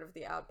any part of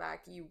the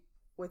outback, you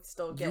would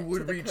still get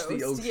to the coast.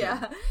 The ocean.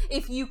 Yeah,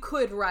 if you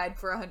could ride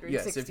for 160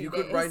 days. Yes, if you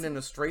could ride in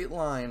a straight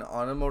line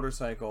on a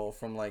motorcycle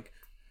from, like,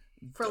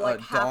 for, like,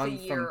 half a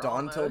year from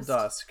dawn till almost.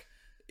 dusk,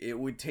 it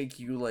would take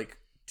you, like,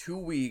 2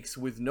 weeks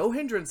with no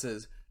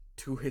hindrances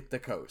to hit the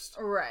coast.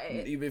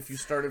 Right. Even if you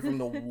started from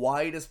the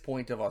widest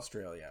point of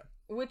Australia.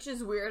 Which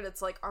is weird.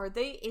 It's like, are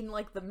they in,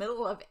 like, the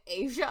middle of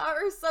Asia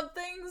or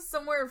something?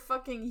 Somewhere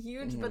fucking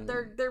huge, but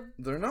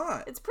They're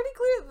not. It's pretty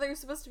clear that they're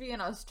supposed to be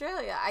in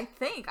Australia. I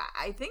think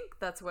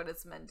that's what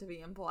it's meant to be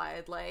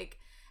implied. Like,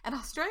 and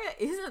Australia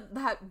isn't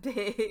that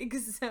big,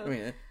 so I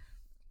mean,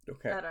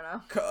 okay. I don't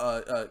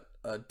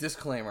know.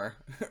 Disclaimer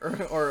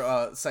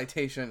or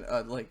citation,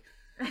 like,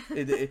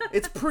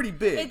 it's pretty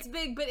big. It's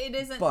big, but it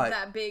isn't but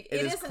that big. it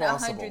It is isn't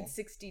crossable.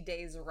 160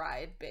 days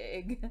ride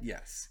big.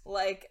 Yes.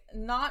 Like,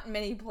 not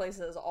many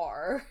places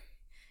are.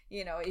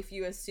 You know, if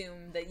you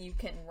assume that you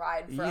can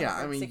ride for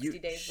 160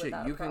 days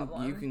without a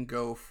problem. You can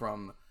go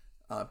from,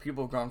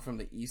 people have gone from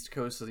the east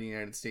coast of the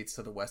United States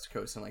to the west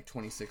coast in like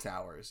 26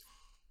 hours,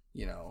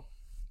 you know.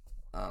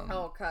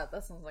 Oh god,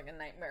 that sounds like a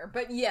nightmare.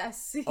 But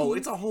yes. Oh,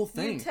 it's a whole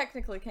thing. You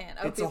technically can.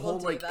 Oh, it's a whole,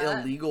 like,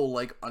 that. illegal,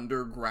 like,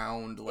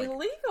 underground, like,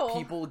 illegal.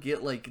 people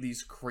get, like,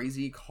 these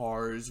crazy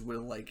cars with,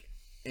 like,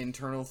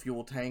 internal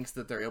fuel tanks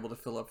that they're able to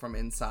fill up from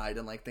inside,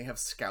 and, like, they have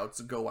scouts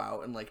go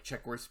out and, like,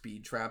 check where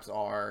speed traps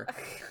are,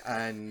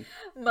 and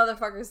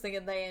motherfuckers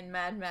thinking they in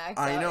Mad Max.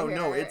 I know, here.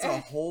 no, it's a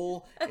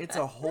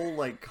whole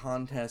like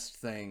contest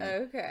thing.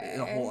 Okay.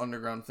 A whole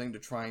underground thing to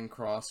try and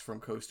cross from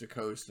coast to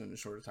coast in as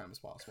short a time as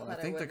possible. And God,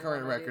 I think the wouldn't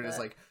current wanna do record is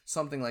that. like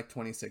something like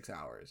 26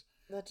 hours.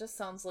 That just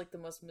sounds like the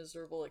most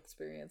miserable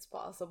experience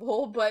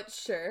possible, but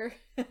sure.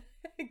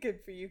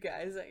 Good for you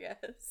guys, I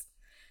guess.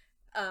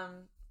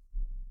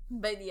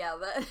 But yeah,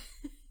 that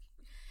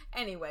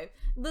anyway,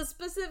 the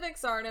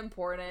specifics aren't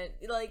important.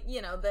 Like,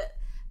 you know,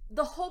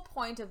 the whole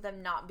point of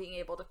them not being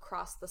able to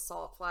cross the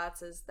salt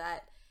flats is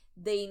that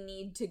they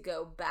need to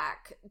go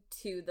back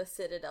to the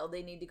Citadel.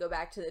 They need to go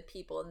back to the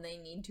people, and they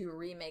need to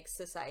remake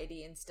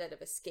society instead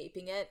of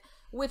escaping it.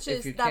 Which is,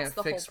 if you that's can't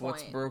the fix whole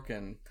what's point.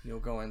 broken, you'll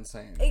go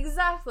insane.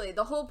 Exactly.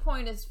 The whole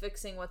point is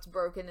fixing what's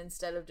broken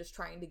instead of just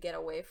trying to get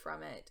away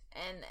from it.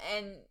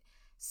 And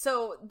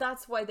so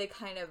that's why they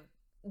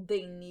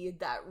need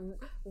that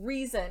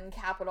reason,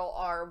 capital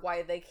R,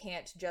 why they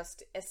can't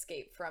just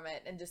escape from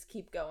it and just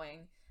keep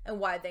going, and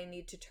why they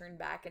need to turn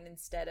back and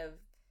instead of,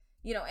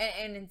 you know,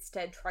 and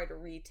instead try to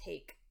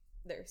retake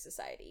their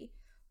society.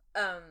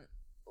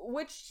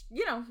 Which,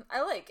 you know,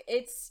 I like.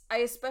 I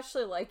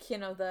especially like, you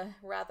know, the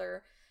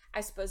rather,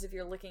 I suppose if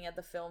you're looking at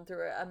the film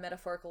through a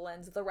metaphorical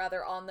lens, the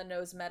rather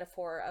on-the-nose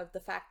metaphor of the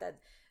fact that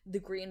the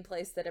green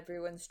place that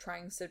everyone's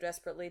trying so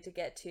desperately to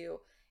get to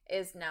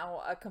is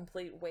now a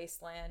complete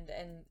wasteland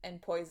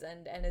and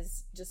poisoned and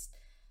is just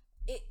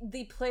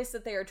the place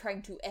that they are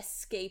trying to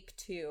escape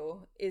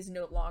to is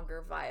no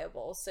longer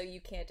viable. So you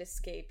can't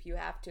escape. You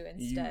have to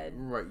instead.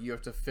 You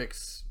have to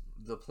fix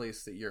the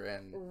place that you're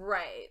in.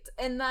 Right.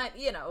 And that,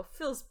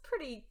 feels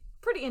pretty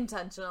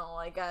intentional,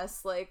 I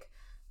guess. Like,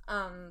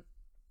 and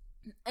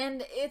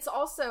it's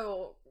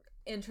also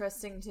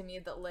interesting to me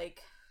that,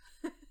 like,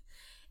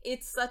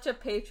 it's such a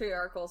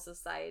patriarchal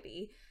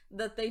society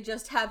that they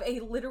just have a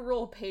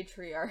literal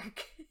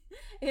patriarch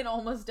in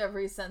almost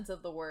every sense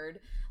of the word.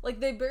 Like,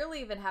 they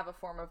barely even have a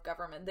form of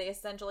government. They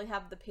essentially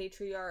have the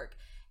patriarch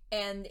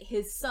and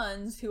his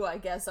sons, who I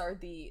guess are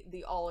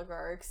the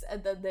oligarchs,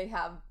 and then they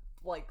have,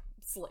 like,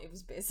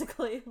 slaves,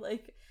 basically.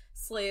 Like,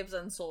 slaves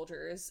and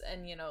soldiers,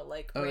 and,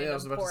 like, oh, yeah, I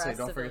was about to say,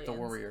 don't civilians. forget the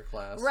warrior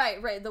class.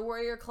 Right, the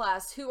warrior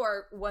class, who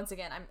are, once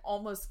again, I'm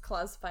almost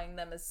classifying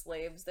them as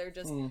slaves. They're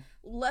just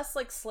less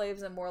like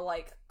slaves and more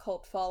like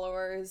cult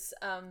followers.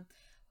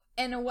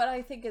 And what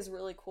I think is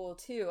really cool,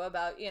 too,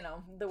 about,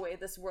 the way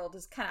this world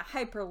is kind of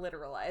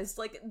hyper-literalized.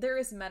 Like, there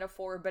is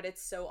metaphor, but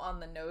it's so on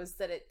the nose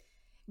that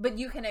but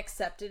you can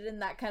accept it in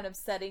that kind of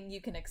setting. You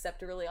can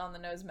accept a really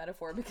on-the-nose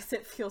metaphor because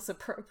it feels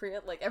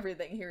appropriate. Like,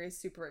 everything here is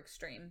super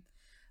extreme.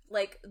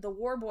 Like, the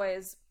war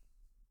boys,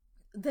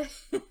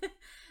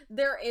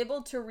 they're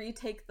able to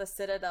retake the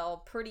Citadel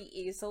pretty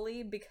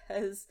easily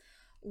because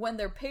when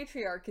their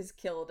patriarch is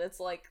killed, it's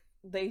like,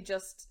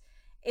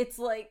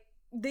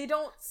 they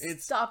don't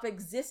stop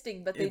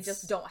existing, but they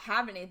just don't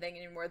have anything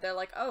anymore. They're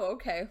like, oh,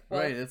 okay. Well,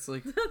 right, it's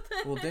like,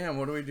 well, damn,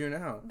 what do we do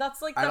now? That's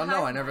like I don't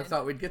know, I never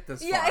thought we'd get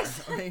this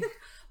far.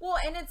 Well,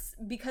 and it's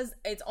because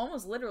it's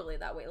almost literally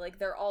that way. Like,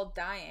 they're all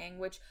dying,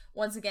 which,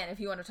 once again, if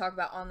you want to talk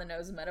about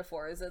on-the-nose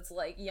metaphors, it's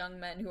like young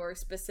men who are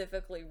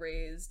specifically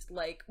raised,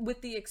 like,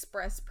 with the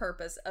express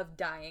purpose of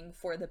dying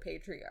for the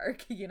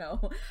patriarch,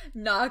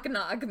 knock,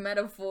 knock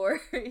metaphor,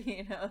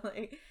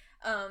 like...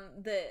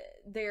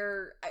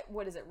 they're,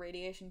 what is it,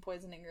 radiation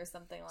poisoning or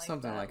something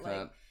like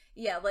that.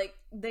 Yeah, like,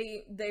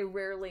 they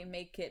rarely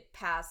make it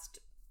past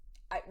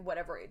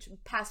whatever age,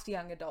 past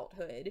young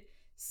adulthood.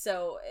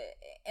 So,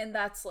 and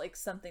that's, like,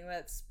 something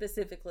that's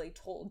specifically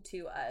told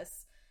to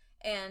us.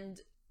 And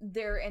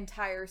their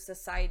entire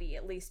society,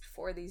 at least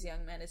for these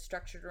young men, is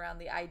structured around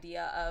the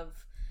idea of,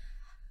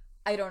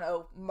 I don't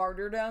know,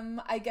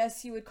 martyrdom, I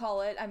guess you would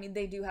call it. I mean,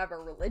 they do have a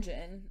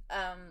religion.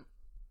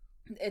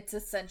 It's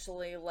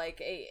essentially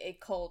like a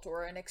cult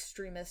or an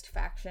extremist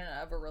faction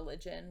of a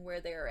religion where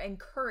they're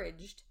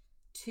encouraged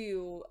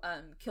to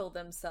kill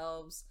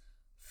themselves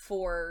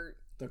for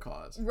the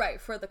cause. Right,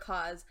 for the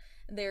cause.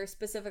 They're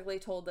specifically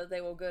told that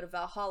they will go to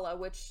Valhalla,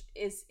 which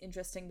is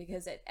interesting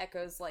because it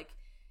echoes, like,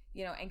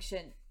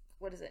 ancient,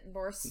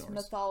 Norse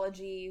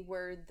mythology,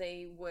 where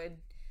they would,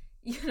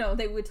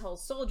 they would tell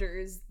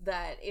soldiers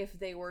that if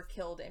they were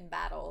killed in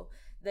battle,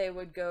 they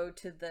would go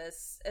to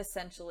this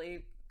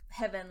essentially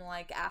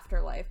heaven-like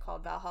afterlife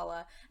called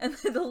Valhalla, and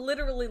they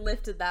literally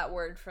lifted that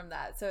word from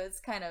that. So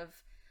it's kind of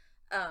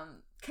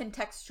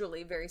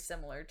contextually very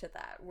similar to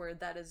that, where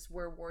that is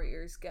where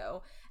warriors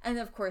go. And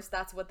of course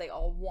that's what they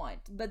all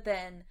want. But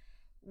then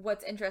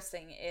what's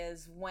interesting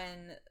is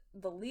when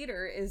the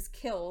leader is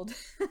killed,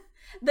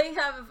 they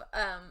have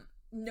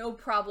no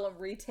problem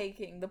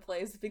retaking the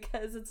place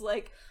because it's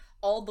like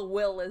all the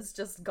will is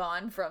just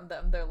gone from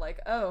them. They're like,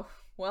 oh,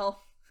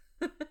 well,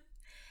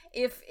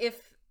 if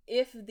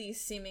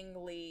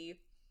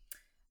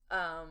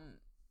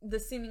the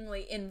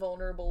seemingly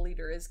invulnerable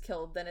leader is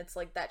killed, then it's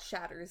like that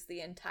shatters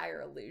the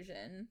entire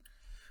illusion.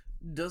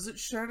 Does it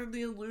shatter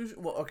the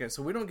illusion? Well, okay,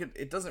 so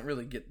it doesn't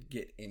really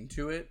get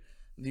into it.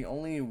 The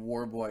only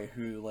war boy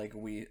who, like,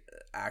 we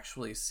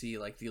actually see,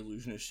 like, the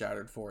illusion is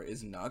shattered for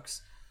is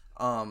Nux.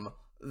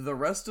 The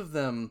rest of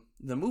them,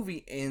 the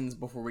movie ends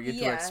before we get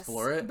to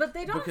explore it. But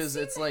they don't because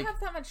seem to have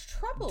that much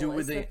trouble.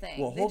 The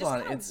thing. Well, hold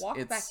on.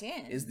 Walk back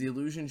in. Is the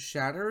illusion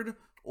shattered,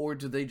 or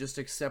do they just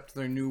accept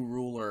their new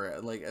ruler?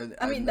 Like,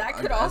 that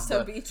could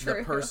also be true.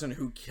 The person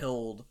who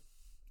killed.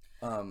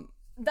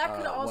 That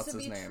could also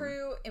be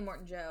true,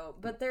 Immortan Joe.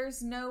 But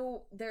there's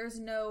no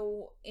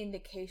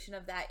indication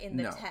of that in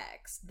the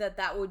text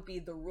that would be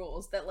the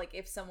rules. That, like,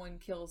 if someone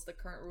kills the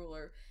current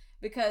ruler.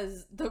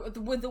 Because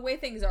with the way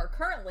things are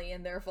currently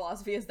in their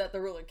philosophy is that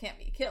the ruler can't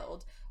be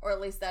killed, or at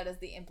least that is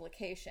the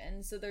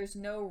implication. So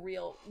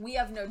we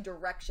have no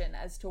direction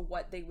as to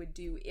what they would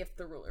do if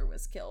the ruler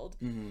was killed.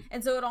 Mm-hmm.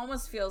 And so it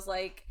almost feels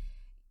like,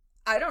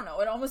 I don't know,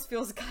 it almost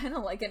feels kind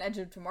of like an Edge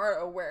of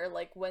Tomorrow, where,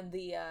 like, when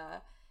the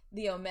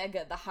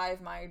Omega, the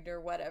hive mind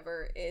or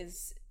whatever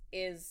is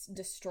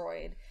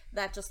destroyed,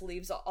 that just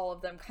leaves all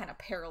of them kind of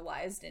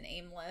paralyzed and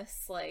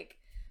aimless, like,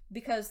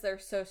 because they're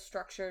so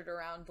structured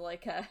around,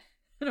 like, I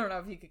don't know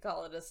if you could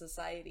call it a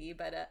society,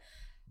 but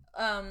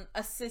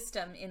a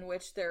system in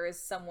which there is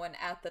someone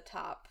at the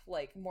top,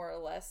 like, more or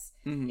less,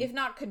 if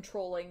not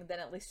controlling, then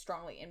at least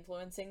strongly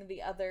influencing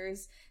the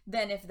others.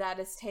 Then if that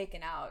is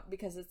taken out,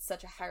 because it's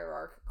such a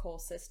hierarchical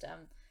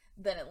system,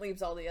 then it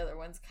leaves all the other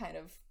ones kind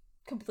of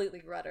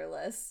completely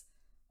rudderless.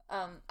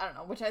 I don't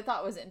know, which I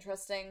thought was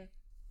interesting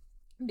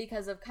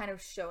because of kind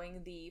of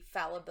showing the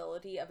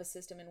fallibility of a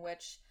system in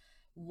which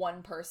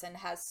one person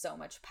has so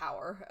much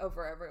power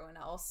over everyone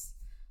else.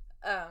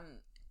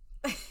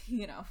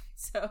 You know,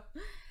 so,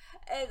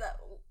 and,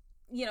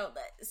 you know,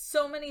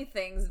 so many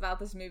things about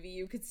this movie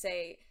you could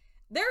say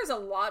there's a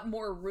lot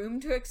more room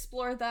to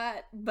explore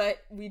that, but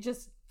we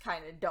just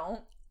kind of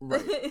don't.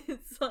 Right.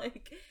 It's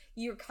like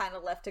you're kind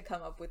of left to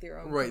come up with your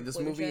own Right, this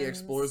movie conclusions.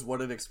 explores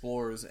what it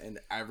explores, and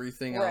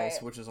everything Right.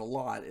 else, which is a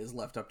lot, is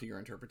left up to your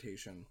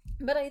interpretation.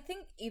 But I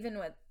think even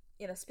with,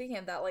 you know, speaking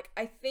of that, like,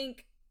 I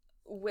think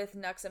with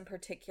Nux in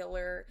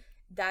particular,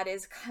 that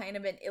is kind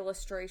of an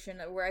illustration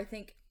where I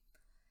think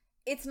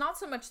it's not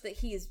so much that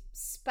he's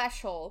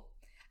special.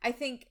 I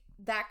think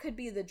that could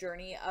be the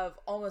journey of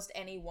almost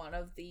any one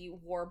of the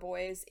war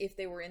boys if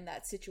they were in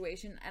that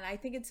situation. And I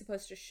think it's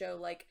supposed to show,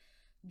 like,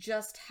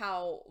 just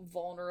how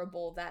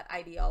vulnerable that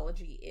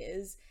ideology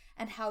is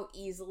and how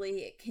easily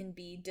it can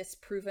be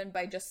disproven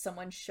by just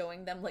someone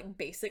showing them, like,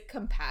 basic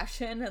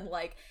compassion and,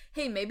 like,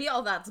 hey, maybe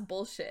all that's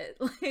bullshit.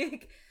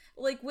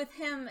 Like with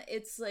him,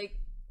 it's like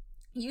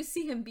you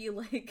see him be,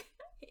 like,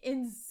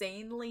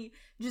 insanely,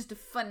 just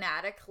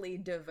fanatically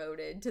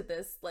devoted to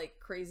this, like,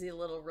 crazy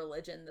little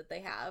religion that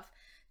they have,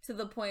 to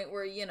the point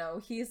where, you know,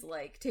 he's,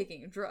 like,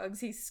 taking drugs,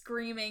 he's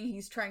screaming,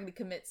 he's trying to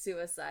commit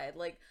suicide,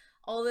 like,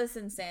 all this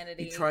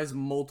insanity. He tries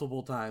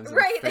multiple times and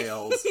Right.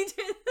 fails.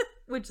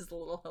 Which is a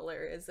little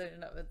hilarious in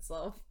and of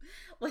itself.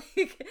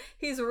 Like,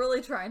 he's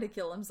really trying to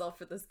kill himself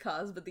for this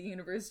cause, but the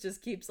universe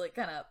just keeps, like,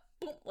 kind of,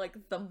 like,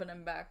 thumping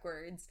him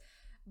backwards.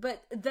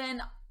 But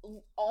then,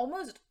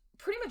 almost,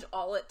 pretty much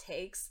all it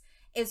takes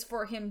is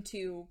for him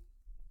to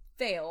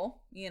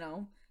fail, you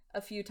know,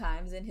 a few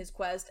times in his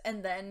quest,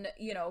 and then,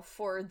 you know,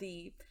 for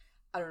the,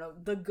 I don't know,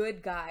 the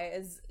good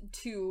guys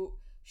to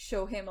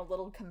show him a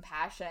little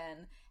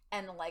compassion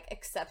and, like,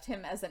 accept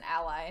him as an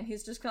ally, and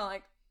he's just kind of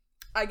like,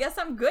 I guess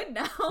I'm good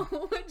now.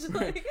 Which,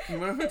 like, You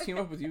want to team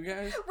up with you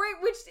guys? right,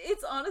 which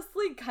it's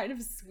honestly kind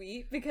of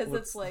sweet, because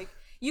it's like,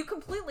 you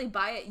completely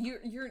buy it.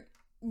 You're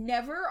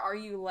never are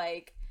you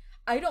like,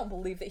 I don't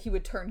believe that he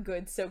would turn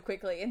good so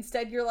quickly.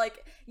 Instead, you're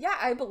like, yeah,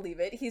 I believe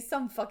it. He's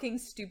some fucking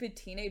stupid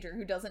teenager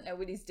who doesn't know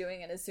what he's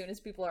doing, and as soon as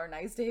people are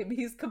nice to him,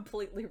 he's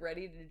completely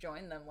ready to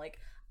join them. Like,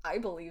 I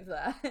believe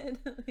that.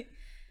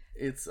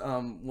 It's,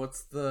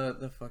 what's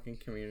the fucking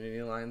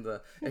community line?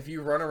 If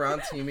you run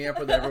around teaming up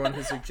with everyone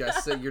who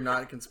suggests it, you're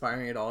not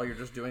conspiring at all, you're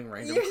just doing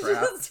random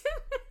crap.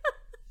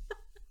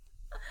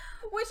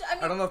 Which, I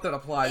mean, I don't know if that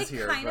applies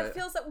here, It kind but of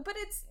feels that, but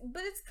it's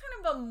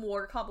kind of a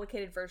more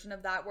complicated version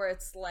of that, where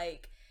it's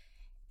like,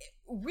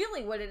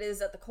 really what it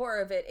is at the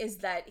core of it is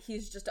that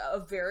he's just a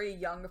very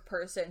young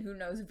person who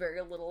knows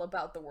very little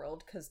about the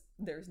world, because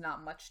there's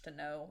not much to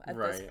know at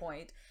this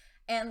point.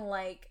 And,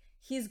 like,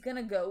 he's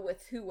gonna go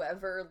with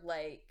whoever,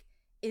 like,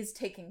 is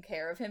taking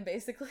care of him,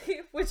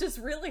 basically, which is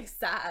really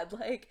sad.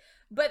 Like,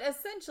 but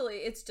essentially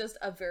it's just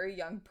a very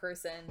young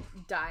person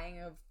dying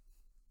of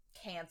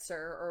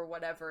cancer or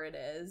whatever it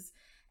is,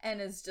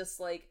 and is just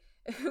like,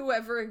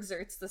 whoever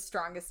exerts the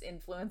strongest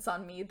influence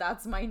on me,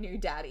 that's my new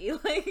daddy.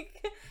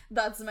 Like,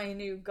 that's my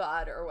new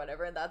god or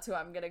whatever, and that's who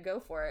I'm gonna go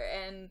for.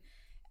 And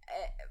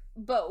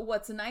but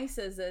what's nice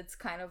is it's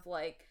kind of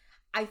like,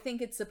 I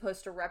think it's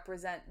supposed to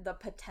represent the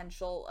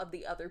potential of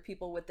the other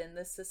people within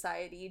this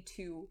society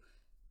to,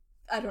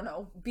 I don't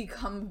know,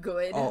 become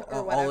good or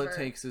whatever. All it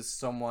takes is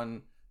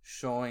someone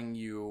showing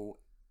you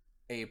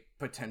a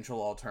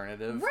potential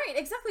alternative. Right,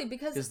 exactly,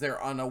 because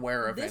they're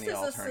unaware of any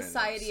alternatives. This is a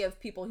society of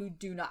people who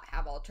do not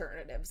have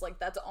alternatives. Like,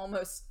 that's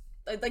almost,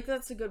 like,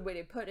 that's a good way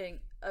of putting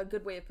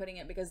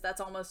it, because that's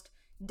almost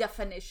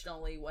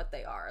definitionally what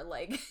they are.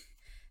 Like,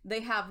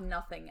 they have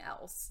nothing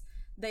else.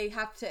 They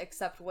have to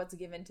accept what's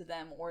given to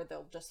them, or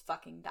they'll just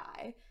fucking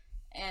die.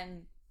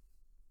 And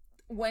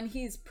when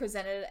he's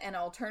presented an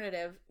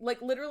alternative,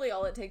 like, literally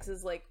all it takes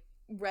is, like,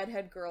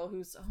 redhead girl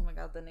who's, oh my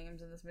god, the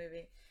names in this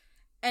movie.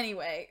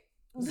 Anyway.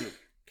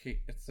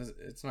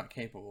 It's not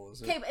capable,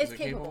 is it? It's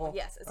capable.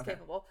 Yes, it's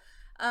capable.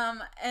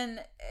 And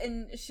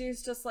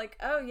she's just like,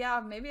 oh yeah,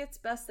 maybe it's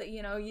best that,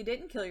 you know, you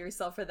didn't kill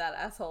yourself for that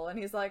asshole. And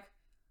he's like,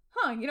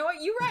 huh, you know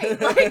what, you're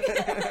right.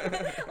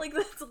 Like, like,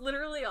 that's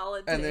literally all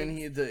it takes. And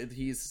then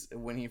he's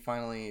when he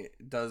finally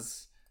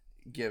does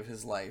give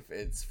his life,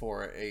 it's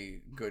for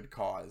a good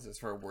cause. It's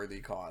for a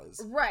worthy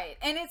cause. Right.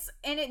 And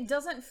it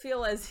doesn't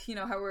feel as, you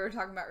know, how we were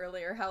talking about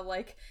earlier, how,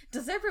 like,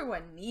 does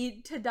everyone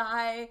need to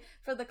die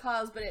for the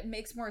cause? But it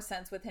makes more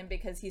sense with him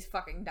because he's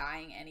fucking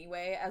dying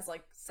anyway, as,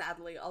 like,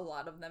 sadly a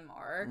lot of them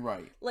are.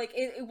 Right. Like,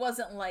 it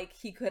wasn't like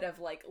he could have,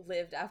 like,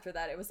 lived after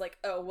that. It was like,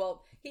 oh,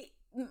 well,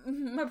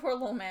 my poor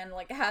little man,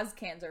 like, has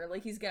cancer.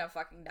 Like, he's gonna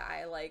fucking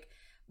die. Like,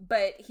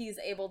 but he's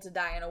able to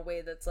die in a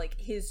way that's, like,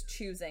 his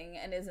choosing,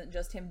 and isn't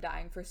just him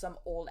dying for some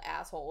old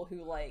asshole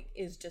who, like,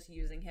 is just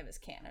using him as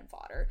cannon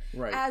fodder.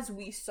 Right. As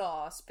we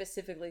saw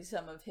specifically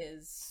some of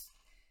his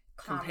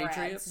comrades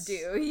compatriots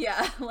do.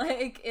 Yeah,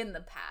 like, in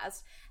the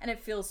past. And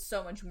it feels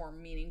so much more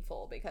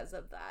meaningful because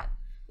of that.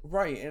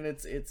 Right, and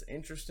it's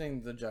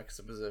interesting, the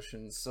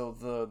juxtaposition. So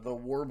the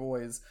war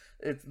boys,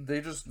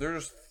 they're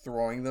just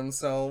throwing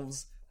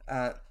themselves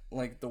at,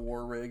 like, the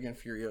war rig and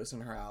Furiosa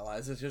and her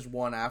allies. It's just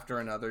one after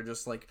another,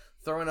 just, like,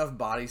 throw enough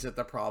bodies at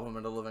the problem,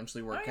 it'll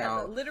eventually work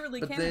out. Literally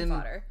But cannon then,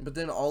 fodder. but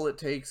then all it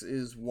takes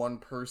is one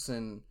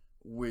person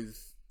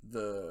with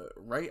the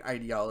right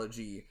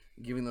ideology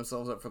giving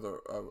themselves up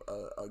for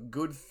a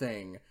good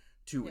thing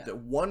to that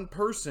one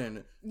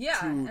person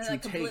to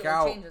take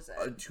out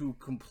to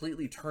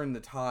completely turn the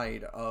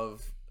tide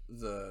of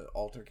the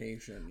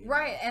altercation,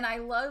 right? And I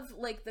love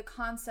like the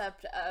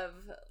concept of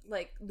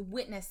like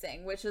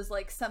witnessing, which is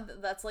like something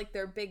that's like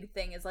their big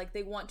thing, is like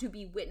they want to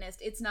be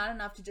witnessed. It's not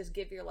enough to just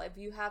give your life.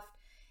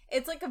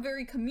 It's like a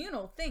very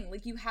communal thing.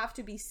 Like you have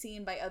to be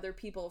seen by other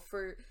people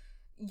for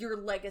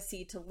your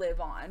legacy to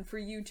live on, for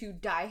you to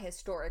die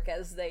historic,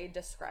 as they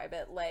describe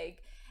it.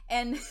 Like,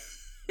 and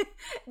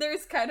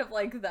there's kind of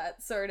like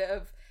that sort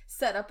of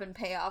setup and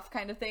payoff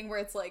kind of thing where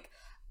it's like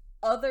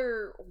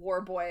other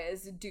war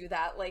boys do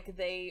that. Like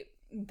they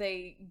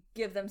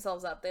give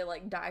themselves up, they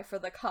like die for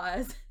the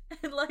cause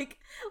and like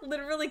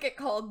literally get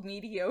called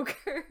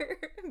mediocre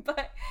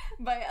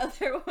by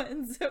other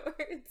ones, where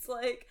it's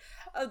like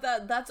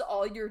that's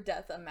all your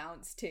death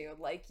amounts to.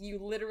 Like you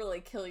literally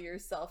kill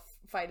yourself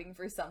fighting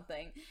for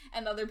something,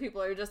 and other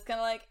people are just kind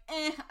of like,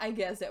 I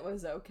guess it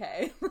was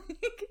okay.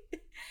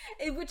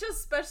 Which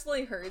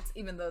especially hurts,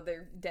 even though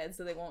they're dead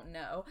so they won't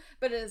know,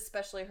 but it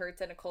especially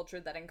hurts in a culture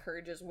that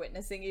encourages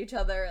witnessing each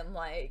other and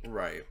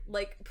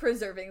like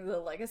preserving the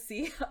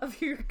legacy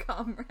of your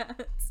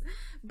comrades.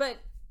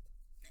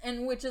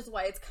 And which is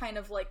why it's kind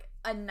of like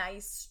a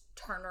nice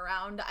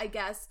turnaround, I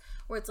guess,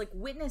 where it's like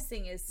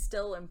witnessing is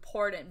still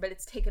important, but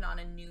it's taken on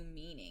a new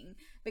meaning,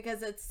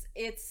 because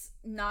it's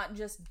not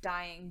just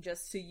dying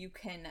just so you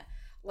can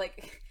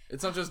like,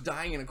 it's not just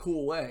dying in a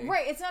cool way.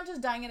 Right, it's not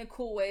just dying in a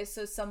cool way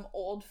so some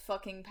old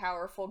fucking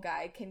powerful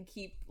guy can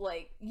keep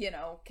like,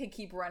 can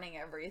keep running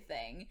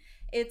everything.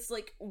 It's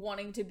like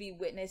wanting to be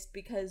witnessed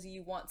because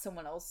you want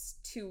someone else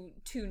to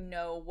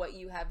know what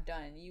you have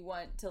done. You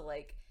want to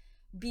like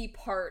be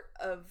part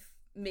of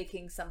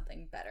making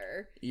something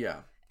better.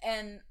 Yeah.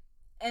 And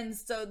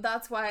so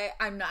that's why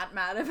I'm not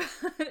mad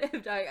about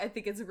it. I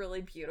think it's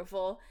really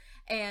beautiful.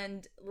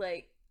 And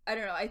like, I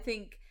don't know, I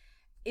think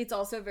it's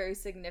also very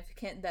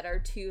significant that our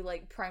two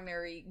like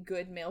primary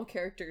good male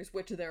characters,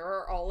 which there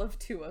are all of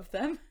two of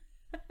them,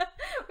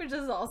 which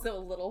is also a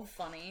little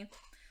funny,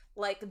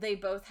 like they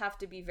both have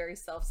to be very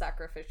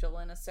self-sacrificial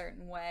in a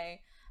certain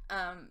way,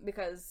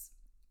 because,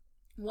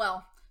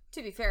 well,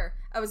 to be fair,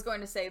 I was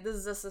going to say this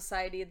is a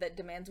society that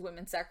demands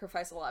women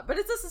sacrifice a lot, but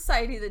it's a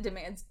society that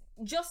demands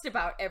just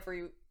about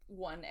everyone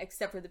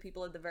except for the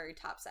people at the very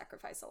top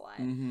sacrifice a lot.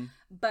 Mm-hmm.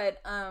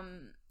 But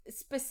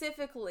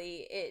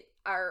specifically,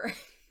 our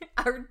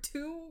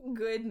two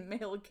good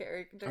male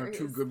characters, our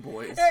two good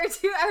boys,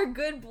 our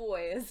good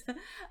boys,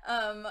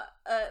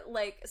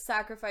 like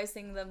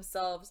sacrificing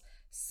themselves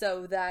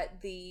so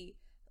that the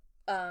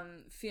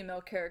female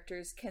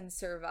characters can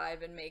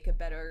survive and make a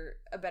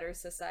better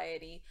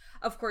society.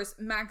 Of course,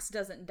 Max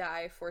doesn't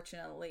die,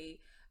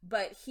 fortunately,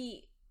 but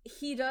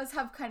he does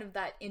have kind of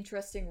that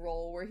interesting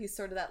role where he's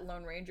sort of that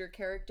Lone Ranger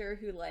character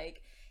who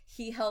like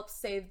he helps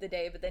save the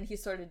day, but then he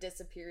sort of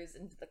disappears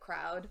into the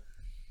crowd.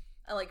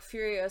 And like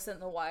Furiosa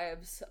and the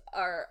wives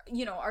are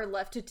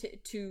left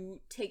to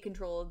take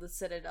control of the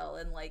Citadel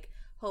and like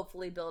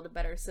hopefully build a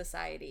better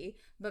society.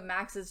 But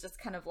Max is just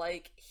kind of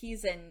like,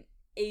 he's an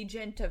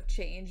agent of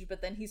change,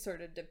 but then he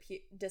sort of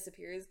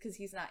disappears because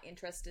he's not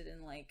interested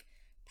in like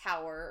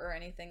power or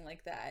anything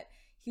like that.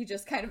 He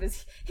just kind of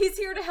is, he's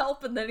here to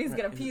help, and then he's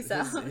gonna peace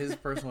out. His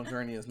personal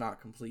journey is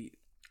not complete.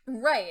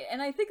 Right,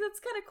 and I think that's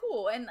kind of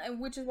cool, and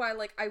which is why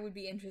like I would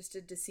be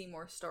interested to see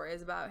more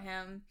stories about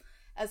him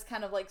as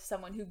kind of like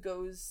someone who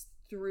goes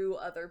through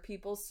other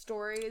people's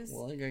stories.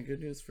 Well, I got good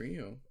news for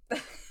you.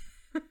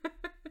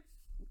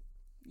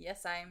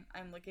 Yes,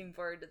 I'm looking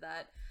forward to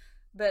that.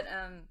 But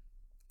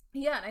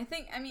yeah,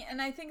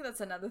 and I think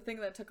that's another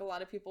thing that took a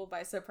lot of people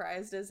by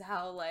surprise, is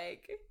how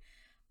like,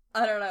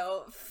 I don't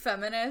know,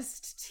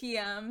 feminist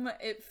TM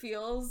it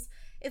feels.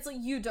 It's like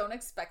you don't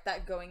expect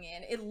that going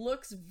in. It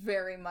looks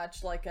very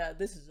much like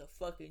this is a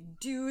fucking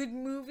dude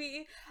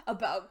movie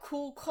about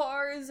cool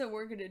cars, and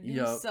we're gonna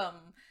do some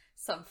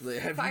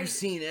Have you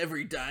seen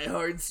every Die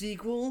Hard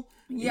sequel?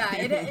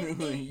 Yeah,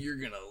 you're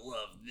gonna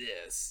love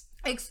this.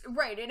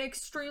 Right, it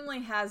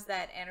extremely has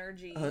that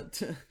energy.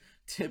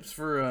 Tips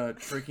for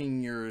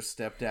tricking your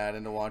stepdad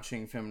into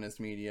watching feminist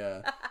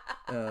media.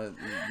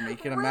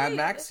 Make it a Mad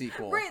Max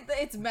sequel. Right,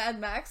 it's Mad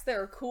Max.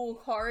 There are cool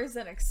cars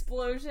and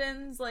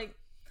explosions, like,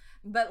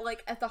 but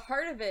like at the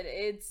heart of it,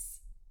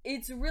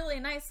 it's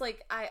really nice.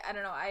 Like I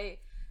don't know,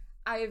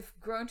 I've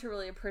grown to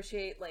really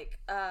appreciate like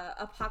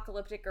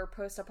apocalyptic or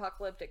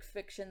post-apocalyptic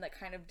fiction that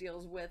kind of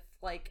deals with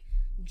like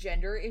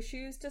gender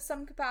issues to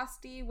some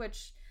capacity,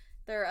 which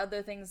there are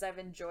other things I've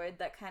enjoyed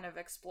that kind of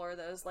explore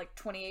those, like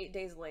 28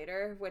 Days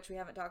Later, which we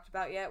haven't talked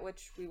about yet,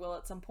 which we will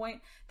at some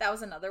point. That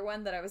was another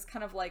one that I was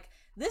kind of like,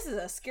 this is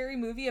a scary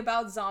movie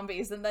about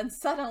zombies, and then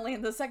suddenly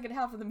in the second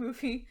half of the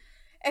movie,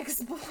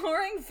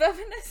 exploring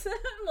feminism,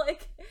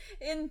 like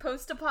in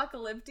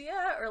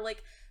post-apocalyptia, or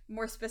like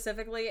more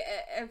specifically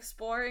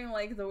exploring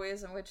like the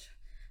ways in which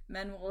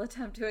men will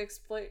attempt to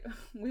exploit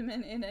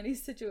women in any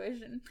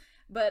situation.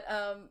 But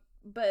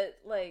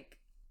like,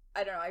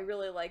 I don't know, I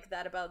really like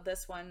that about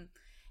this one,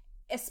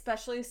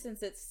 especially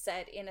since it's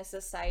set in a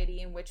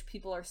society in which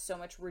people are so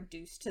much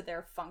reduced to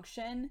their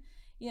function.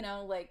 You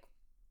know, like,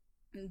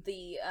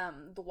 the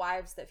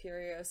wives that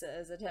Furiosa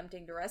is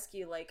attempting to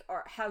rescue, like,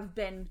 have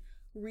been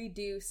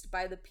reduced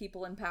by the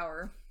people in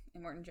power,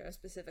 Immortan Joe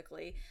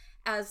specifically,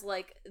 as,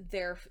 like,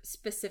 their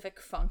specific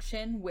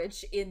function,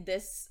 which in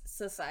this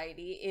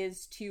society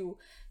is to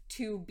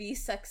be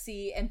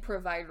sexy and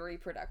provide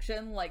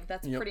reproduction. Like,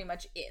 that's pretty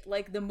much it.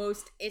 Like, the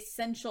most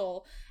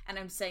essential, and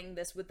I'm saying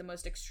this with the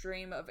most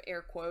extreme of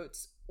air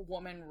quotes,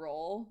 woman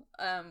role,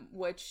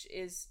 which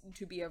is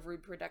to be of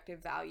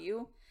reproductive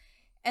value.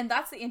 And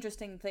that's the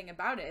interesting thing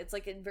about it. It's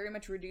like, it very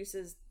much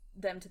reduces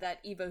them to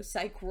that Evo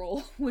psych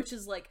role, which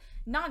is, like,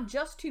 not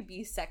just to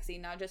be sexy,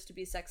 not just to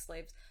be sex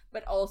slaves,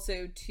 but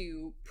also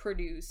to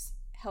produce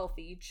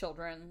healthy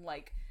children,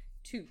 like,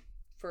 to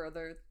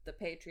further the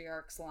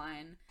patriarch's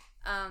line.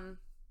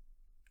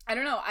 I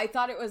don't know, I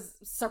thought it was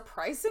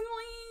surprisingly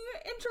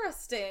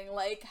interesting,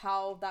 like,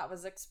 how that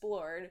was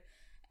explored.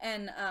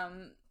 And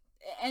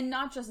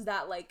not just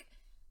that, like,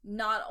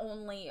 not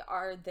only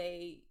are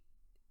they,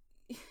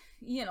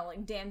 you know,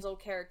 like, damsel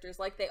characters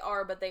like they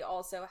are, but they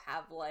also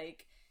have,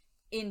 like,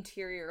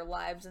 interior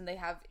lives, and they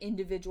have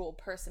individual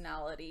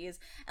personalities,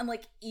 and,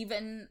 like,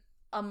 even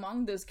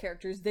among those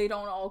characters, they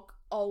don't all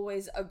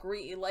always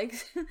agree. Like,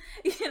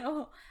 you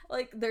know,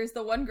 like, there's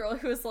the one girl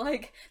who's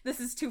like, this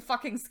is too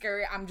fucking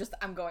scary, I'm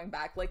going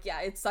back. Like,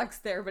 yeah, it sucks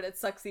there, but it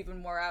sucks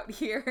even more out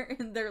here.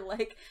 And they're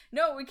like,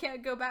 no, we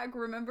can't go back,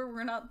 remember,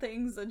 we're not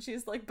things. And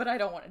she's like, but I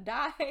don't want to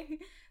die.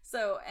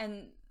 So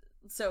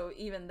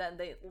even then,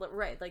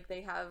 like,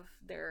 they have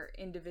their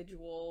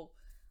individual,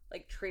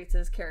 like, traits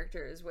as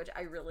characters, which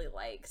I really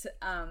liked.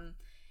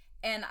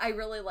 And I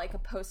really like a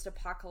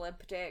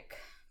post-apocalyptic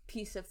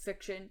piece of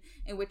fiction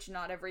in which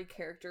not every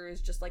character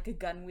is just, like, a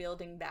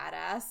gun-wielding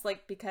badass.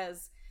 Like,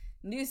 because,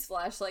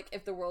 newsflash, like,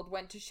 if the world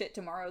went to shit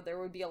tomorrow, there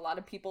would be a lot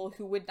of people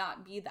who would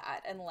not be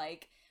that. And,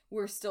 like,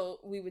 we would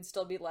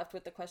still be left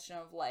with the question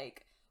of,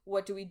 like,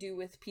 what do we do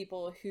with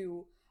people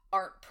who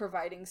aren't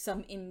providing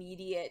some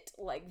immediate,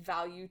 like,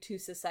 value to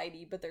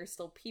society, but they're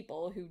still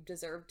people who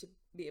deserve to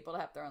be able to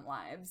have their own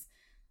lives.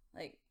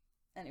 Like,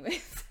 anyway,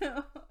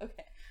 so,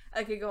 okay.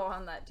 I could go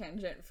on that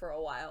tangent for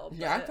a while. But...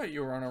 yeah, I thought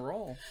you were on a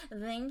roll.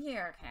 Thank you,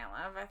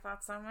 Caleb. I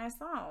thought so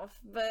myself,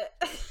 but...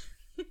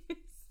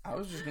 I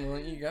was just gonna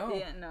let you go.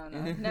 Yeah, no,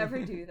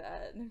 never do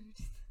that.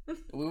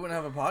 We wouldn't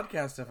have a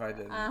podcast if I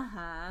didn't.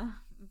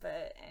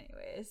 But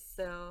anyways,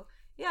 so...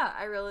 yeah,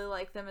 I really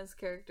like them as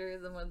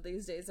characters, and one of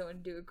these days I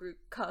want to do a group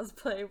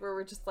cosplay where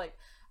we're just like,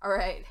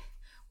 alright,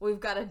 we've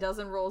got a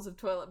dozen rolls of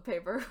toilet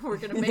paper, we're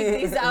gonna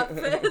make these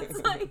outfits.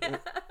 Like,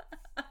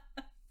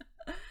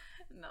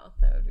 no,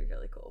 that would be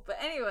really cool. But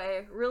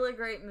anyway, really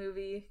great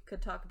movie.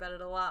 Could talk about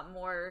it a lot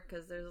more,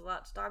 because there's a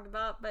lot to talk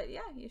about, but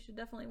yeah, you should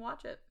definitely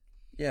watch it.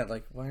 Yeah,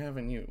 like, why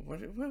haven't you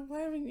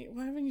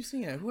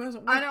seen it? Who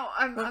hasn't? I know,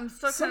 I'm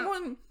still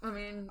kind of, I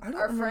mean,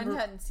 our friend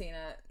hadn't seen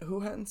it. Who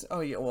hadn't?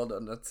 Oh yeah, well,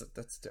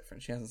 that's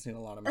different. She hasn't seen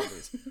a lot of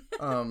movies.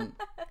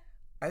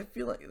 I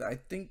feel like, I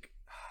don't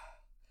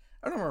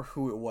remember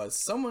who it was.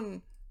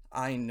 Someone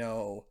I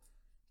know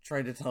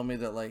tried to tell me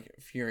that, like,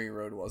 Fury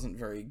Road wasn't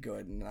very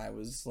good, and I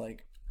was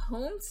like,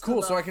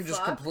 cool, so I can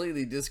just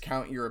completely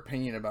discount your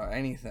opinion about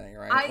anything,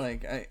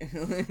 right?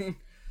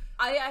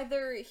 I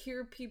either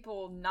hear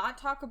people not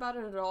talk about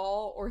it at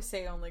all or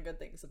say only good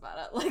things about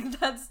it. Like,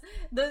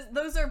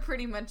 those are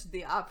pretty much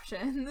the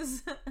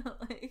options.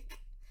 Like,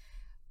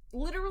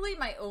 literally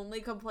my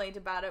only complaint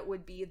about it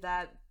would be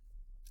that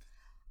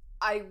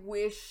I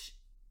wish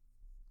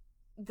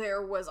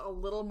there was a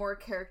little more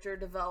character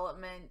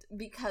development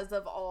because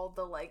of all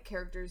the, like,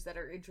 characters that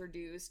are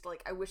introduced.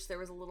 Like, I wish there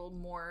was a little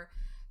more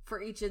for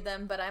each of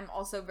them, but I'm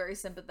also very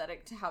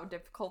sympathetic to how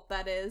difficult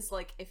that is.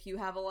 Like, if you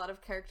have a lot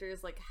of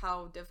characters, like,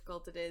 how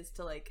difficult it is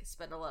to, like,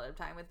 spend a lot of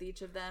time with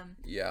each of them.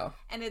 Yeah.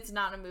 And it's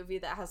not a movie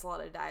that has a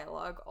lot of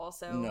dialogue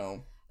also.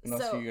 No.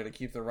 Unless you gotta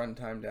keep the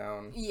runtime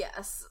down.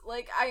 Yes.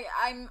 Like,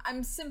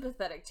 I'm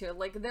sympathetic to it.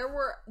 Like, there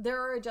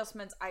are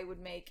adjustments I would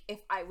make if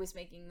I was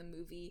making the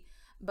movie,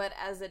 but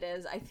as it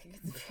is, I think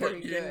it's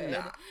very good.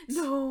 Not.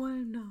 No,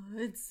 I'm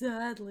not,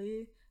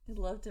 sadly. I'd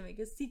love to make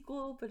a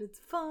sequel, but it's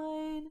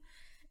fine.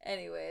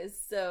 Anyways,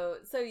 so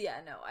yeah,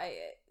 no,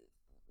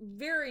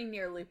 very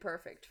nearly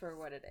perfect for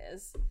what it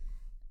is.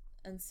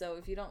 And so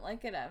if you don't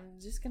like it, I'm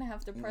just gonna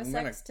have to press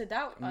X to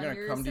doubt on your cinema opinions.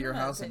 I'm gonna come to your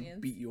house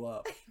and beat you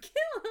up.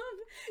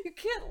 You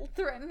can't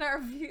threaten our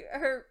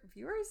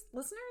viewers,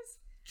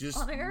 listeners,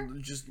 on air.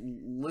 Just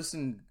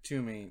listen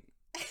to me.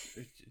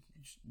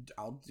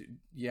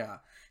 Yeah.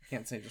 I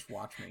can't say just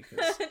watch me.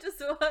 Cause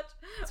just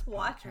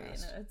watch me.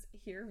 No, it's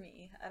hear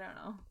me. I don't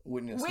know.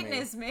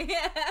 Witness me.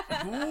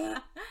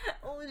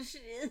 Oh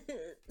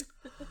shit.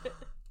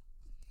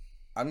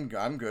 I'm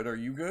good. Are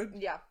you good?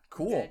 Yeah.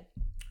 Cool.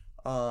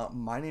 Good.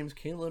 My name's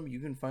Caleb.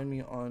 You can find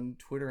me on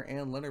Twitter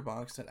and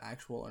Letterboxd at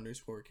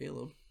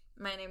 @actual_Caleb.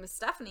 My name is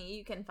Stephanie.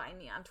 You can find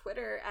me on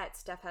Twitter at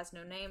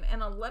StephHasNoName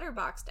and on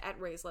Letterboxd at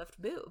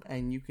RaisLeftBoob.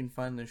 And you can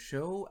find the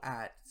show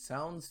at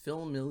Sounds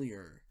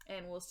Familiar.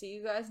 And we'll see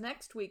you guys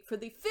next week for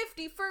the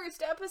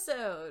 51st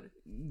episode.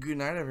 Good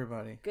night,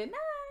 everybody. Good night.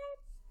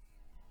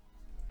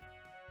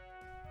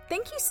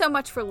 Thank you so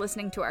much for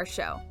listening to our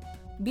show.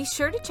 Be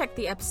sure to check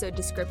the episode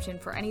description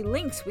for any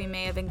links we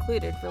may have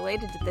included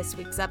related to this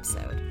week's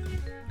episode.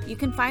 You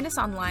can find us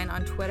online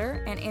on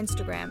Twitter and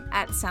Instagram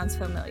at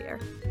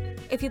SoundsFamiliar.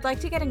 If you'd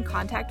like to get in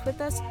contact with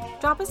us,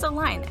 drop us a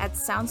line at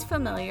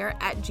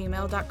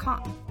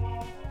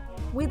soundsfamiliar@gmail.com.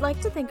 We'd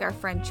like to thank our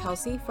friend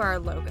Chelsea for our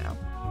logo.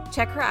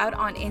 Check her out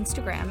on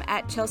Instagram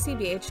at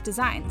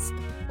ChelseaBHDesigns.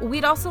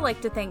 We'd also like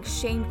to thank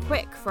Shane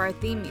Quick for our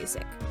theme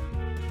music.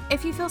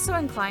 If you feel so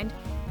inclined,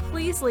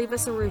 please leave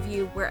us a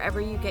review wherever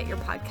you get your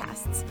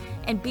podcasts,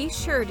 and be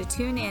sure to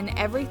tune in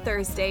every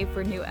Thursday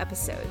for new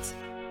episodes.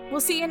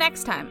 We'll see you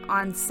next time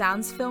on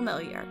Sounds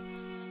Familiar.